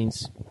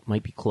audience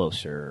might be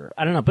closer.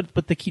 I don't know,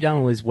 but the key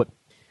demo is what.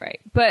 Right.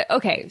 But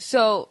okay,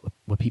 so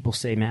what people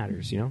say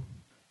matters, you know?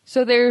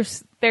 So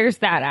there's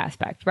that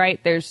aspect, right?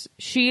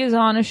 She is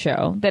on a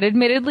show that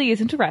admittedly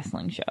isn't a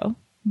wrestling show,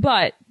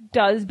 but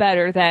does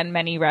better than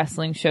many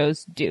wrestling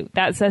shows do.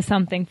 That says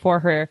something for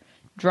her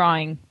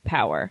drawing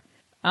power.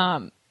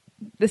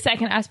 The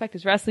second aspect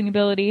is wrestling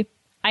ability.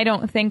 I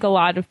don't think a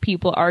lot of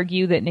people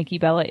argue that Nikki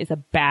Bella is a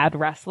bad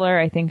wrestler.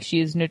 I think she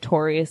is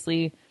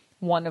notoriously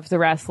one of the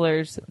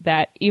wrestlers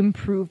that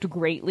improved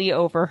greatly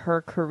over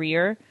her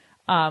career.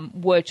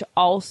 Which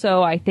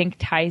also I think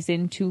ties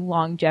into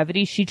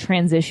longevity. She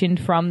transitioned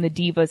from the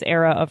Divas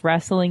era of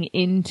wrestling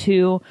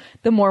into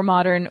the more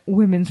modern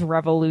women's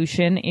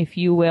revolution, if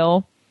you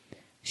will.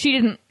 She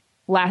didn't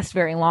last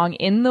very long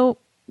in the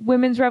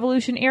women's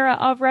revolution era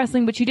of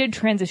wrestling, but she did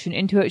transition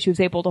into it. She was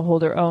able to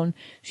hold her own.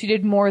 She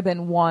did more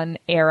than one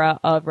era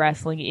of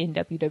wrestling in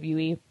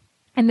WWE.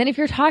 And then if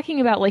you're talking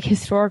about like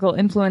historical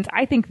influence,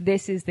 I think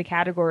this is the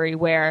category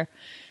where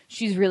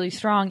she's really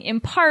strong,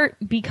 in part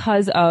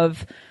because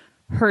of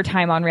her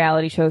time on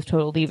reality shows,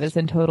 Total Divas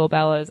and Total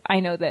Bellas. I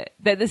know that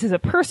this is a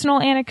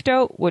personal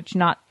anecdote, which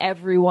not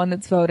everyone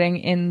that's voting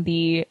in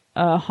the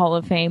Hall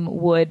of Fame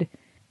would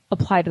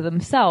apply to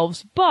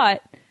themselves.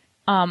 But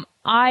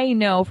I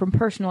know from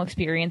personal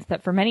experience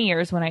that for many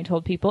years when I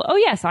told people, oh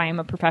yes, I am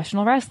a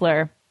professional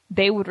wrestler,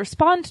 they would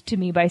respond to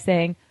me by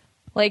saying,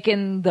 like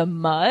in the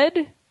mud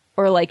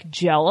or like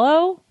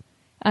Jell-O.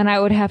 And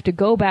I would have to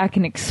go back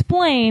and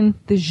explain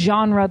the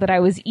genre that I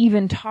was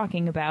even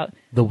talking about.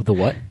 The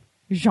what?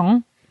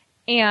 Jean.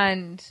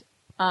 And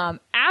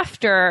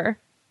after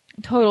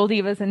Total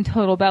Divas and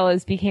Total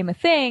Bellas became a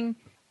thing,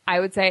 I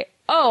would say,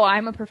 oh,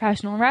 I'm a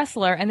professional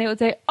wrestler. And they would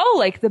say, oh,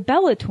 like the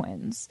Bella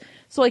Twins.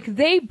 So like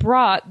they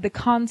brought the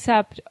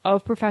concept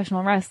of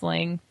professional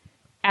wrestling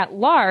at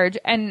large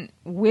and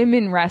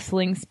women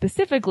wrestling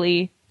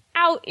specifically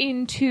out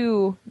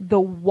into the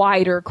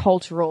wider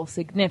cultural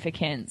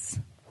significance.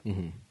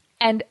 Mm-hmm.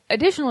 And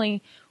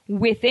additionally,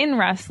 within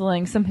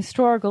wrestling, some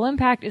historical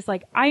impact is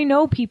like, I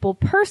know people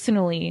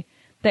personally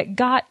that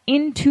got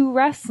into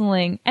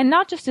wrestling, and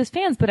not just as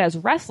fans, but as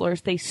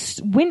wrestlers. They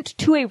went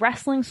to a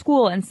wrestling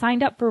school and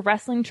signed up for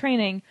wrestling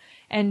training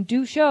and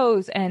do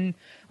shows and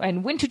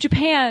went to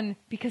Japan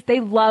because they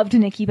loved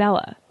Nikki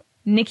Bella.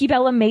 Nikki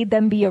Bella made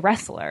them be a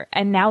wrestler,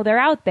 and now they're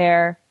out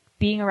there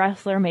being a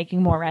wrestler,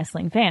 making more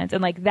wrestling fans.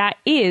 And like, that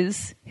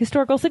is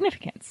historical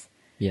significance.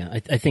 Yeah,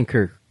 I think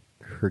her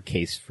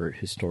case for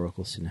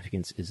historical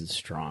significance is the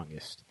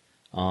strongest.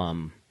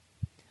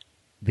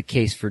 The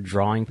case for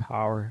drawing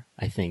power,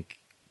 I think,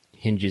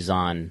 hinges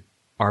on,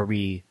 are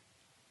we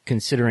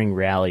considering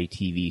reality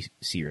TV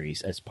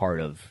series as part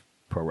of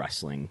pro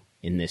wrestling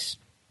in this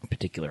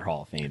particular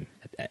Hall of Fame?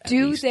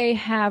 Do they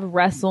have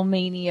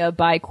WrestleMania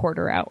by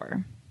quarter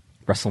hour?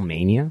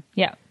 WrestleMania?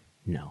 Yeah.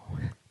 No.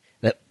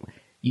 That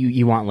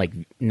you want, like,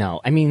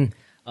 no. I mean,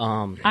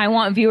 I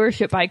want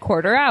viewership by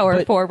quarter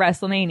hour for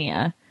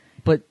WrestleMania.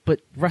 But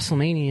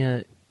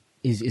WrestleMania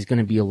is going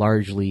to be a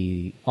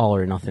largely all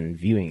or nothing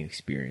viewing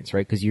experience,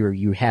 right? Because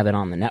you have it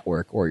on the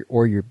network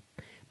or you're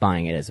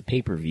buying it as a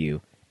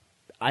pay-per-view.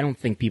 I don't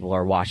think people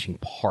are watching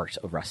part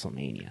of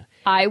WrestleMania.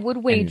 I would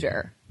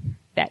wager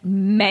that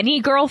many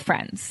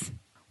girlfriends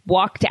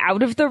walked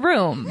out of the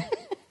room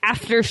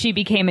after she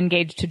became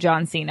engaged to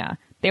John Cena.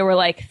 They were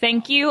like,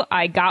 thank you,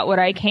 I got what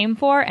I came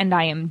for, and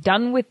I am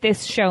done with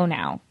this show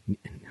now.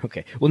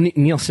 Okay. Well,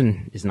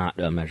 Nielsen is not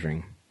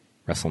measuring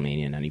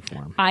WrestleMania in any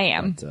form. I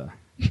am. But,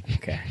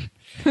 okay.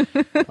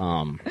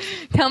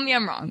 Tell me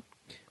I'm wrong.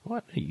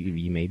 What?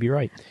 You may be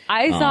right.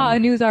 I saw a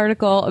news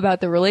article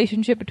about the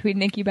relationship between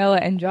Nikki Bella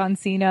and John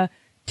Cena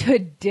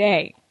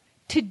today,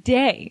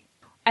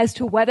 as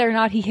to whether or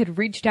not he had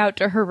reached out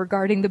to her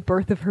regarding the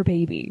birth of her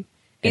baby.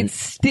 It's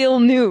still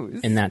news.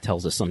 And that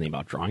tells us something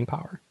about drawing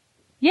power?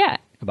 Yeah.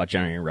 About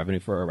generating revenue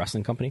for a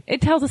wrestling company?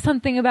 It tells us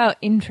something about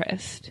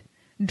interest,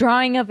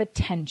 drawing of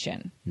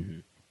attention.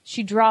 Mm-hmm.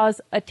 She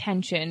draws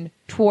attention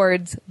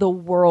towards the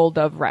world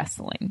of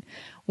wrestling.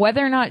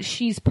 Whether or not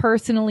she's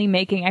personally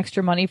making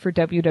extra money for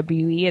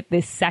WWE at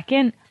this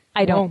second,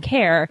 I don't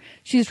care.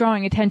 She's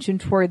drawing attention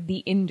toward the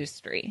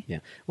industry. Yeah.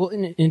 Well,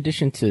 in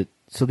addition to,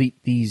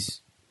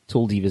 these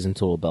Total Divas and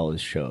Total Bellas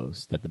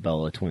shows that the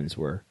Bella twins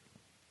were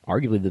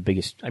arguably the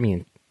biggest, I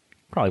mean,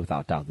 probably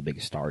without doubt the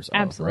biggest stars of,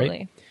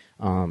 absolutely.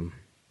 Right?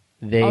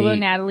 Although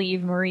Natalie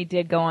Eve Marie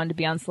did go on to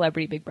be on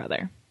Celebrity Big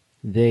Brother.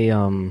 They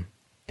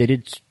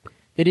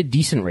did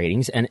decent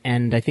ratings,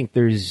 and I think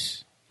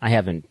I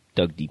haven't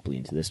dug deeply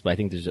into this, but I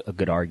think there's a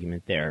good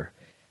argument there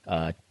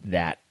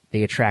that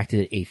they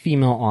attracted a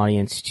female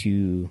audience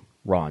to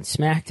Raw and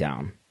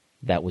SmackDown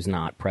that was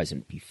not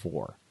present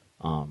before.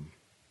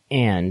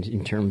 And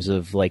in terms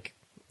of like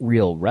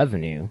real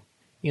revenue,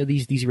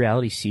 these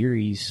reality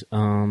series,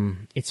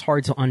 it's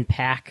hard to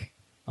unpack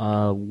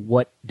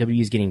what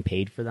WWE is getting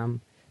paid for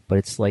them, but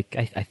it's like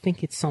I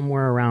think it's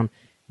somewhere around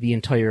the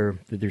entire,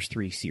 there's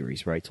 3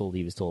 series, right? Total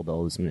Divas, Total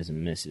Bellas, Miz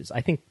and Mrs. I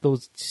think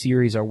those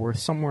series are worth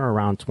somewhere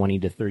around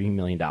 $20 to $30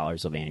 million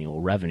of annual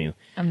revenue.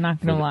 I'm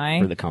not going to lie.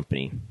 For the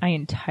company. I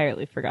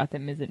entirely forgot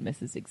that Miz and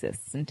Mrs.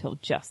 exists until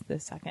just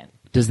this second.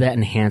 Does that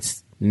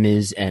enhance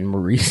Miz and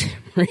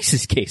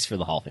Maurice's case for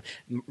the Hall of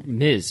Fame?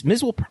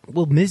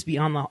 Will Miz be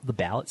on the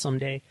ballot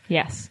someday?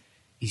 Yes.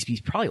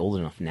 He's probably old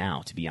enough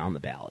now to be on the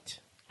ballot.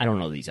 I don't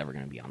know that he's ever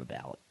going to be on the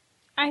ballot.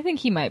 I think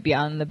he might be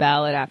on the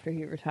ballot after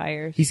he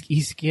retires.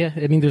 He's yeah.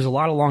 I mean, there's a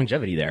lot of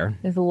longevity there.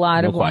 There's a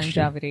lot of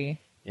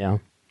longevity. Yeah.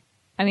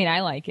 I mean,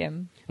 I like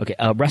him. Okay,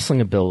 wrestling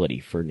ability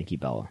for Nikki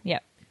Bella. Yeah.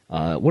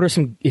 What are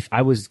some? If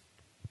I was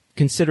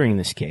considering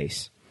this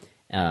case,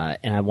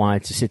 and I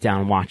wanted to sit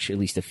down and watch at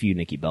least a few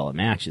Nikki Bella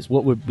matches,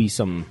 what would be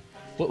some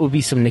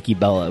Nikki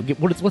Bella?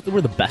 What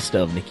were the best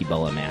of Nikki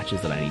Bella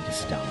matches that I need to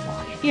sit down and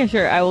watch? Yeah,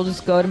 sure. I will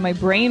just go to my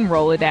brain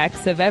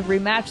Rolodex of every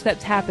match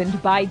that's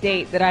happened by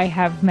date that I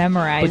have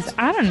memorized.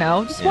 I don't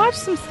know. Just watch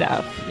some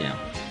stuff. Yeah.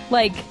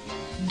 Like,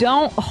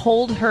 don't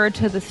hold her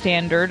to the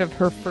standard of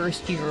her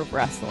first year of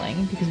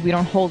wrestling, because we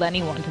don't hold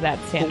anyone to that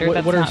standard.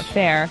 That's not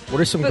fair.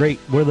 What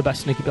are the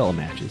best Nikki Bella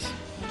matches?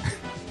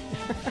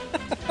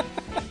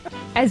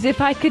 As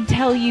if I could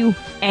tell you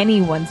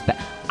anyone's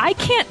best. I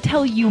can't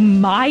tell you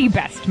my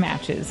best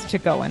matches to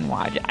go and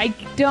watch.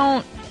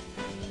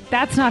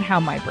 That's not how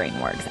my brain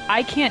works.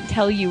 I can't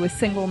tell you a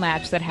single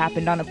match that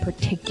happened on a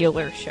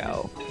particular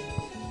show.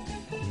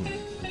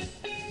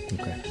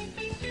 Mm-hmm. Okay.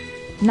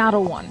 Not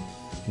a one.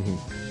 Mm-hmm.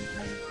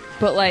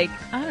 But, like,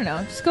 I don't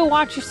know. Just go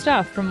watch your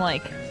stuff from,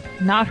 like,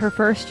 not her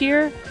first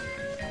year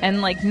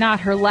and, like,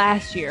 not her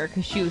last year,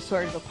 because she was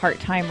sort of a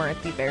part-timer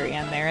at the very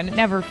end there. And it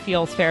never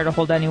feels fair to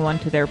hold anyone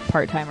to their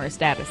part-timer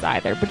status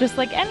either. But just,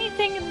 like,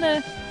 anything in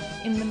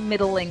the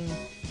middling,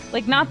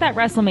 like, not that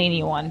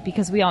WrestleMania one,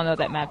 because we all know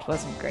that match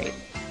wasn't great.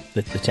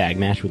 The tag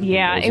match with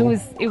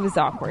it was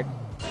awkward.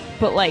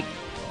 But, like,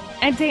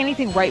 I'd say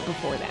anything right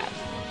before that.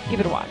 Give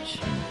it a watch.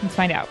 Let's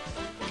find out.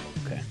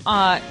 Okay.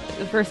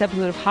 The first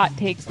episode of Hot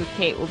Takes with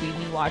Kate will be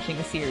me watching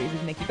a series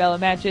of Nikki Bella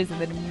matches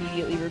and then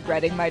immediately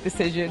regretting my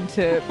decision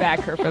to back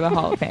her for the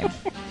Hall of Fame.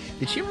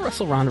 Did she ever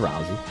wrestle Ronda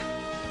Rousey?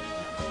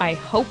 I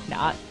hope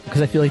not.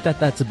 Because I feel like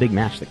that's a big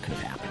match that could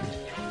have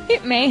happened.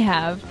 It may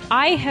have.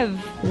 I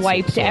have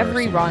wiped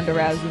every Ronda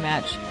Rousey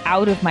match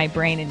out of my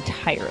brain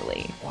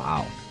entirely.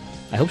 Wow.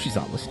 I hope she's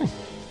not listening.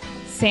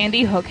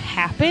 Sandy Hook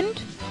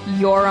happened.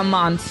 You're a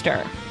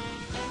monster.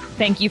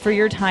 Thank you for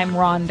your time,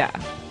 Ronda.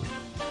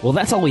 Well,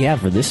 that's all we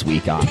have for this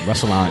week on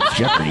WrestleNomics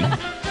Jeopardy.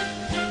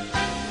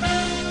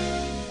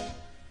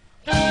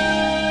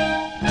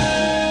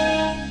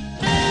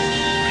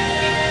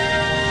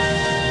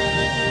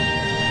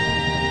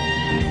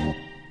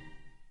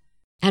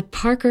 At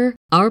Parker,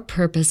 our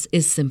purpose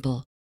is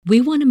simple.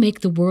 We want to make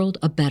the world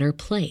a better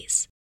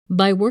place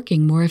by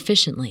working more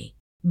efficiently,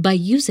 by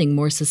using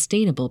more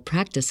sustainable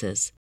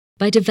practices,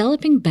 by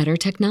developing better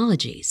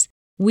technologies.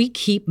 We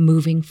keep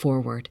moving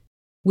forward.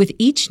 With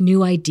each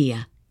new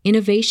idea,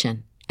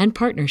 innovation, and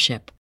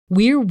partnership,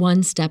 we're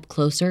one step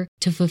closer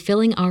to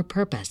fulfilling our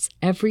purpose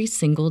every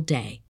single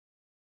day.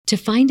 To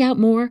find out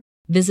more,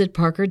 visit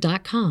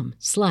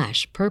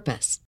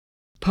parker.com/purpose.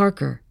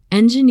 Parker,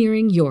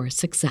 engineering your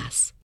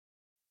success.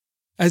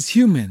 As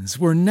humans,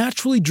 we're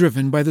naturally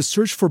driven by the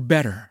search for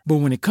better. But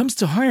when it comes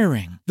to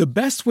hiring, the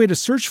best way to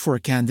search for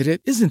a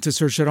candidate isn't to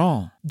search at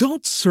all.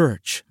 Don't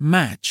search,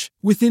 match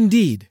with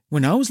Indeed.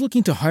 When I was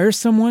looking to hire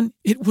someone,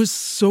 it was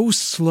so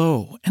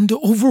slow and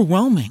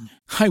overwhelming.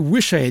 I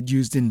wish I had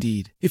used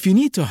Indeed. If you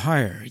need to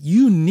hire,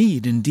 you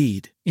need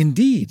Indeed.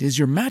 Indeed is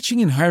your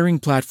matching and hiring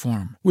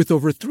platform with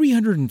over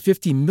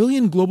 350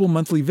 million global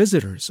monthly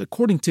visitors,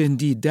 according to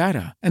Indeed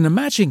data, and a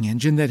matching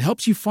engine that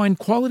helps you find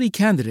quality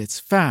candidates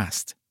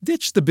fast.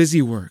 Ditch the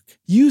busy work.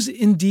 Use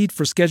Indeed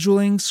for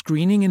scheduling,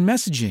 screening, and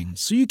messaging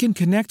so you can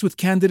connect with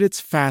candidates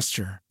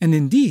faster. And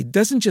Indeed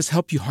doesn't just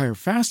help you hire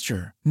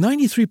faster.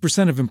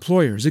 93% of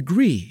employers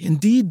agree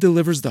Indeed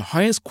delivers the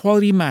highest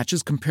quality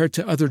matches compared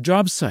to other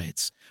job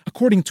sites,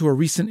 according to a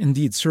recent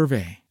Indeed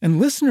survey. And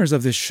listeners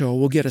of this show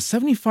will get a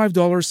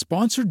 $75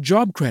 sponsored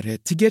job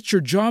credit to get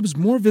your jobs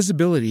more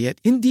visibility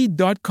at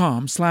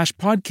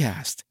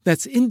Indeed.com/podcast.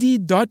 That's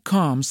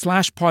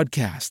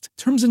Indeed.com/podcast.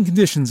 Terms and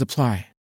conditions apply.